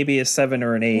heyday, maybe a 7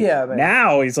 or an 8. Yeah,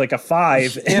 now he's a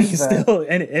 5, and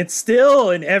it's still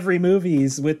in every movie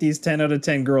he's with these 10 out of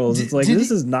 10 girls. It's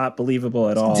this is not believable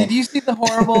at all. Did you see the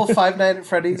horrible Five Nights at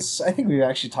Freddy's? I think we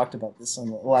actually talked about this on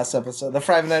the last episode. The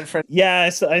Five Nights at Freddy's. Yeah,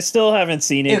 I still haven't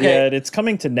seen it yet. It's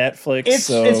coming to Netflix.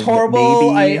 It's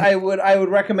horrible. Maybe. I would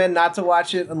recommend not to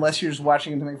watch it unless you're just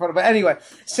watching it to make fun of it. But anyway,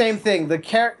 same thing.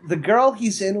 The girl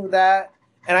he's in with that.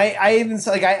 And I even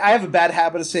I have a bad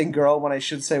habit of saying girl when I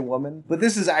should say woman, but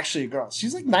this is actually a girl.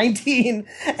 She's 19,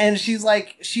 and she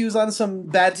was on some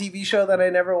bad TV show that I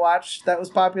never watched that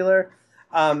was popular.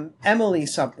 Emily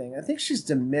something. I think she's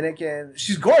Dominican.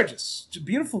 She's gorgeous. She's a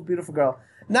beautiful, beautiful girl.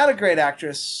 Not a great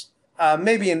actress.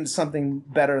 Maybe in something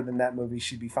better than that movie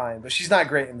she'd be fine, but she's not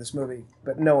great in this movie.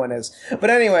 But no one is. But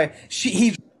anyway,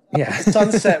 he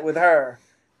Sunset with her.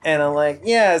 And I'm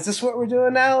is this what we're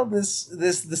doing now? The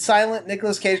silent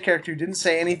Nicolas Cage character who didn't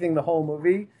say anything the whole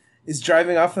movie is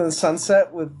driving off in the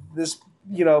sunset with this,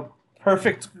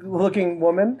 perfect looking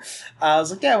woman. I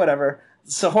was whatever.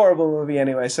 It's a horrible movie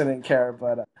anyway, so I didn't care.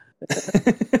 But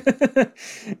but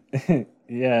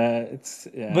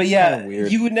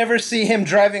weird. You would never see him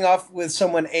driving off with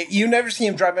someone. You never see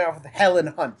him driving off with Helen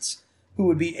Hunt, who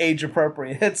would be age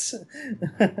appropriate.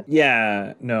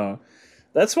 No,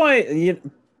 that's why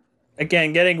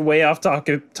again, getting way off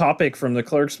topic from the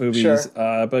Clerks movies,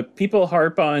 sure. But people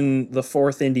harp on the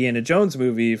 4th Indiana Jones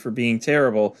movie for being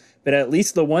terrible. But at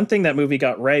least the one thing that movie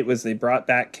got right was they brought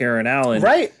back Karen Allen,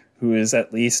 right? Who is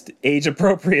at least age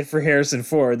appropriate for Harrison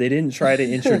Ford. They didn't try to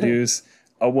introduce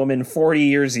a woman 40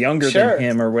 years younger Sure. than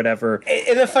him or whatever.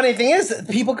 And the funny thing is,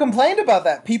 people complained about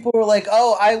that. People were like,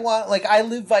 "Oh, I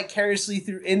live vicariously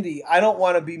through Indy. I don't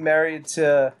want to be married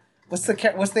to what's the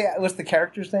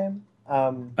character's name?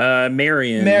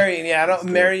 Marion. Marion, yeah,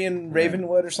 Marion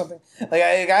Ravenwood or something. Like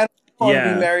I don't want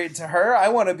to be married to her. I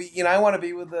want to be, I want to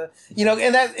be with the,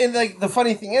 and like the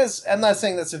funny thing is, I'm not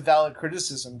saying that's a valid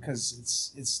criticism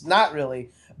because it's not really,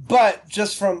 but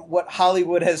just from what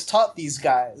Hollywood has taught these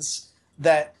guys,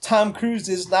 that Tom Cruise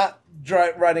is not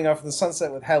riding off in the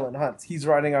sunset with Helen Hunt. He's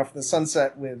riding off in the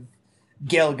sunset with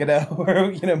Gal Gadot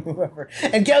or whoever.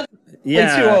 And Gal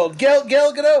way too old. Gal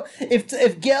Gadot.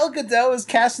 If Gal Gadot is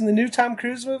cast in the new Tom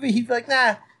Cruise movie, he'd be like,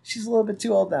 nah, she's a little bit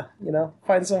too old now.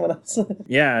 Find someone else.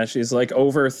 Yeah, she's like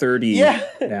over 30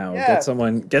 now. Yeah.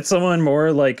 Get someone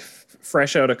more like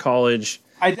fresh out of college.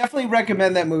 I definitely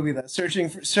recommend that movie though.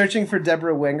 Searching for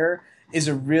Deborah Winger is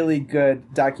a really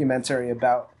good documentary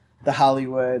about the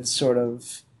Hollywood sort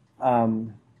of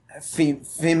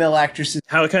female actresses.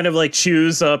 How it kind of like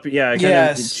chews up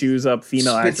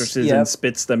female actresses and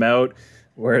spits them out,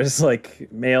 whereas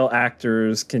like male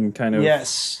actors can kind of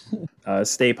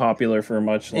stay popular for a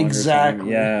much longer time.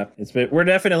 Yeah, we're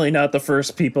definitely not the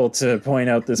first people to point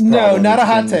out this problem. No, not a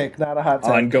hot take. Not a hot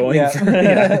take. Ongoing.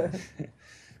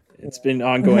 It's been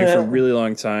ongoing for a really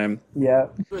long time. Yeah.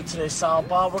 Today, Sal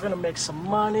Bob, we're gonna make some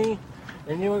money.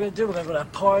 And you know what we're gonna do? We're gonna go to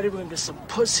that party, we're gonna get some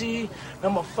pussy, and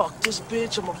I'm gonna fuck this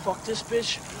bitch,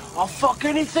 I'll fuck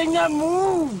anything that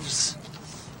moves!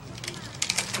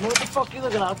 You know what the fuck you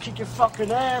looking at? I'll kick your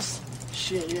fucking ass.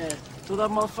 Shit, yeah. Throw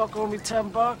that motherfucker owe me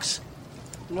 $10.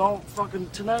 Fucking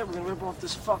tonight we're gonna rip off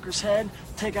this fucker's head,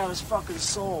 take out his fucking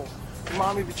soul. And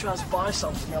mommy, if he tries to buy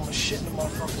something, I'm gonna shit in the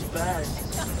motherfucker's bag.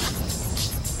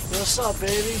 Yo, what's up,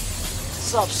 baby?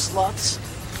 What's up, sluts?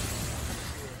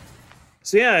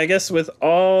 So yeah, I guess with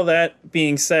all that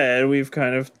being said, we've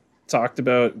kind of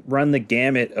run the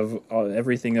gamut of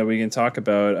everything that we can talk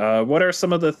about. What are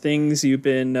some of the things you've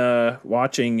been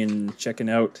watching and checking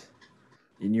out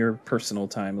in your personal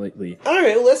time lately? All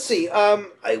right, let's see.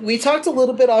 We talked a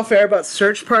little bit off air about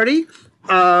Search Party.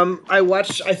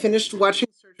 I finished watching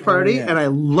Search Party and I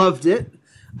loved it.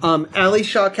 Ali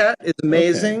Shawkat is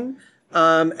amazing.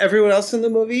 Okay. Everyone else in the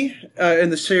movie,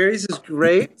 in the series, is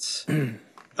great.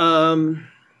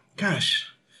 Gosh,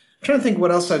 I'm trying to think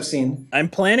what else I've seen. I'm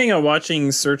planning on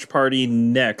watching Search Party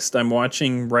next. I'm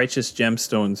watching Righteous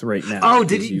Gemstones right now. Oh,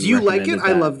 do you like it?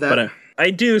 I love that. But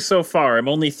I do so far. I'm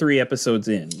only 3 episodes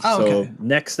in. Oh, okay. So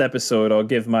next episode, I'll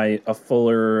give a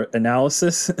fuller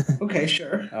analysis. Okay,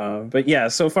 sure. But yeah,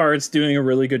 so far it's doing a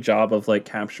really good job of like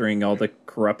capturing all the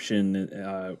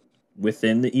corruption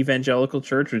within the evangelical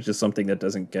church, which is something that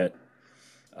doesn't get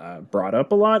brought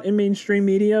up a lot in mainstream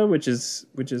media, which is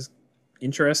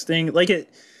interesting.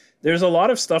 There's a lot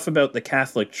of stuff about the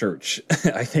Catholic Church,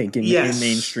 I think, in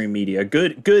mainstream media,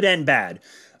 good and bad.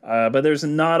 But there's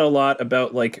not a lot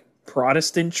about like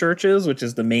Protestant churches, which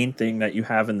is the main thing that you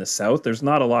have in the South. There's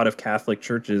not a lot of Catholic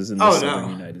churches in the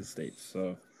Southern United States.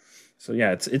 So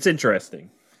yeah, it's interesting.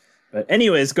 But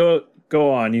anyways, go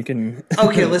on. You can.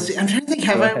 Okay, let's see. I'm trying to think.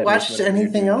 Have I watched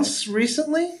anything else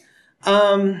recently?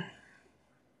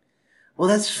 Well,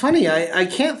 that's funny. I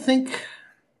can't think.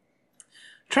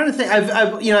 I'm trying to think.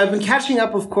 I've been catching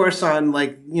up, of course, on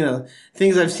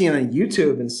things I've seen on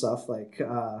YouTube and stuff like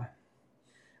the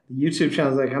YouTube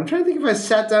channels. Like, I'm trying to think if I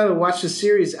sat down and watched a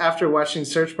series after watching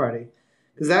Search Party,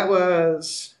 because that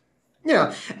was, I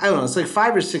don't know. It's like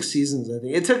 5 or 6 seasons. I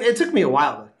think it took me a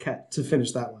while to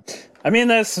finish that one. I mean,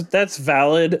 that's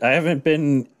valid. I've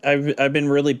been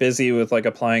really busy with like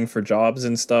applying for jobs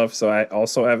and stuff. So I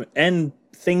also have, and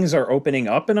things are opening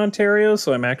up in Ontario.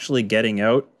 So I'm actually getting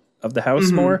out of the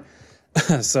house more.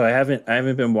 So I haven't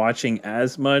been watching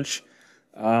as much.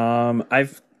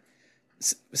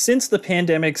 Since the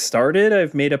pandemic started,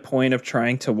 I've made a point of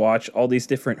trying to watch all these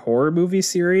different horror movie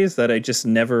series that I just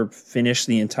never finished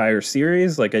the entire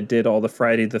series. Like I did all the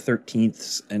Friday the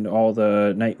 13th and all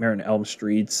the Nightmare on Elm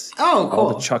Streets. Oh, cool. All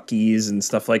the Chuckies and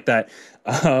stuff like that.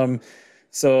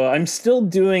 So I'm still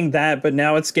doing that, but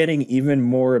now it's getting even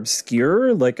more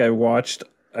obscure. Like I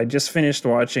just finished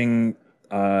watching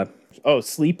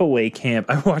Sleepaway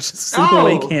Camp. I watched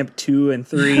Sleepaway Camp 2 and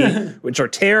 3, which are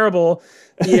terrible.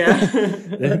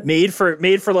 Yeah. made for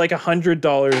like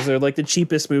 $100. They're like the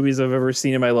cheapest movies I've ever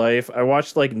seen in my life. I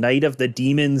watched like Night of the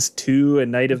Demons 2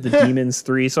 and Night of the Demons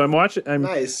 3. So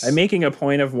I'm making a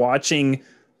point of watching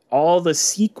all the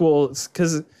sequels,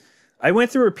 because I went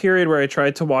through a period where I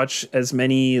tried to watch as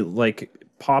many like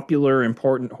popular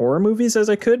important horror movies as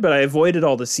I could, but I avoided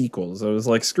all the sequels. I was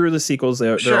like, screw the sequels,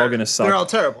 they're all gonna suck. They're all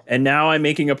terrible. And now I'm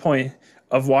making a point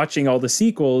of watching all the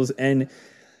sequels, and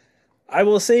I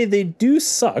will say they do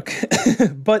suck,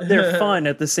 but they're fun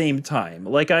at the same time.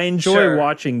 Like, I enjoy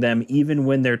watching them even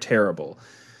when they're terrible.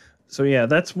 So yeah,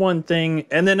 that's one thing.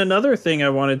 And then another thing I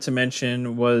wanted to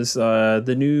mention was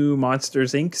the new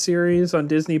Monsters Inc. series on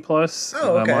Disney Plus.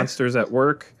 Oh, okay. Monsters at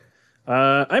Work.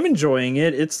 I'm enjoying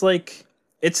it. It's like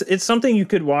it's something you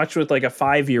could watch with like a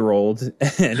 5-year-old and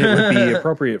it would be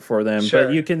appropriate for them. Sure.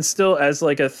 But you can still, as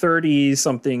like a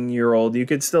 30-something-year-old, you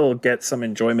could still get some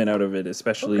enjoyment out of it,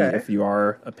 especially if you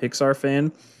are a Pixar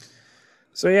fan.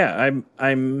 So yeah,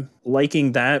 I'm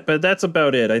liking that, but that's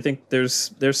about it. I think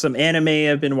there's some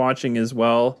anime I've been watching as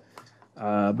well,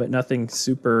 but nothing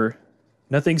super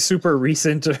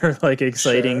recent or like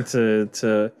exciting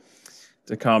to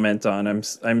comment on.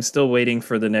 I'm still waiting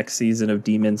for the next season of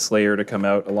Demon Slayer to come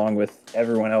out, along with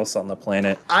everyone else on the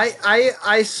planet.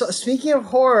 I saw, speaking of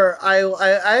horror,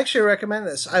 I actually recommend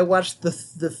this. I watched the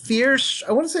Fear.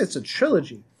 I want to say it's a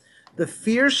trilogy. The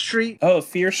Fear Street. Oh,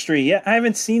 Fear Street. Yeah, I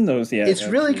haven't seen those yet. It's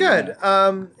really good.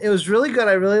 It was really good.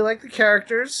 I really liked the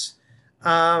characters.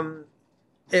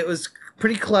 It was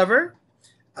pretty clever.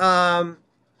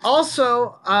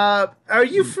 Also, are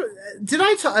you? Did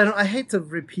I tell? I hate to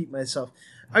repeat myself.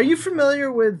 Are you familiar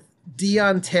with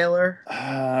Dion Taylor?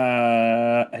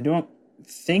 I don't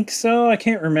think so. I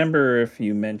can't remember if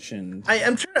you mentioned.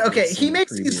 I'm trying. Okay, he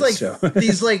makes these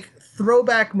like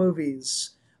throwback movies.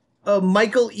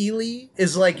 Michael Ealy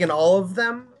is like in all of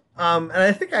them. And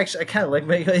I think actually I kind of like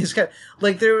Michael. He's kind of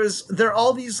like there are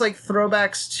all these like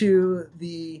throwbacks to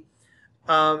the,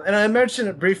 and I mentioned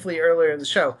it briefly earlier in the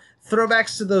show.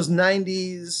 Throwbacks to those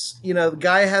 90s, you know, the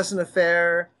guy has an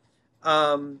affair,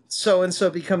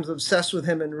 so-and-so becomes obsessed with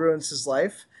him and ruins his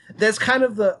life. That's kind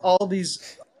of all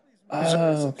these.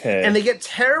 Okay. And they get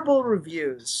terrible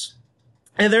reviews.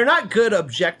 And they're not good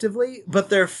objectively, but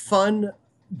they're fun,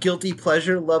 guilty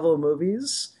pleasure level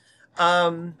movies.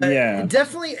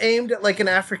 Definitely aimed at like an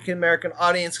African American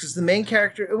audience because the main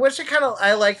character, which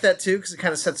I like that too because it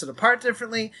kind of sets it apart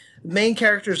differently. The main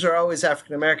characters are always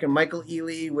African American. Michael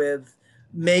Ealy with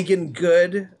Megan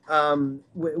Good,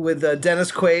 with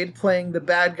Dennis Quaid playing the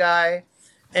bad guy,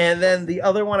 and then the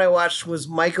other one I watched was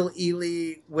Michael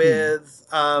Ealy with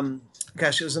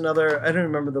it was another, I don't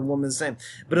remember the woman's name,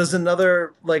 but it was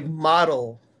another like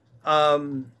model.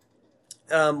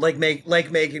 Like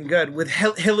Megan Good with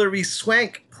Hilary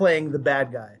Swank playing the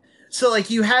bad guy. So like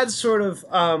you had sort of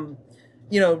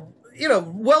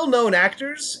well-known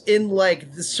actors in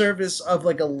like the service of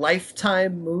like a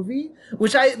Lifetime movie,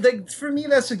 which for me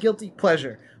that's a guilty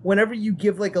pleasure. Whenever you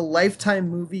give like a Lifetime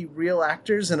movie real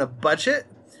actors and a budget,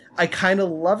 I kind of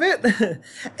love it.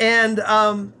 And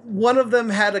one of them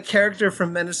had a character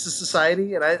from Menace to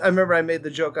Society, and I remember I made the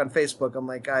joke on Facebook. I'm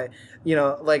like, I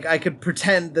could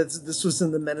pretend that this was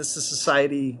in the Menace to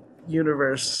Society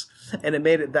universe, and it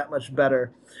made it that much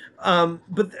better.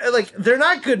 But like, they're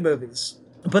not good movies,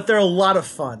 but they're a lot of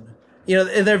fun. You know,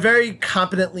 and they're very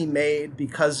competently made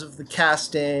because of the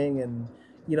casting, and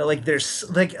you know, like there's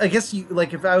like, I guess you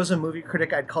like if I was a movie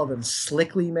critic, I'd call them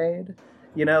slickly made.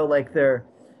 You know, like they're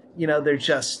I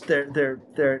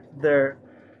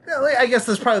guess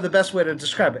that's probably the best way to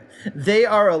describe it. They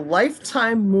are a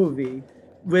Lifetime movie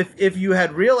if you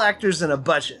had real actors and a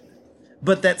budget,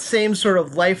 but that same sort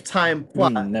of Lifetime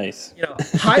plot. Nice. You know,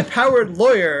 high-powered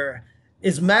lawyer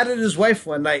is mad at his wife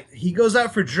one night. He goes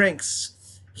out for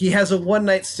drinks. He has a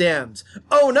one-night stand.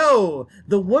 Oh no!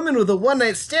 The woman with the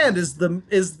one-night stand is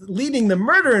leading the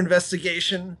murder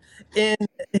investigation in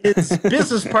his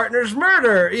business partner's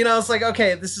murder. You know, it's like,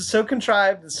 okay, this is so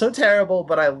contrived and so terrible,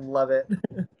 but I love it.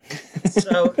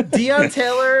 So, Dion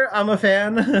Taylor, I'm a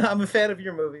fan. I'm a fan of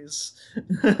your movies.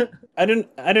 I don't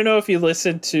know if you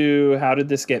listened to How Did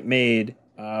This Get Made,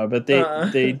 but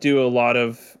they do a lot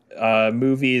of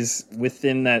movies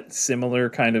within that similar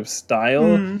kind of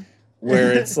style,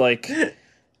 where it's like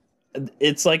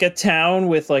a town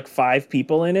with like 5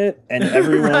 people in it, and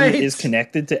everyone is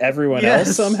connected to everyone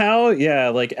else somehow. Yeah,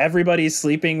 like everybody's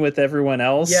sleeping with everyone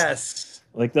else. Yes.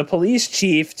 Like the police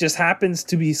chief just happens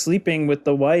to be sleeping with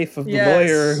the wife of the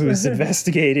lawyer who's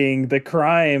investigating the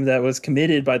crime that was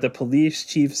committed by the police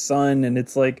chief's son. And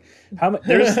it's like,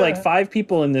 there's like 5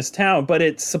 people in this town, but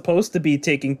it's supposed to be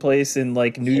taking place in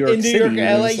like New York City. York,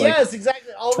 LA, yes,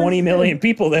 exactly. 20 million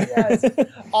people there. Yes.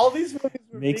 All these movies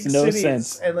were makes big no cities,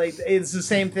 sense. and like it's the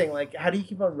same thing. Like, how do you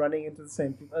keep on running into the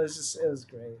same people? It was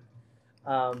great.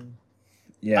 I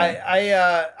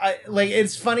like,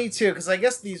 it's funny too because I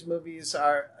guess these movies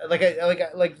are like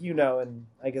you know, and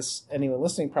I guess anyone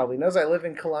listening probably knows I live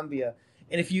in Colombia,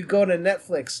 and if you go to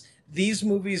Netflix, these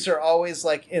movies are always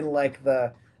like in like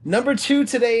the number 2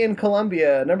 today in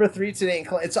Colombia, number 3 today in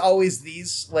Colombia. It's always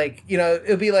these, like, you know,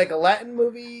 it'll be like a Latin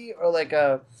movie or like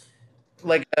a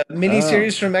mini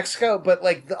series from Mexico, but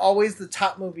like always the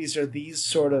top movies are these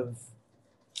sort of,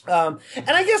 and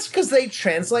I guess because they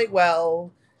translate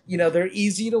well, you know, they're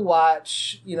easy to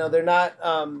watch, you know, they're not,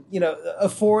 you know,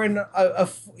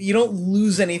 you don't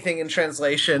lose anything in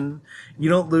translation, you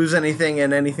don't lose anything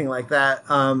in anything like that.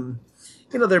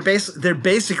 You know, they're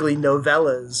basically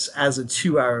novellas as a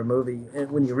 2-hour movie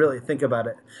when you really think about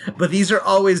it. But these are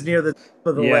always near the top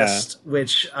of the list,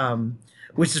 which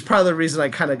is part of the reason I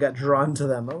kind of got drawn to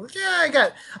them. I'm like, yeah,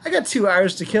 I got 2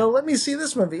 hours to kill. Let me see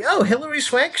this movie. Oh, Hilary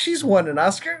Swank, she's won an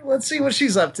Oscar. Let's see what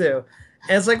she's up to.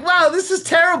 And it's like, wow, this is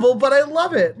terrible, but I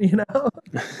love it, you know?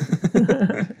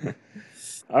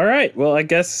 All right. Well, I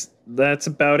guess that's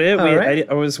about it.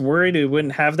 I was worried we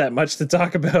wouldn't have that much to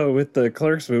talk about with the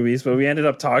Clerks movies, but we ended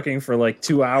up talking for like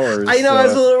 2 hours. I know, I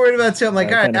was a little worried about it too. I'm like,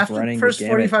 all right, after the first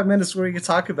 45 minutes, what are we going to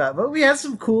talk about? But we had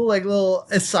some cool, like, little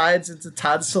asides into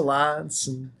Todd Solondz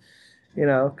and, you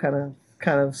know, kind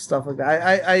of stuff like that.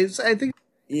 I think.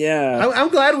 Yeah. I'm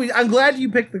glad you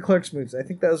picked the Clerks movies. I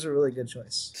think that was a really good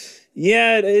choice.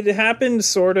 Yeah, it happened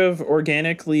sort of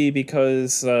organically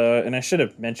because, and I should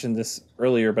have mentioned this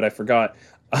earlier, but I forgot.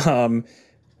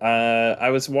 I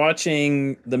was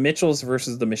watching The Mitchells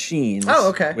versus the Machines. Oh,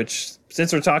 okay. Which,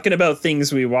 since we're talking about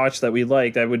things we watched that we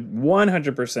liked, I would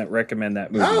 100% recommend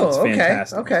that movie. Oh, it's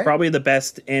fantastic. Okay. It's probably the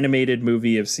best animated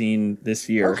movie I've seen this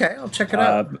year. Okay, I'll check it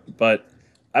out. But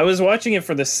I was watching it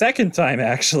for the second time,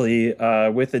 actually,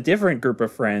 with a different group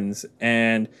of friends,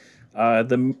 and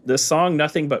the song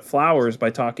 "Nothing But Flowers"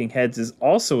 by Talking Heads is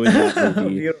also in that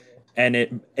movie. And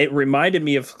it reminded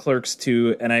me of Clerks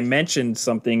 2, and I mentioned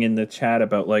something in the chat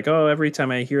about like, oh, every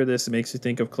time I hear this, it makes me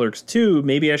think of Clerks 2.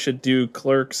 Maybe I should do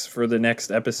Clerks for the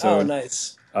next episode. Oh,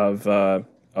 nice.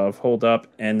 Of Hold Up.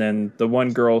 And then the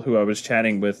one girl who I was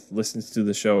chatting with listens to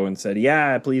the show and said,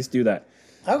 yeah, please do that.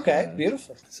 Okay,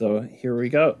 beautiful. So here we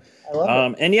go. I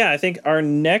love it. And yeah, I think our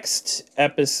next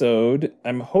episode,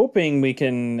 I'm hoping we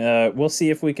can, we'll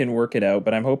see if we can work it out,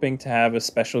 but I'm hoping to have a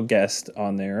special guest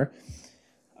on there.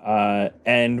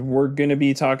 And we're going to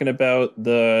be talking about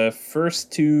the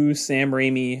first 2 Sam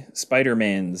Raimi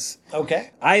Spider-Mans.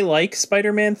 Okay. I like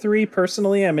Spider-Man 3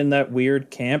 personally. I'm in that weird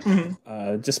camp,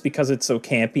 just because it's so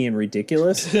campy and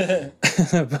ridiculous.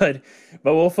 but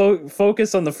we'll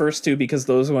focus on the first 2 because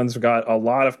those ones got a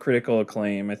lot of critical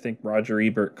acclaim. I think Roger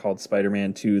Ebert called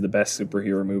Spider-Man 2 the best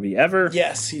superhero movie ever.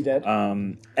 Yes, he did.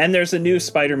 And there's a new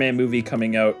Spider-Man movie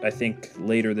coming out, I think,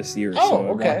 later this year. Oh, so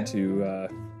okay. I want to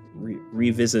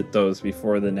revisit those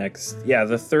before the next,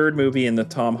 the third movie in the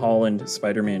Tom Holland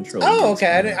Spider-Man trilogy. Oh,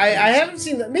 okay. I haven't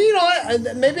seen that. Maybe, you know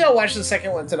what? Maybe I'll watch the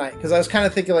second one tonight because I was kind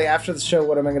of thinking like after the show,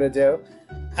 what am I going to do?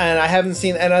 And I haven't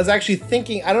seen. And I was actually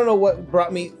thinking, I don't know what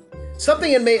brought me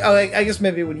something in me. Oh, I guess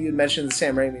maybe when you had mentioned the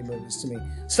Sam Raimi movies to me,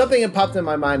 something had popped in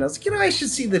my mind. I was like, you know, I should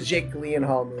see the Jake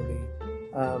Gyllenhaal movie.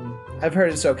 I've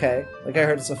heard it's okay. Like I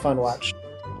heard it's a fun watch.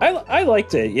 I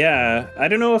liked it. Yeah, I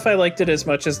don't know if I liked it as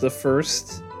much as the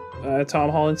first Tom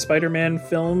Holland Spider-Man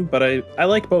film, but I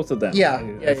like both of them.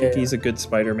 I think he's a good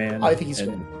Spider-Man. I think he's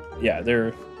good. Yeah,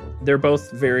 they're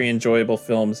both very enjoyable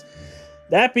films.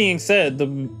 That being said,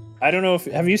 I don't know if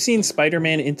have you seen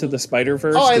Spider-Man Into the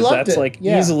Spider-Verse? Oh, I loved that's it. like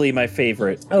easily my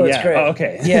favorite. Oh, it's great. Oh,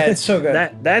 okay. Yeah, it's so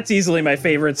good. That's easily my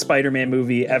favorite Spider-Man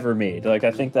movie ever made. Like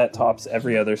I think that tops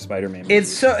every other Spider-Man movie. It's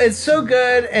so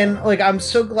good, and like I'm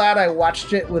so glad I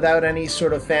watched it without any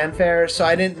sort of fanfare. So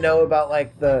I didn't know about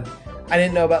like the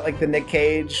Nick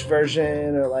Cage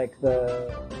version or like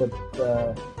the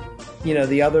you know,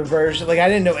 the other version. Like I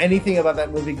didn't know anything about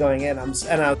that movie going in.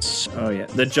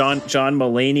 The John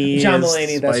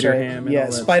Mulaney. That's right. Yeah,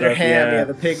 Spider-Ham. Yeah,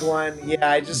 the pig one. Yeah,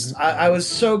 I was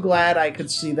so glad I could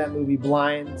see that movie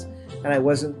blind, and I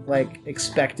wasn't like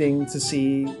expecting to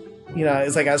see. You know,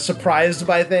 it's like I was surprised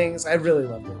by things. I really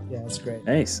loved it. Yeah, it's great.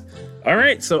 Nice. All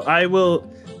right, so I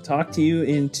will talk to you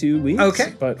in 2 weeks.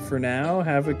 Okay. But for now,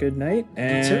 have a good night,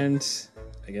 and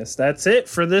I guess that's it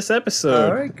for this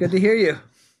episode. All right, good to hear you.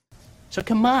 So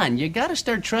come on, you gotta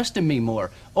start trusting me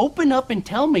more. Open up and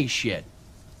tell me shit.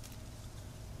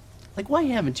 Like, why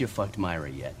haven't you fucked Myra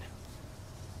yet?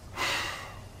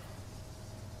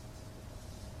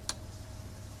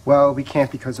 Well, we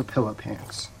can't because of Pillow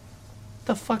Pants.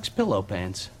 The fuck's Pillow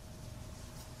Pants?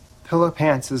 Pillow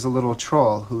Pants is a little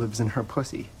troll who lives in her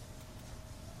pussy.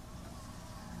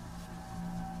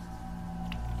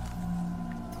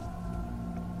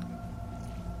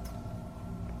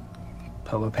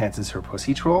 Pillow Pants is her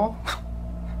pussy troll?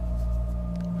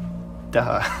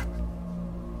 Duh.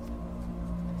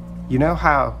 You know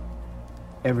how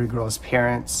every girl's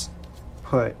parents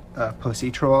put a pussy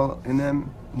troll in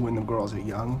them when the girls are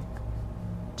young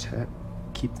to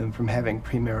keep them from having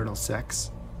premarital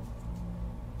sex.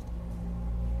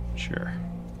 Sure.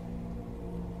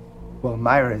 Well,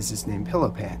 Myra's is named Pillow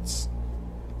Pants.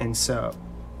 And so,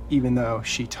 even though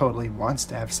she totally wants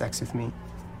to have sex with me,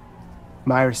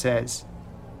 Myra says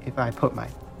if I put my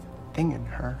thing in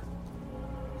her,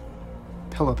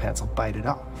 Pillow Pants will bite it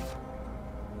off.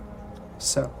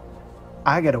 So,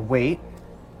 I gotta wait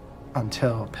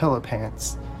until Pillow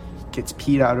Pants gets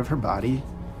peed out of her body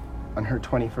on her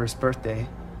 21st birthday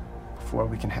before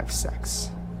we can have sex.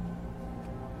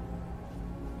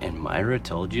 And Myra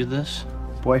told you this?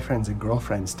 Boyfriends and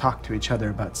girlfriends talk to each other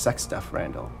about sex stuff,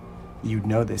 Randall. You'd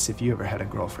know this if you ever had a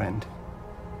girlfriend.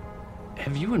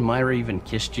 Have you and Myra even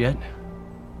kissed yet?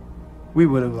 We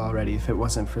would have already if it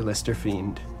wasn't for Lister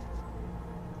Fiend.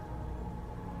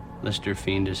 Lister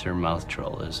Fiend is her mouth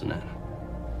troll, isn't it?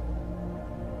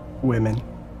 Women.